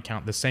funded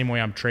account the same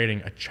way I'm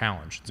trading a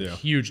challenge. It's a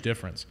huge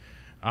difference.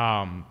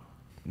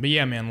 But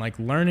yeah, man, like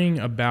learning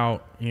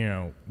about,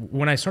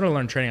 when I started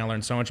learning trading, I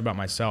learned so much about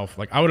myself.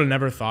 Like I would have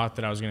never thought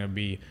that I was going to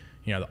be,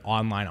 the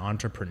online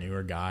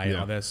entrepreneur guy and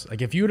all this.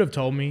 Like if you would have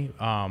told me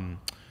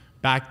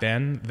back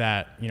then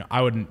that,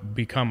 I would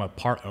become a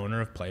part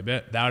owner of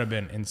Playbit, that would have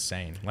been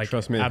insane. Like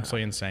trust me,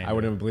 absolutely insane. I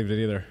wouldn't have believed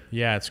it either.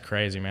 Yeah, it's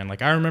crazy, man.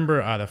 Like I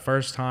remember the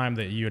first time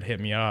that you had hit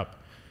me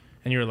up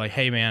and you were like,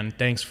 hey man,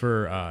 thanks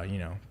for,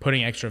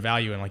 putting extra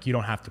value in, like you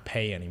don't have to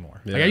pay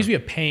anymore. Yeah. Like I used to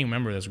be a paying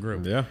member of this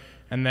group. Yeah.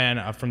 And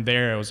then from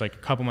there, it was like a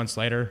couple months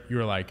later, you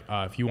were like,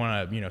 if you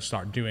want to,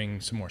 start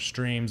doing some more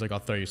streams, like I'll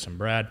throw you some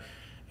bread.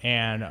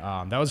 And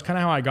that was kind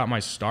of how I got my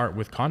start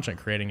with content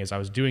creating, is I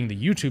was doing the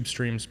YouTube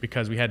streams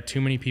because we had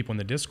too many people in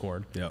the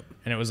Discord. Yep.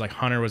 And it was like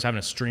Hunter was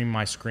having to stream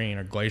my screen,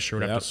 or Glacier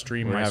would have to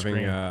stream my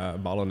screen. We're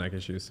having bottleneck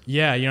issues.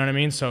 Yeah, you know what I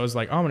mean? So I was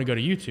like, oh, I'm going to go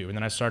to YouTube. And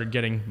then I started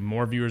getting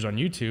more viewers on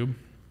YouTube.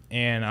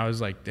 And I was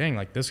like, dang,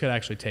 like this could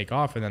actually take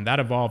off. And then that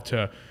evolved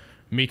to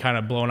me kind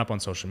of blowing up on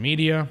social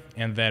media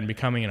and then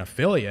becoming an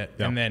affiliate.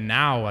 Yep. And then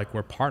now like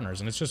we're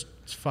partners, and it's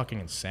fucking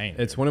insane.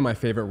 It's one of my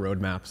favorite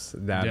roadmaps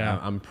that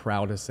I'm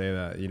proud to say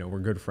that, we're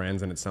good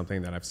friends, and it's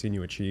something that I've seen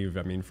you achieve.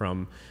 I mean,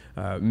 from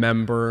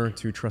member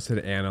to trusted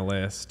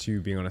analyst to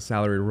being on a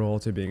salary role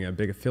to being a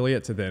big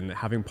affiliate to then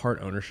having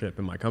part ownership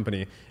in my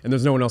company. And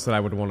there's no one else that I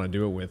would want to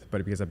do it with,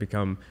 but because I've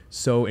become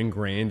so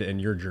ingrained in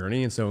your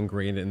journey and so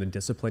ingrained in the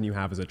discipline you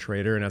have as a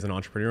trader and as an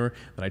entrepreneur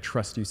that I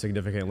trust you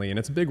significantly. And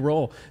it's a big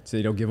role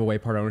to give away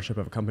part ownership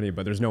of a company,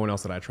 but there's no one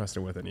else that I trust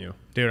it with than you.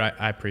 Dude,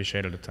 I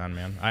appreciate it a ton,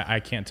 man. I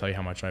can't tell you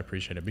how much I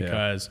appreciate it,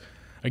 because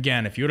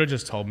again, if you would have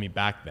just told me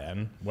back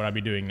then what I'd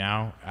be doing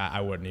now,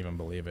 I wouldn't even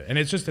believe it. And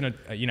it's just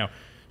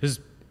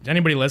just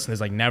anybody listening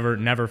is like,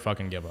 never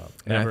fucking give up.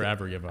 Never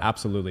ever give up.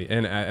 Absolutely.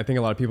 And I think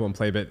a lot of people in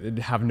Playbit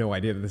have no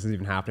idea that this is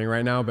even happening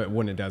right now, but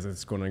when it does,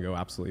 it's going to go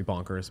absolutely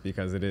bonkers,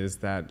 because it is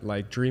that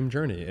like dream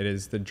journey. It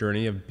is the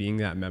journey of being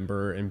that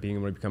member and being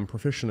able to become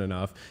proficient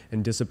enough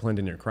and disciplined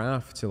in your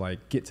craft to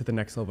like get to the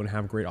next level and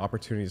have great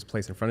opportunities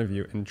placed in front of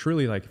you. And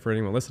truly, like, for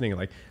anyone listening,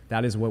 like,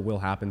 that is what will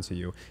happen to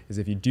you, is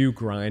if you do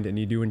grind and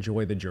you do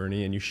enjoy the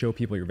journey and you show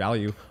people your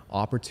value,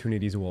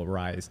 opportunities will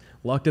arise.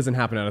 Luck doesn't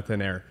happen out of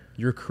thin air.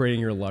 You're creating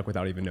your luck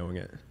without even knowing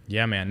it.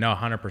 Yeah, man. No,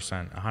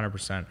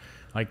 100%.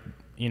 Like,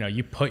 you know,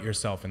 you put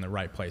yourself in the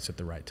right place at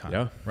the right time.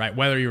 Yeah. Right.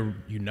 Whether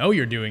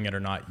you're doing it or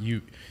not,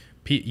 you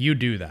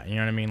do that. You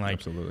know what I mean? Like,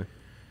 absolutely.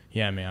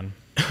 Yeah, man.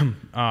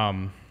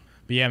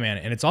 But yeah, man.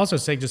 And it's also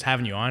sick just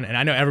having you on. And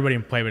I know everybody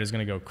in Playbit is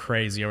going to go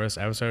crazy over this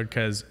episode,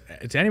 because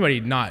to anybody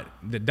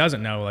that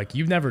doesn't know, like,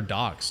 you've never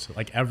doxed,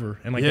 like, ever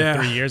in like the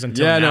 3 years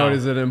until now. No, it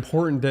is an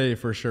important day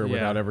for sure,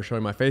 without ever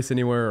showing my face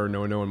anywhere or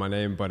no one knowing my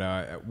name.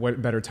 But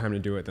what better time to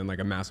do it than like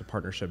a massive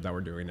partnership that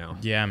we're doing now?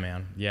 Yeah,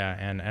 man. Yeah.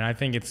 And I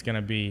think it's going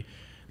to be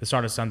the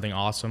start of something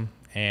awesome.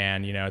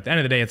 And, you know, at the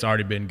end of the day, it's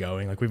already been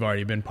going. Like, we've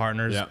already been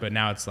partners, but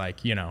now it's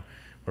like, you know,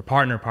 we're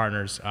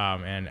partners.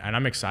 And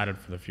I'm excited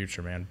for the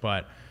future, man.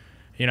 But,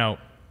 you know,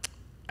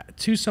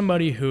 to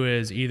somebody who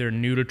is either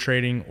new to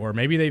trading, or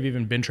maybe they've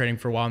even been trading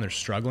for a while and they're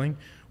struggling,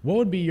 what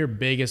would be your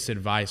biggest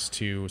advice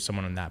to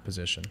someone in that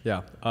position?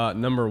 Yeah.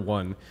 Number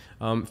one,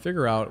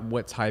 figure out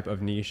what type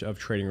of niche of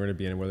trading you're going to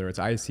be in, whether it's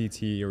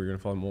ICT or you're going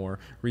to follow more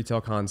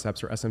retail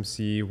concepts or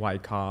SMC,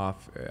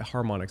 Wyckoff,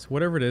 harmonics,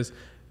 whatever it is.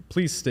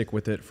 Please stick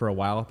with it for a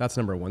while. That's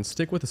number one.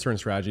 Stick with a certain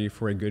strategy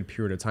for a good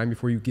period of time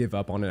before you give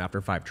up on it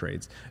after 5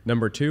 trades.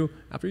 Number two,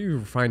 after you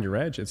refine your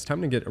edge, it's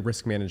time to get a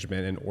risk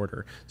management in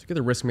order. So get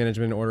the risk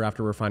management in order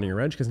after refining your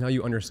edge, because now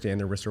you understand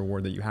the risk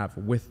reward that you have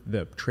with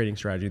the trading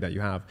strategy that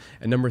you have.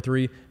 And number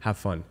three, have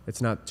fun.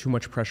 It's not too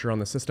much pressure on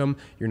the system.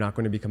 You're not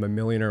going to become a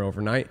millionaire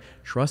overnight.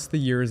 Trust the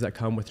years that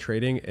come with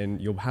trading, and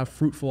you'll have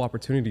fruitful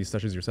opportunities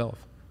such as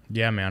yourself.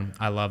 Yeah, man.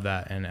 I love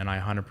that. And I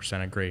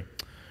 100% agree.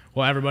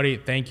 Well, everybody,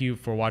 thank you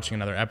for watching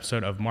another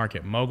episode of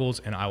Market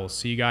Moguls, and I will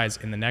see you guys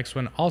in the next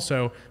one.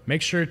 Also,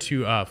 make sure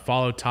to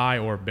follow Ty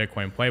or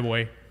Bitcoin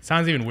Playboy.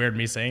 Sounds even weird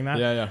me saying that.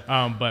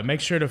 Yeah. But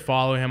make sure to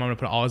follow him. I'm going to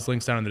put all his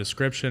links down in the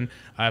description.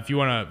 If you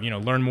want to,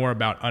 learn more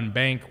about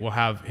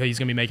Unbanked, he's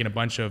going to be making a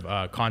bunch of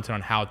content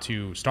on how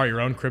to start your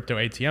own crypto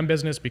ATM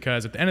business,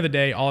 because at the end of the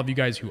day, all of you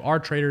guys who are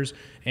traders,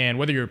 and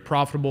whether you're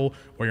profitable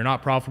or you're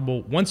not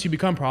profitable, once you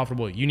become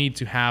profitable, you need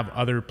to have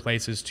other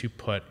places to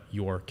put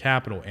your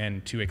capital,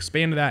 and to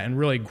expand that and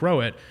really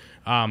grow it,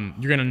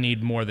 you're going to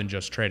need more than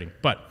just trading.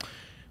 But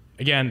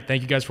again,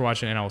 thank you guys for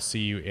watching, and I will see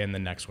you in the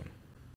next one.